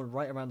Isaac was born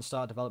right around the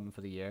start of development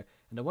for the year,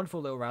 and the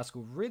wonderful little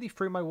rascal really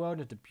threw my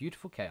world into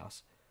beautiful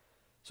chaos.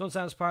 Swords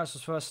and Sandals Pirates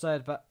was first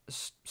started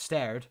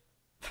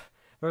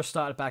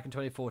back in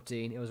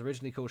 2014. It was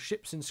originally called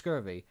Ships in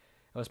Scurvy.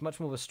 It was much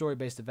more of a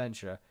story-based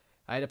adventure.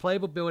 I had a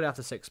playable build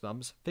after 6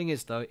 months. Thing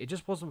is, though, it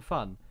just wasn't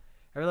fun.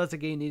 I realized the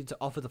game needed to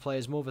offer the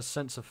players more of a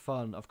sense of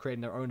fun of creating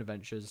their own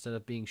adventures instead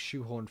of being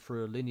shoehorned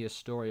through a linear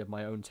story of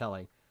my own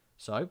telling.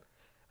 So, I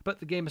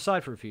put the game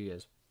aside for a few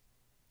years.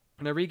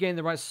 When I regained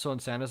the rights to Swords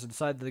and Sandals, I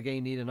decided that the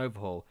game needed an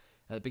overhaul.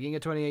 At the beginning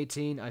of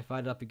 2018, I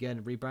fired it up again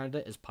and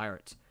rebranded it as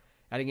Pirates.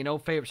 Adding in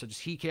old favorites such as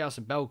He Chaos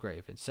and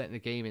Belgrave, and setting the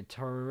game in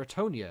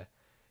Terratonia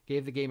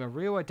gave the game a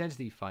real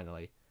identity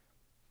finally.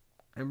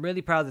 I'm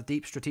really proud of the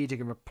deep, strategic,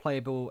 and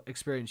replayable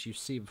experience you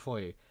see before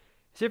you.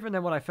 It's different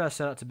than what I first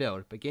set out to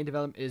build, but game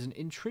development is an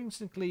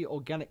intrinsically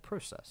organic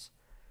process.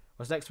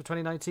 What's next for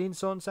 2019,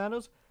 Swords and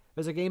Sandals?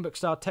 There's a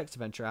gamebook-style text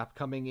adventure app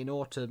coming in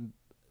autumn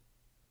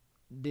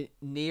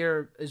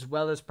near, as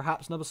well as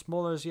perhaps another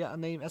smaller as yet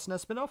unnamed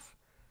SNS spin-off.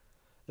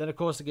 Then, of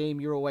course, the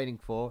game you're all waiting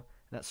for,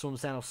 and that's Swords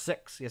and Sandals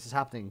 6. Yes, it's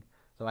happening,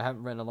 though I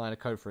haven't written a line of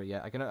code for it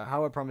yet.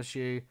 I promise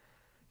you,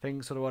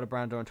 things for the world of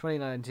Brandor in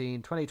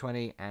 2019,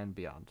 2020, and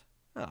beyond.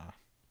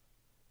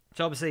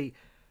 So obviously,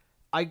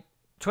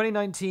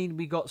 2019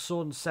 we got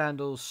Swords and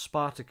Sandals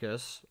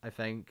Spartacus, I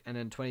think, and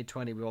then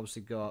 2020 we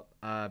obviously got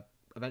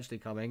eventually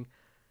coming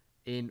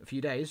in a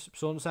few days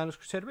Swords and Sandals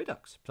Crusader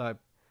Redux. So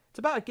it's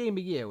about a game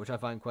a year, which I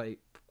find quite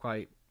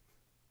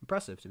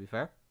impressive, to be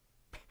fair.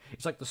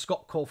 It's like the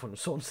Scott Cawthon of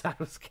Swords and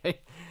Sandals game.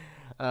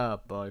 Oh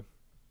boy,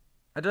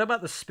 I don't know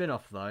about the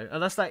spin-off though,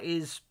 unless that's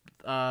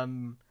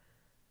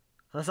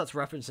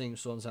referencing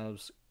Swords and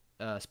Sandals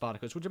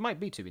Spartacus, which it might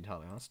be, to be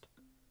entirely honest.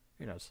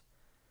 Who knows?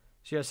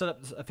 So yeah, set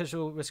up the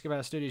official Whiskey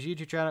Bar Studios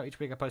YouTube channel. Each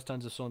week I post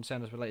tons of Swords and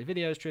Sandals related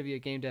videos, trivia,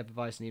 game dev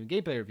advice, and even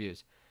gameplay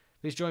reviews.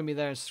 Please join me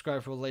there and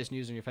subscribe for all the latest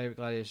news on your favourite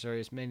Gladiator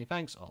series. Many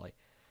thanks, Ollie.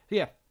 So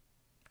yeah,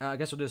 I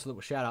guess we'll do this a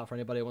little shout out for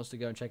anybody who wants to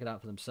go and check it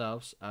out for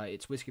themselves.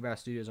 It's Whiskey Bar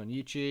Studios on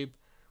YouTube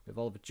with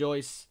Oliver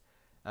Joyce.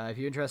 If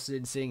you're interested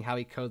in seeing how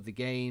he coded the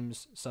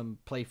games, some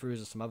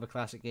playthroughs of some other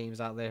classic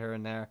games out there here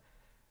and there,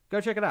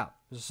 go check it out.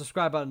 There's a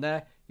subscribe button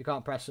there. You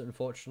can't press it,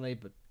 unfortunately,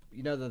 but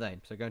you know the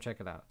name, so go and check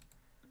it out.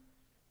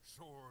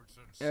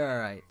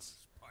 Alright.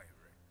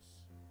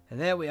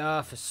 And there we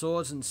are for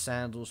Swords and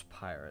Sandals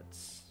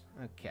Pirates.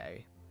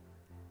 Okay.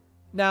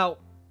 Now,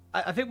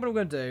 I think what I'm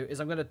going to do is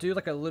I'm going to do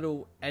like a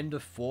little end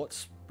of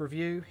thoughts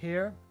review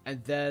here,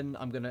 and then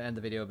I'm going to end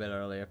the video a bit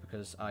earlier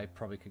because I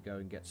probably could go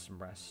and get some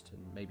rest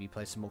and maybe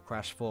play some more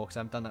Crash 4 because I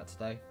haven't done that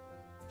today,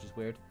 which is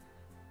weird.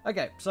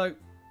 Okay, so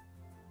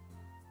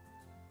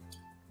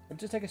I'm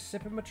just take a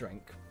sip of my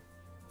drink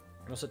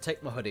and also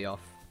take my hoodie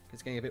off.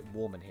 It's getting a bit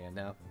warm in here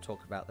now. We'll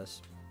talk about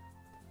this.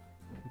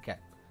 Okay.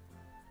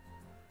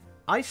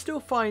 I still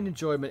find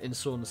enjoyment in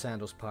Swords and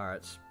Sandals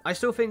Pirates. I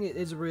still think it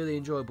is a really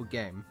enjoyable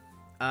game.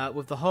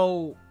 With the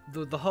whole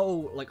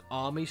like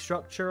army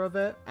structure of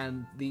it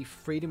and the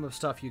freedom of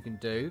stuff you can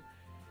do,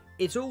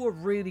 it's all a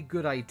really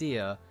good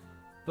idea.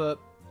 But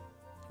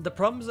the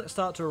problems that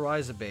start to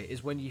arise a bit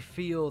is when you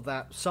feel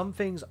that some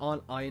things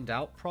aren't ironed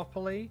out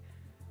properly.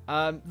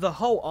 The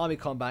whole army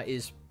combat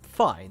is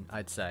fine,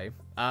 I'd say.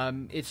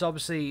 It's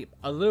obviously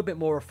a little bit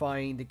more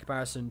refined in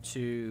comparison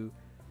to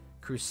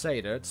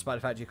Crusader, despite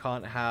the fact you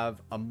can't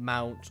have a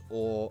mount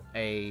or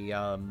a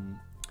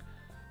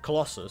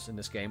Colossus in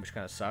this game, which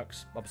kind of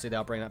sucks. Obviously,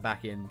 they'll bring that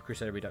back in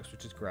Crusader Redux,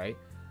 which is great.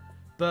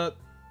 But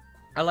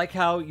I like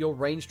how your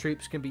ranged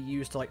troops can be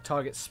used to like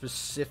target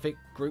specific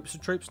groups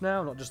of troops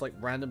now, not just like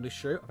randomly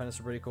shoot. I think that's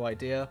a really cool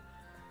idea.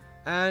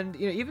 And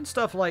you know, even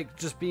stuff like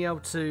just being able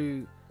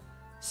to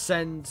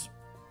send.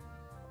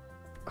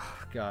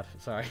 Oh God,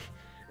 sorry.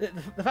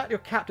 The fact your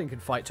captain can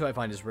fight too, I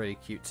find is really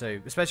cute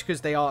too. Especially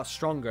because they are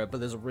stronger, but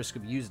there's a risk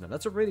of using them.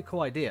 That's a really cool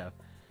idea.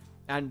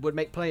 And would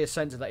make players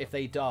sense that if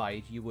they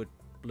died, you would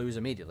lose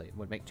immediately. It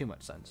would make too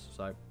much sense.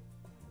 So,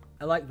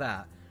 I like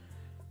that.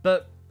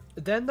 But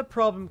then the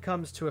problem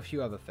comes to a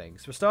few other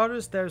things. For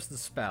starters, there's the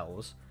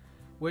spells.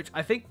 Which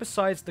I think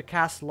besides the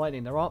cast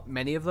lightning, there aren't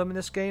many of them in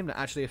this game that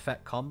actually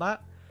affect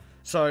combat.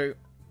 So,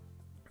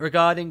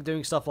 regarding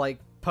doing stuff like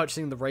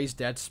purchasing the Raise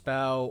Dead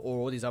spell or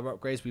all these other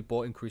upgrades we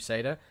bought in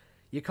Crusader,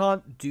 you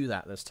can't do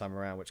that this time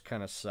around, which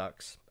kind of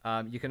sucks.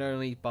 You can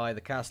only buy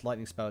the cast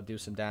lightning spell to do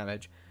some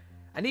damage.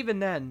 And even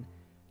then,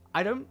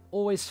 I don't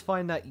always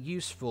find that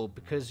useful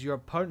because your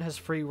opponent has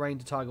free reign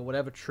to target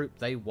whatever troop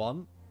they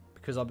want,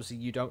 because obviously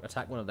you don't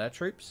attack one of their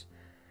troops.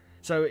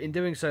 So in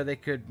doing so, they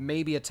could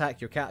maybe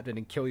attack your captain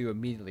and kill you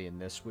immediately in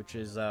this, which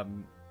is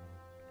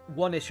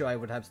one issue I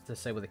would have to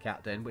say with the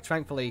captain, which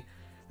thankfully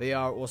they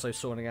are also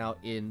sorting out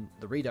in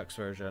the Redux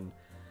version,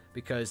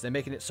 because they're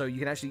making it so you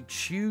can actually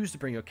choose to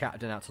bring your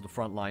captain out to the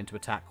front line to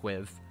attack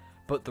with,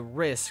 but the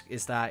risk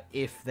is that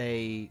if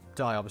they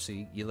die,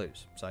 obviously, you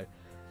lose. So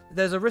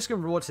there's a risk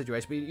and reward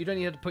situation, but you don't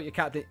need to put your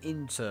captain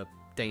into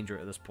danger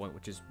at this point,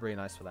 which is really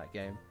nice for that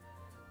game,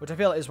 which I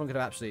feel like this one could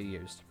have absolutely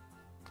used.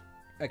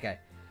 Okay.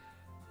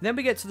 Then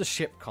we get to the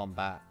ship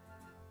combat.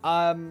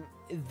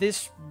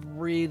 This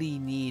really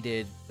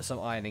needed some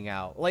ironing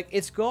out. Like,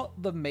 it's got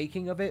the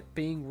making of it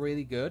being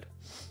really good,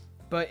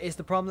 but it's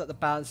the problem that the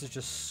balance is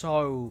just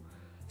so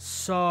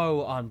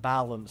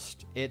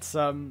unbalanced. It's,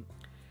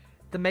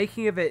 the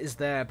making of it is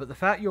there, but the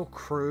fact your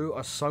crew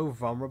are so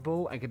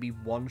vulnerable and can be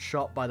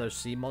one-shot by those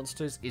sea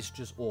monsters is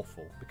just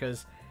awful,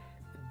 because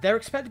they're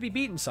expected to be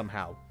beaten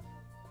somehow.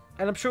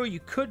 And I'm sure you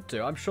could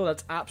do. I'm sure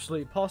that's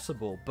absolutely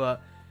possible,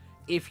 but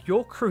if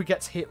your crew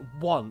gets hit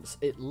once,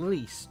 at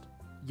least,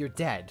 you're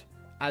dead,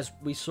 as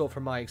we saw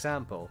from my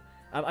example.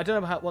 I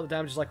don't know what the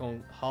damage is like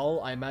on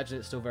hull. I imagine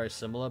it's still very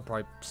similar,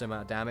 probably similar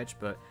amount of damage,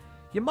 but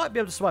you might be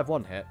able to survive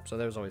one hit, so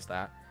there's always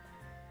that.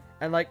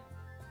 And, like,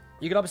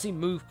 you can obviously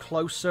move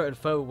closer and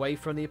further away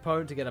from the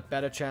opponent to get a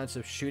better chance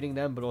of shooting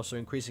them, but also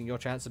increasing your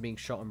chance of being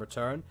shot in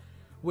return,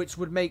 which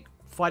would make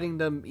fighting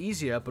them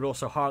easier, but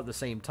also hard at the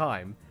same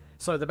time.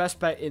 So the best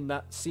bet in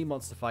that sea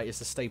monster fight is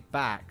to stay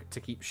back to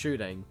keep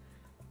shooting.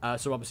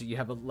 So obviously you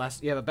have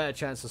a better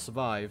chance to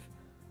survive,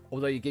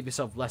 although you give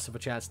yourself less of a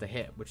chance to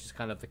hit, which is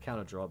kind of the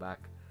counter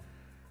drawback.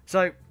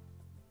 So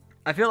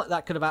I feel like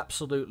that could have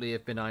absolutely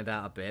have been ironed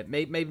out a bit.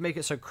 Maybe make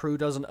it so crew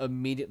doesn't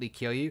immediately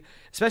kill you,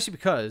 especially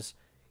because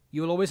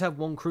you will always have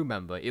one crew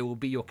member. It will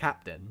be your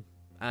captain,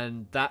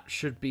 and that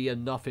should be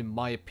enough, in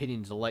my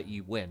opinion, to let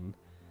you win.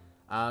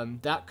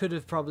 That could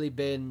have probably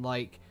been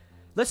like,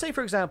 let's say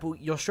for example,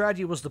 your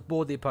strategy was to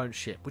board the opponent's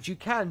ship, which you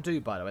can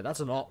do, by the way. That's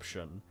an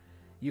option.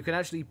 You can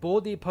actually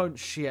board the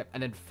opponent's ship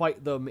and then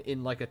fight them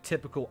in like a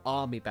typical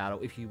army battle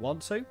if you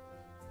want to.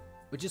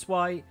 Which is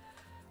why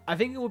I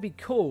think it would be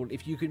cool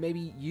if you could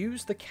maybe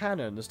use the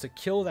cannons to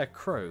kill their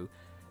crew,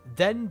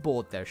 then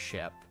board their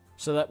ship,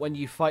 so that when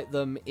you fight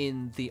them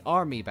in the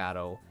army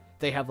battle,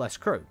 they have less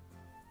crew.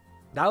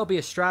 That would be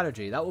a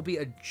strategy. That would be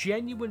a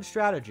genuine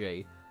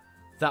strategy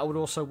that would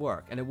also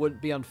work. And it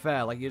wouldn't be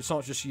unfair. Like, it's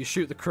not just you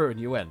shoot the crew and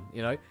you win,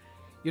 you know?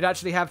 You'd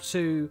actually have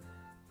to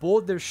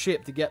board their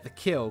ship to get the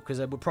kill, because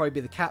there would probably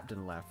be the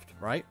captain left,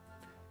 right?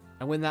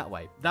 And win that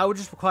way. That would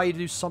just require you to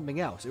do something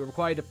else. It would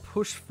require you to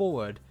push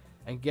forward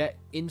and get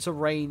into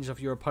range of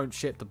your opponent's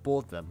ship to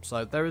board them.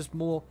 So there is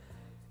more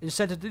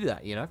incentive to do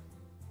that, you know?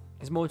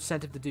 There's more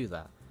incentive to do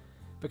that.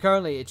 But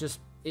currently,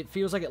 it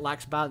feels like it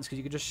lacks balance, because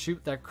you can just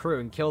shoot their crew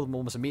and kill them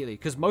almost immediately.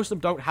 Because most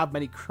of them don't have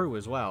many crew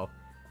as well.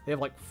 They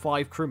have like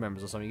 5 crew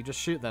members or something. You just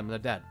shoot them and they're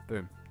dead.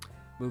 Boom.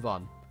 Move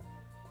on.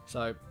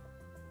 So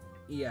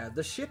yeah,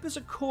 the ship is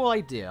a cool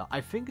idea.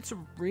 I think it's a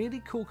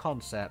really cool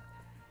concept.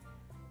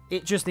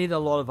 It just needed a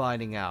lot of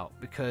ironing out,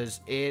 because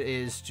it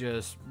is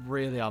just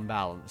really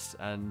unbalanced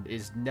and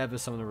is never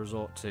something to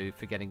resort to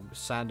for getting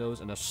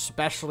sandals, and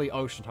especially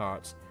ocean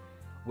hearts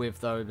with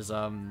those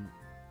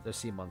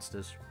sea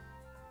monsters.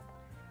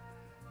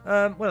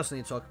 What else do I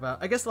need to talk about?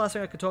 I guess the last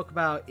thing I could talk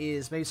about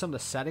is maybe some of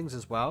the settings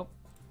as well.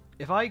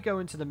 If I go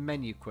into the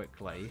menu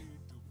quickly,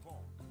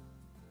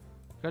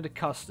 go to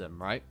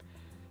custom, right?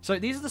 So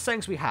these are the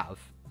settings we have.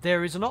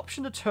 There is an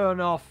option to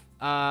turn off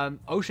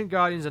Ocean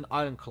Guardians and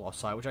Island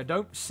Colossi, which I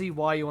don't see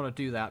why you want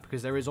to do that,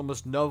 because there is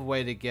almost no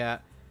way to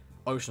get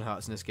Ocean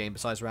Hearts in this game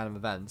besides random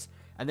events.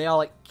 And they are,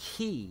 like,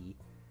 key.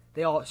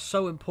 They are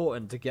so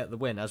important to get the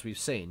win, as we've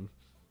seen.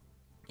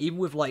 Even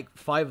with, like,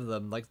 5 of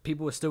them, like,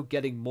 people are still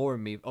getting more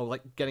in me, or,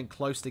 like, getting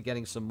close to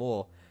getting some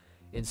more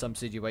in some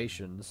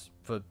situations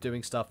for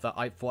doing stuff that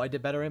I thought I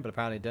did better in, but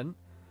apparently didn't.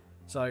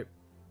 So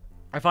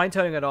I find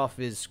turning it off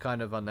is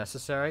kind of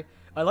unnecessary.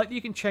 I like that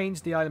you can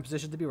change the item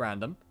position to be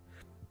random.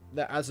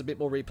 That adds a bit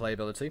more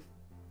replayability.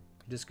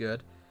 It is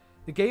good.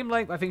 The game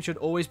length, I think, should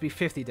always be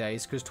 50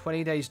 days, because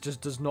 20 days just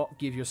does not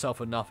give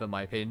yourself enough, in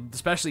my opinion.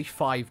 Especially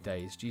 5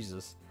 days.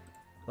 Jesus.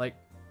 Like,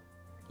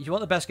 if you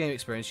want the best game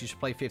experience, you should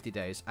play 50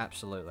 days.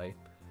 Absolutely.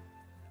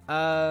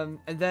 And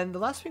then the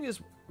last thing is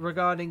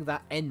regarding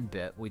that end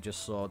bit we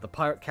just saw, the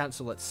pirate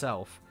cancel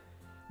itself.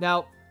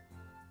 Now,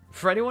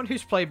 for anyone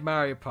who's played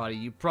Mario Party,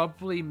 you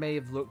probably may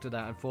have looked at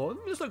that and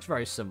thought, this looks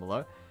very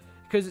similar.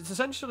 Because it's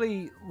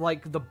essentially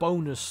like the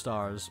bonus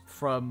stars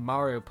from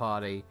Mario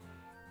Party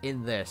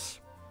in this.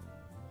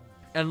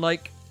 And,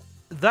 like,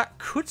 that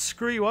could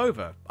screw you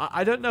over.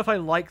 I don't know if I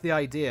like the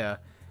idea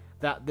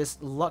that this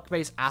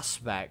luck-based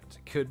aspect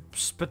could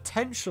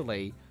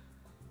potentially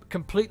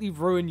completely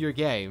ruin your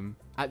game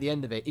at the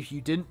end of it if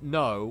you didn't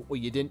know, or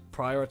you didn't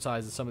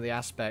prioritize some of the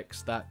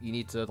aspects that you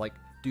need to, like,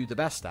 do the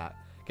best at.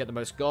 Get the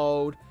most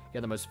gold,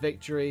 get the most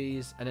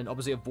victories, and then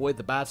obviously avoid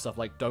the bad stuff,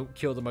 like don't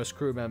kill the most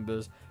crew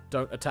members,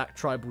 don't attack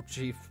tribal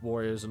chief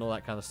warriors, and all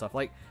that kind of stuff.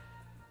 Like,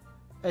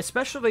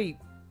 especially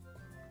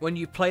when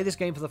you play this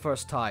game for the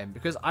first time,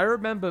 because I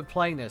remember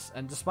playing this,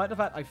 and despite the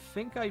fact I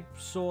think I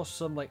saw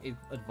some like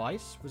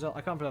advice, I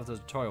can't remember if there was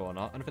a tutorial or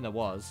not. I don't think there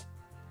was,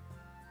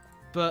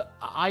 but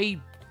I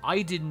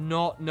did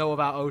not know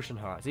about Ocean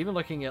Hearts. Even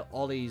looking at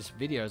Ollie's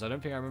videos, I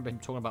don't think I remember him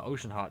talking about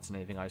Ocean Hearts in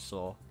anything I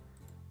saw.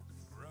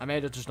 I may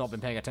have just not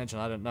been paying attention,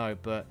 I don't know,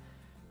 but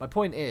my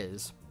point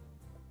is,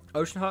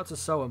 Ocean Hearts are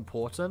so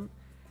important,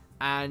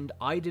 and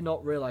I did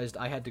not realize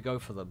I had to go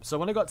for them. So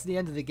when I got to the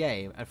end of the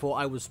game, I thought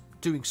I was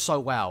doing so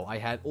well. I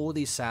had all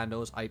these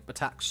sandals, I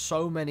attacked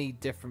so many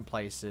different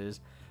places,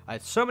 I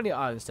had so many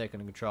islands taken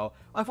in control,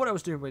 I thought I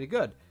was doing really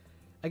good.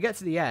 I get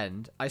to the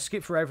end, I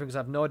skip through everything because I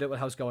have no idea what the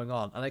hell's going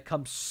on, and I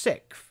come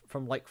 6th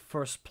from, like,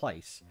 1st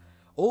place.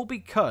 All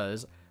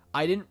because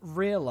I didn't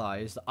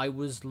realize that I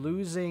was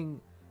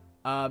losing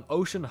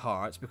Ocean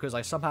Hearts because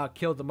I somehow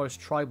killed the most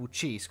tribal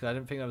chiefs, because I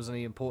didn't think that was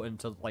any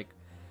important to, like,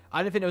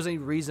 I didn't think there was any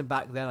reason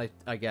back then,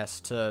 I guess,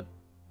 to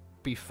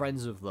be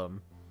friends with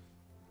them.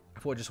 I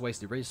thought I just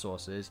wasted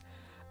resources.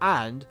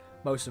 And,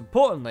 most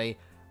importantly,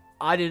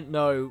 I didn't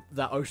know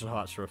that Ocean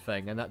Hearts were a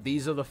thing, and that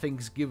these are the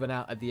things given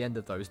out at the end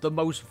of those. The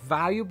most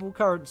valuable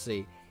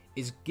currency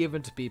is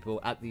given to people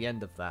at the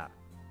end of that.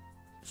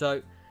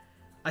 So,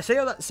 I say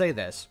all that to say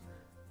this.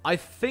 I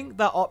think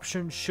that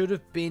option should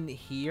have been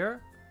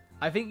here.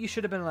 I think you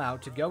should have been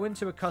allowed to go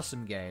into a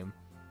custom game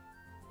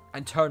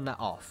and turn that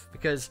off.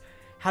 Because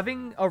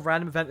having a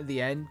random event at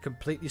the end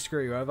completely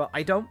screw you over,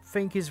 I don't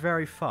think is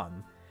very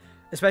fun.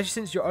 Especially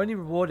since your only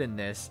reward in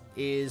this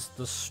is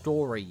the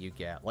story you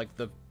get. Like,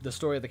 the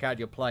story of the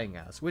character you're playing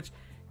as. Which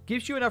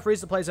gives you enough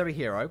reason to play as every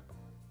hero.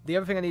 The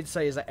other thing I need to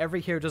say is that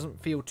every hero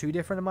doesn't feel too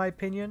different in my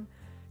opinion.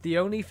 The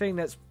only thing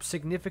that's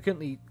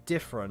significantly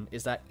different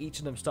is that each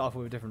of them start off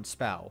with a different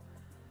spell.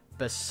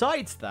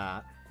 Besides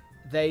that,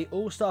 they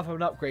all start with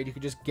an upgrade you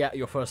can just get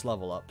your first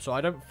level up. So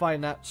I don't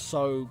find that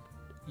so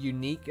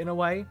unique in a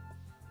way.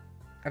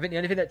 I think the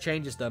only thing that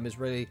changes them is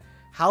really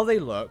how they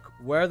look,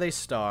 where they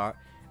start,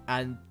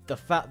 and the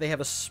fact they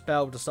have a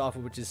spell to start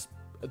with which is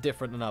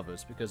different than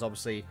others. Because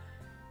obviously,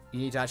 you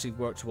need to actually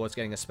work towards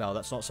getting a spell.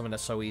 That's not something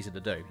that's so easy to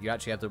do. You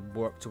actually have to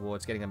work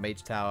towards getting a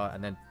mage tower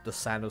and then the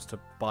sandals to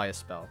buy a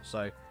spell.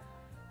 So,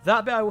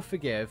 that bit I will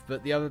forgive,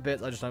 but the other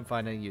bits I just don't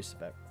find any use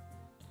of it.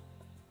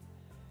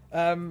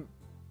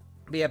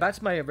 But yeah, back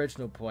to my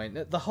original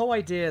point. The whole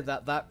idea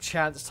that that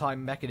chance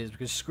time mechanism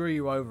can screw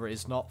you over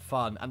is not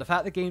fun. And the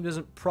fact the game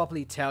doesn't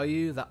properly tell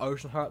you that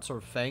Ocean Hearts are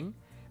a thing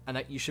and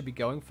that you should be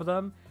going for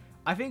them,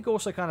 I think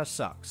also kind of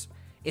sucks.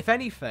 If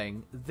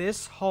anything,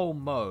 this whole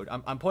mode,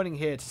 I'm pointing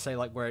here to say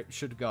like where it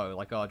should go,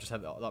 like, oh, just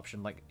have the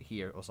option like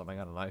here or something,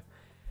 I don't know.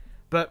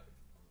 But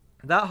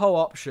that whole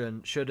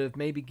option should have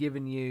maybe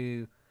given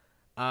you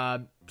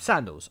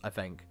sandals, I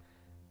think.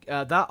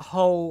 That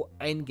whole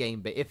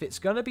endgame bit, if it's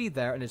going to be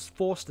there and it's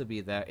forced to be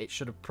there, it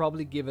should have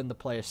probably given the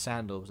player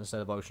sandals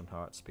instead of Ocean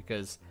Hearts,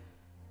 because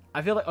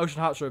I feel like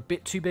Ocean Hearts are a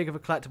bit too big of a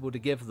collectible to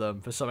give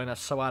them for something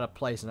that's so out of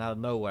place and out of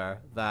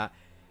nowhere that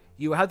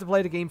you have to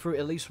play the game through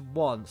at least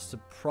once to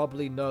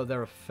probably know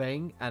they're a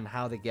thing and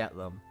how to get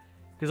them.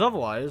 Because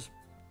otherwise,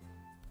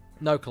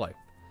 no clue.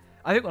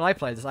 I think when I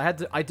played this,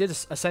 I did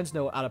a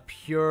Sentinel out of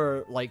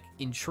pure, like,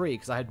 intrigue,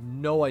 because I had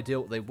no idea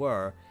what they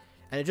were.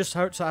 And it just so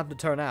happened to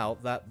turn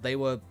out that they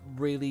were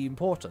really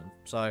important.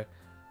 So,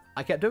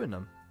 I kept doing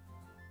them.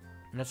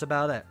 And that's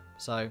about it.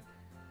 So,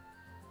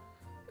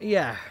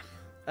 yeah.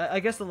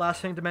 I guess the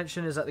last thing to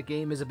mention is that the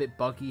game is a bit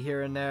buggy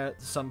here and there.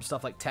 Some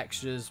stuff like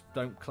textures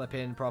don't clip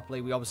in properly.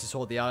 We obviously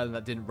saw the island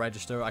that didn't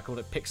register. I called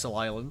it Pixel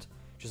Island.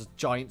 Just a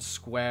giant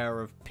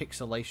square of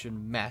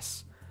pixelation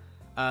mess.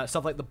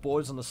 Stuff like the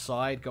borders on the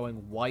side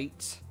going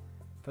white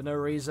for no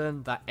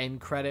reason. That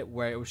end credit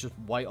where it was just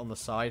white on the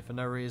side for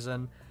no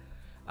reason.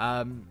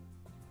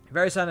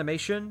 Various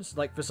animations.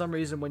 Like, for some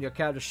reason, when your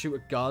character shoot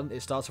a gun,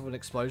 it starts with an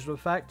explosion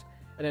effect.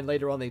 And then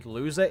later on, they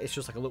lose it. It's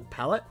just like a little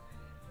pellet.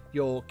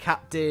 Your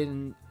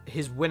captain,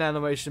 his win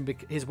animation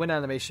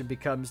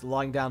becomes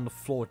lying down on the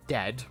floor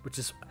dead, which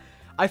is,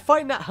 I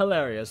find that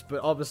hilarious,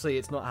 but obviously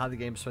it's not how the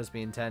game's supposed to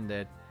be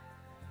intended.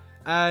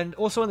 And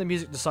also when the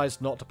music decides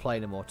not to play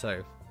anymore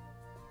too,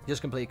 just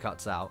completely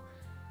cuts out.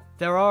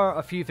 There are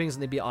a few things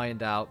that need to be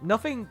ironed out.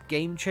 Nothing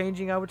game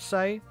changing, I would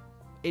say.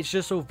 It's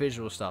just all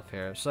visual stuff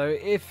here. So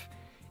if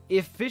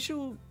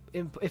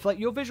like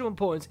your visual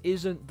importance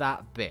isn't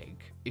that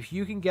big, if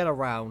you can get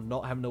around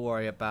not having to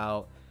worry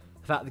about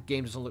the fact the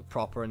game doesn't look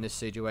proper in this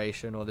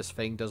situation, or this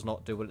thing does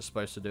not do what it's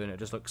supposed to do and it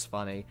just looks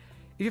funny,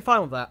 if you're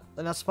fine with that,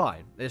 then that's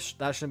fine. That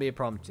shouldn't be a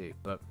problem to you,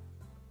 but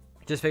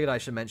just figured I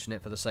should mention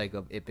it for the sake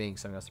of it being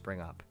something else to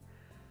bring up.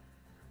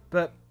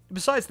 But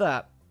besides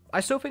that, I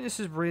still think this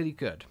is really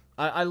good.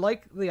 I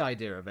like the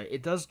idea of it.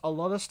 It does a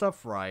lot of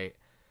stuff right,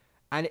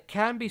 and it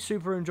can be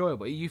super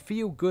enjoyable. You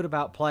feel good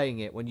about playing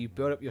it when you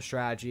build up your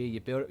strategy, you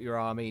build up your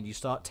army, and you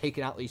start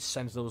taking out these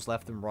sentinels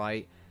left and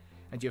right,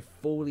 and you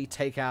fully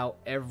take out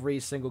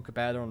every single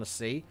competitor on the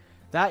sea.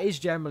 That is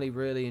generally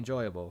really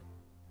enjoyable.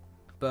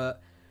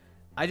 But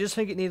I just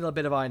think it needed a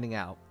bit of ironing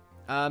out.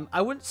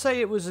 I wouldn't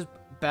say it was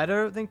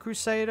better than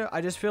Crusader.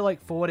 I just feel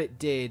like for what it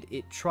did,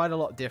 it tried a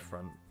lot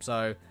different.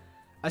 So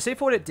I say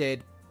for what it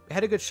did, it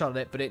had a good shot at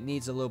it, but it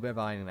needs a little bit of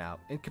ironing out.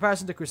 In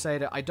comparison to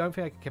Crusader, I don't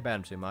think I can compare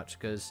them too much,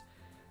 because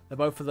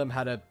both of them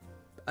had a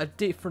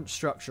different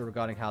structure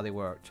regarding how they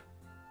worked.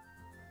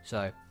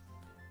 So,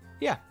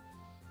 yeah.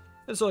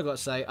 That's all I got to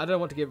say. I don't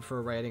want to give it for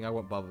a rating, I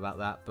won't bother about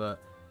that,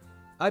 but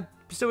I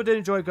still did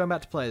enjoy going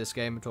back to play this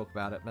game and talk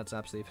about it, that's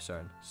absolutely for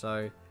certain.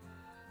 So,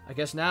 I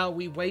guess now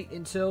we wait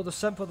until the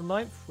 7th or the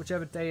 9th,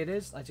 whichever day it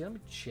is. Actually, let me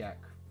check.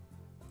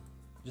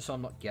 Just so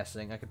I'm not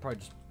guessing. I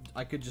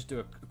could just do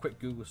a quick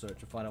Google search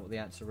and find out what the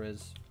answer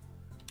is.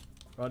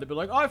 Right, they'd be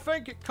like, I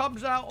think it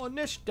comes out on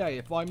this day,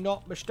 if I'm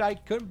not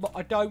mistaken, but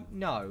I don't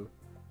know.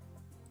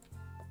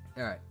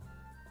 Alright.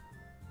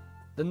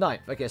 The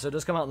 9th. Okay, so it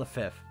does come out on the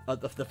 5th.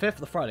 The 5th,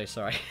 the Friday,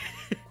 sorry.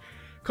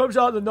 Comes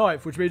out on the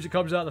 9th, which means it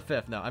comes out on the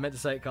 5th. No, I meant to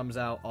say it comes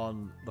out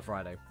on the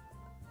Friday.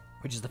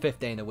 Which is the 5th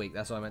day in a week.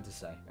 That's what I meant to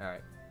say.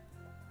 Alright.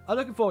 I'm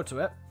looking forward to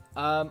it.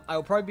 I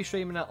will probably be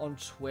streaming that on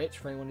Twitch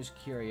for anyone who's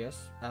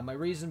curious. My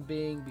reason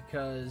being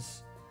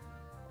because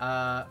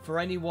for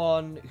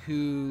anyone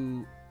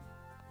who's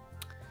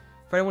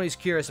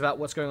curious about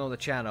what's going on the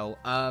channel,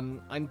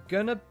 I'm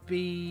gonna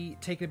be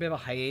taking a bit of a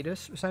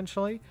hiatus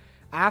essentially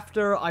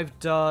after I've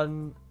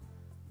done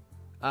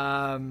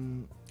my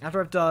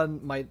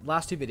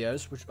last 2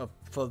 videos, which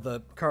for the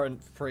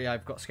current 3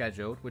 I've got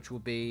scheduled, which will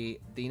be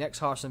the next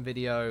Harassment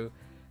video,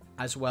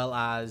 as well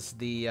as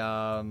the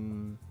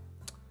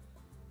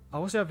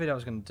what's the other video I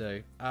was going to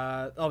do?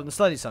 The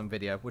Slutty Sun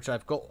video, which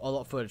I've got a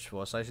lot of footage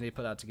for, so I just need to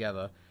put that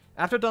together.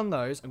 After I've done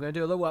those, I'm going to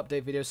do a little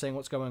update video saying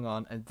what's going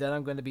on, and then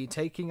I'm going to be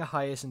taking a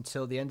hiatus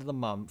until the end of the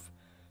month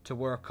to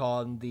work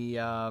on the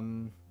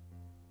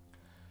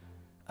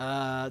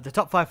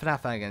top 5 FNAF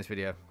fan games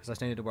video, because I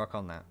still need to work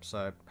on that.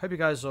 So, hope you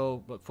guys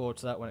all look forward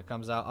to that when it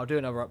comes out. I'll do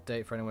another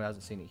update for anyone who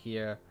hasn't seen it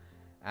here,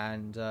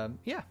 and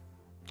yeah,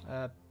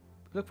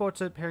 look forward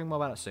to hearing more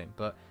about it soon.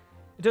 But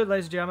until then,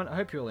 ladies and gentlemen, I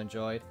hope you all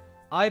enjoyed.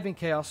 I've been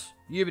Chaos,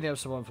 you've been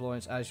Episode 1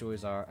 Florence, as you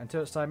always are.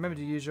 Until it's time, remember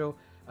the usual,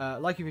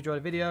 like if you enjoyed the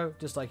video,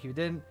 dislike if you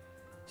didn't,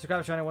 subscribe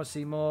to the channel if you want to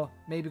see more,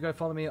 maybe go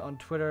follow me on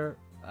Twitter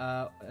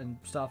and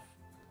stuff.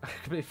 I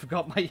completely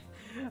forgot my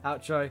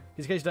outro,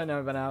 in case you don't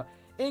know me by now.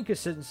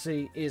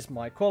 Inconsistency is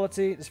my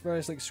quality. There's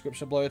various links in the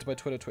description below to my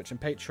Twitter, Twitch,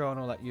 and Patreon,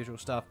 all that usual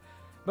stuff.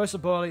 Most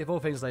importantly, of all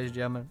things, ladies and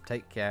gentlemen,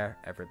 take care,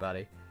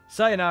 everybody.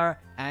 Sayonara,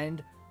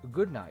 and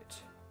good night.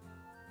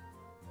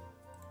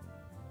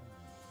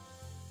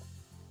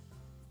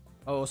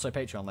 Oh, also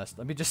Patreon list.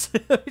 Let me just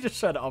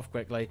shut it off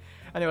quickly.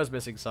 I knew I was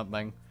missing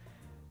something.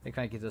 Big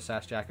thank you to the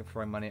Sass Jacket for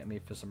throwing money at me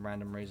for some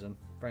random reason.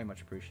 Very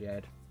much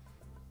appreciated.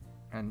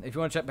 And if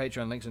you want to check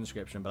Patreon, links in the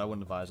description, but I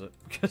wouldn't advise it.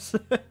 Because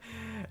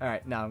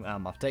alright, now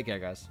I'm off. Take care,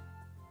 guys.